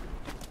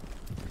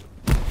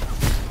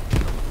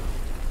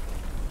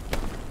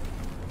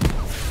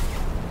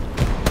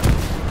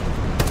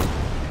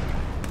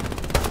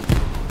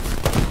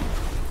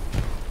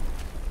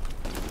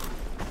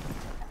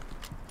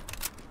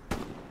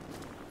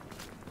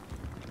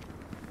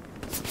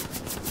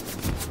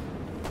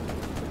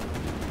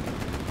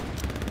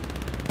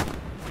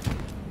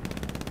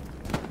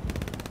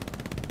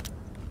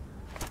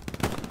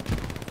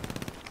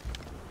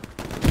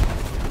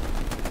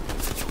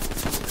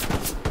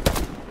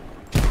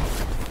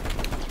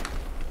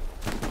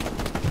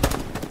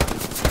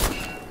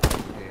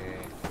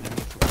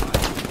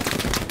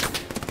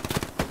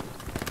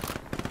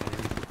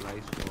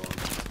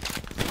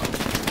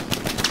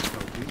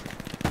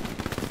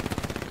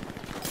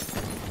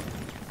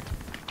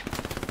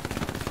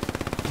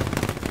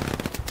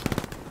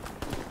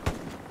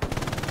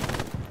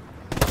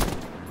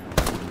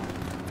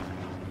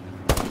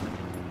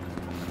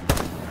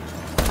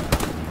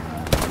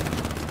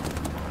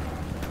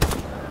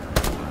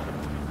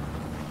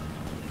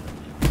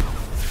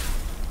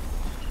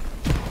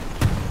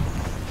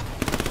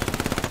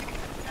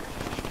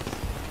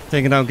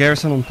 Taking out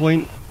Garrison on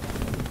point.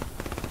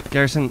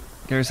 Garrison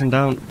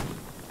down.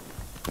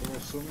 There are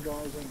some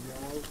guys in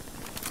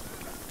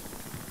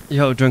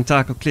yellow. Yo, Drunk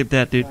Taco, clip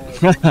that, dude. Yeah,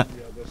 they're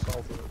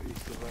south of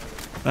east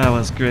of That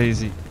was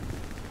crazy.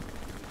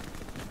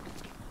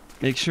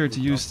 Make sure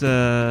to use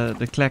the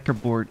clacker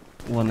board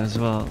one as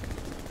well.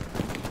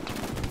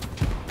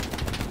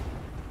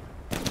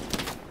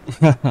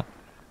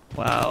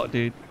 Wow,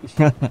 dude.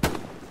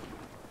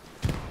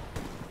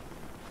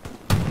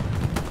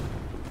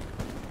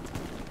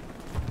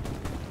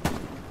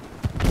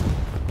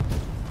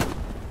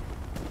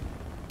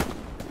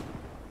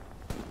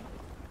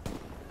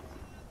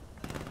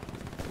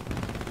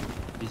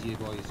 GG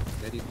boys,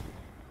 very good.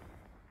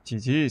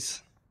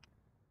 GG's.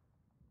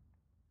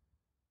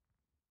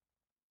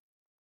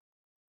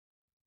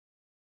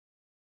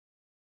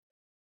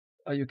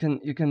 Oh, you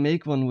can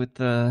make one with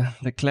the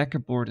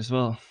clacker board as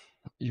well.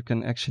 You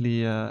can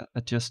actually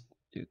adjust.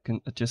 You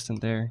can adjust in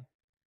there.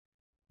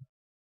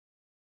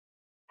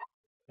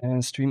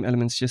 And Stream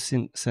Elements just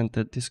sent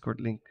the Discord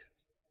link.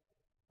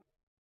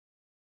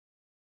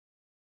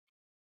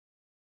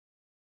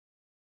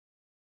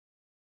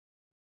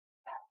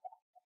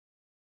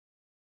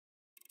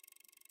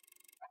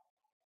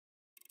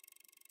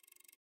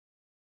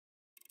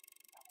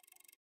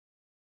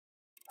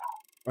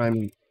 I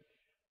mean,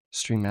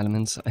 Stream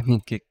Elements. I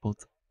mean,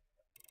 Kickbot.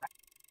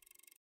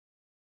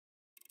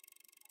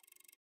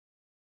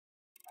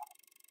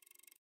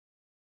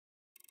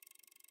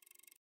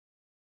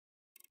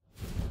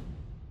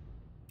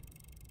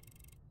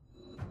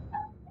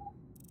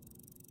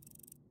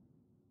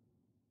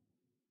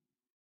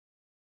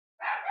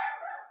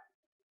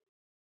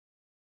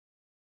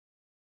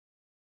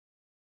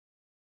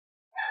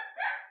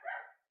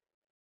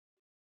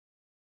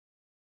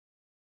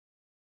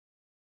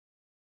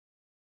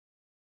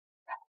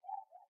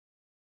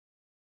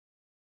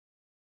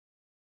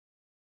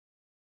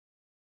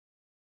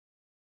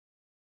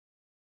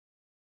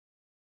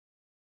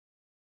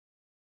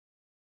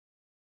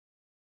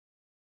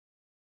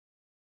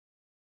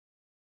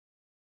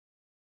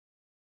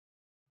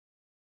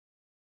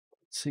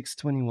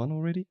 $6:21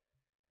 already.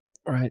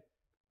 All right.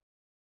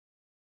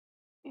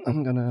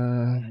 I'm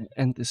gonna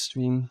end this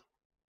stream.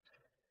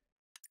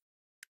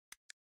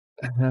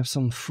 Have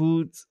some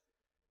food.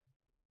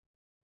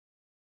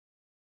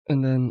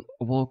 And then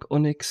walk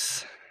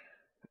Onyx.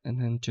 And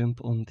then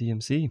jump on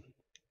DMC.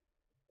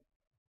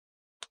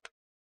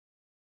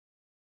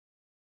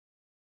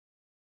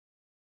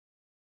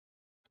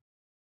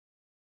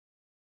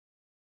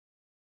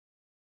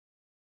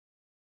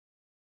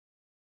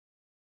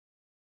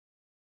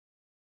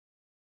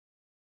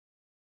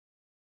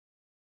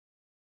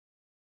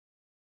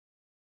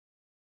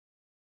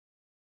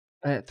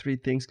 I had 3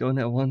 things going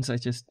at once. I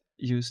just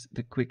used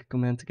the quick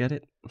command to get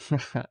it.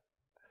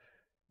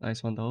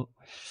 Nice one though.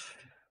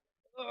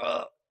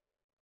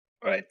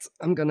 Right,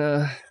 I'm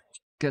gonna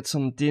get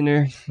some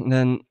dinner and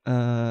then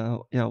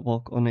yeah,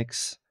 walk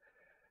Onyx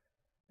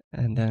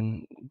and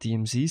then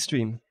DMZ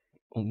stream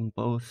on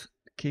both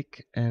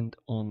Kick and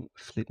on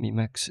Flip Me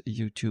Max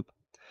YouTube.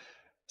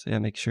 So yeah,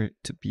 make sure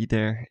to be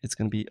there. It's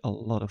gonna be a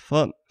lot of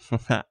fun.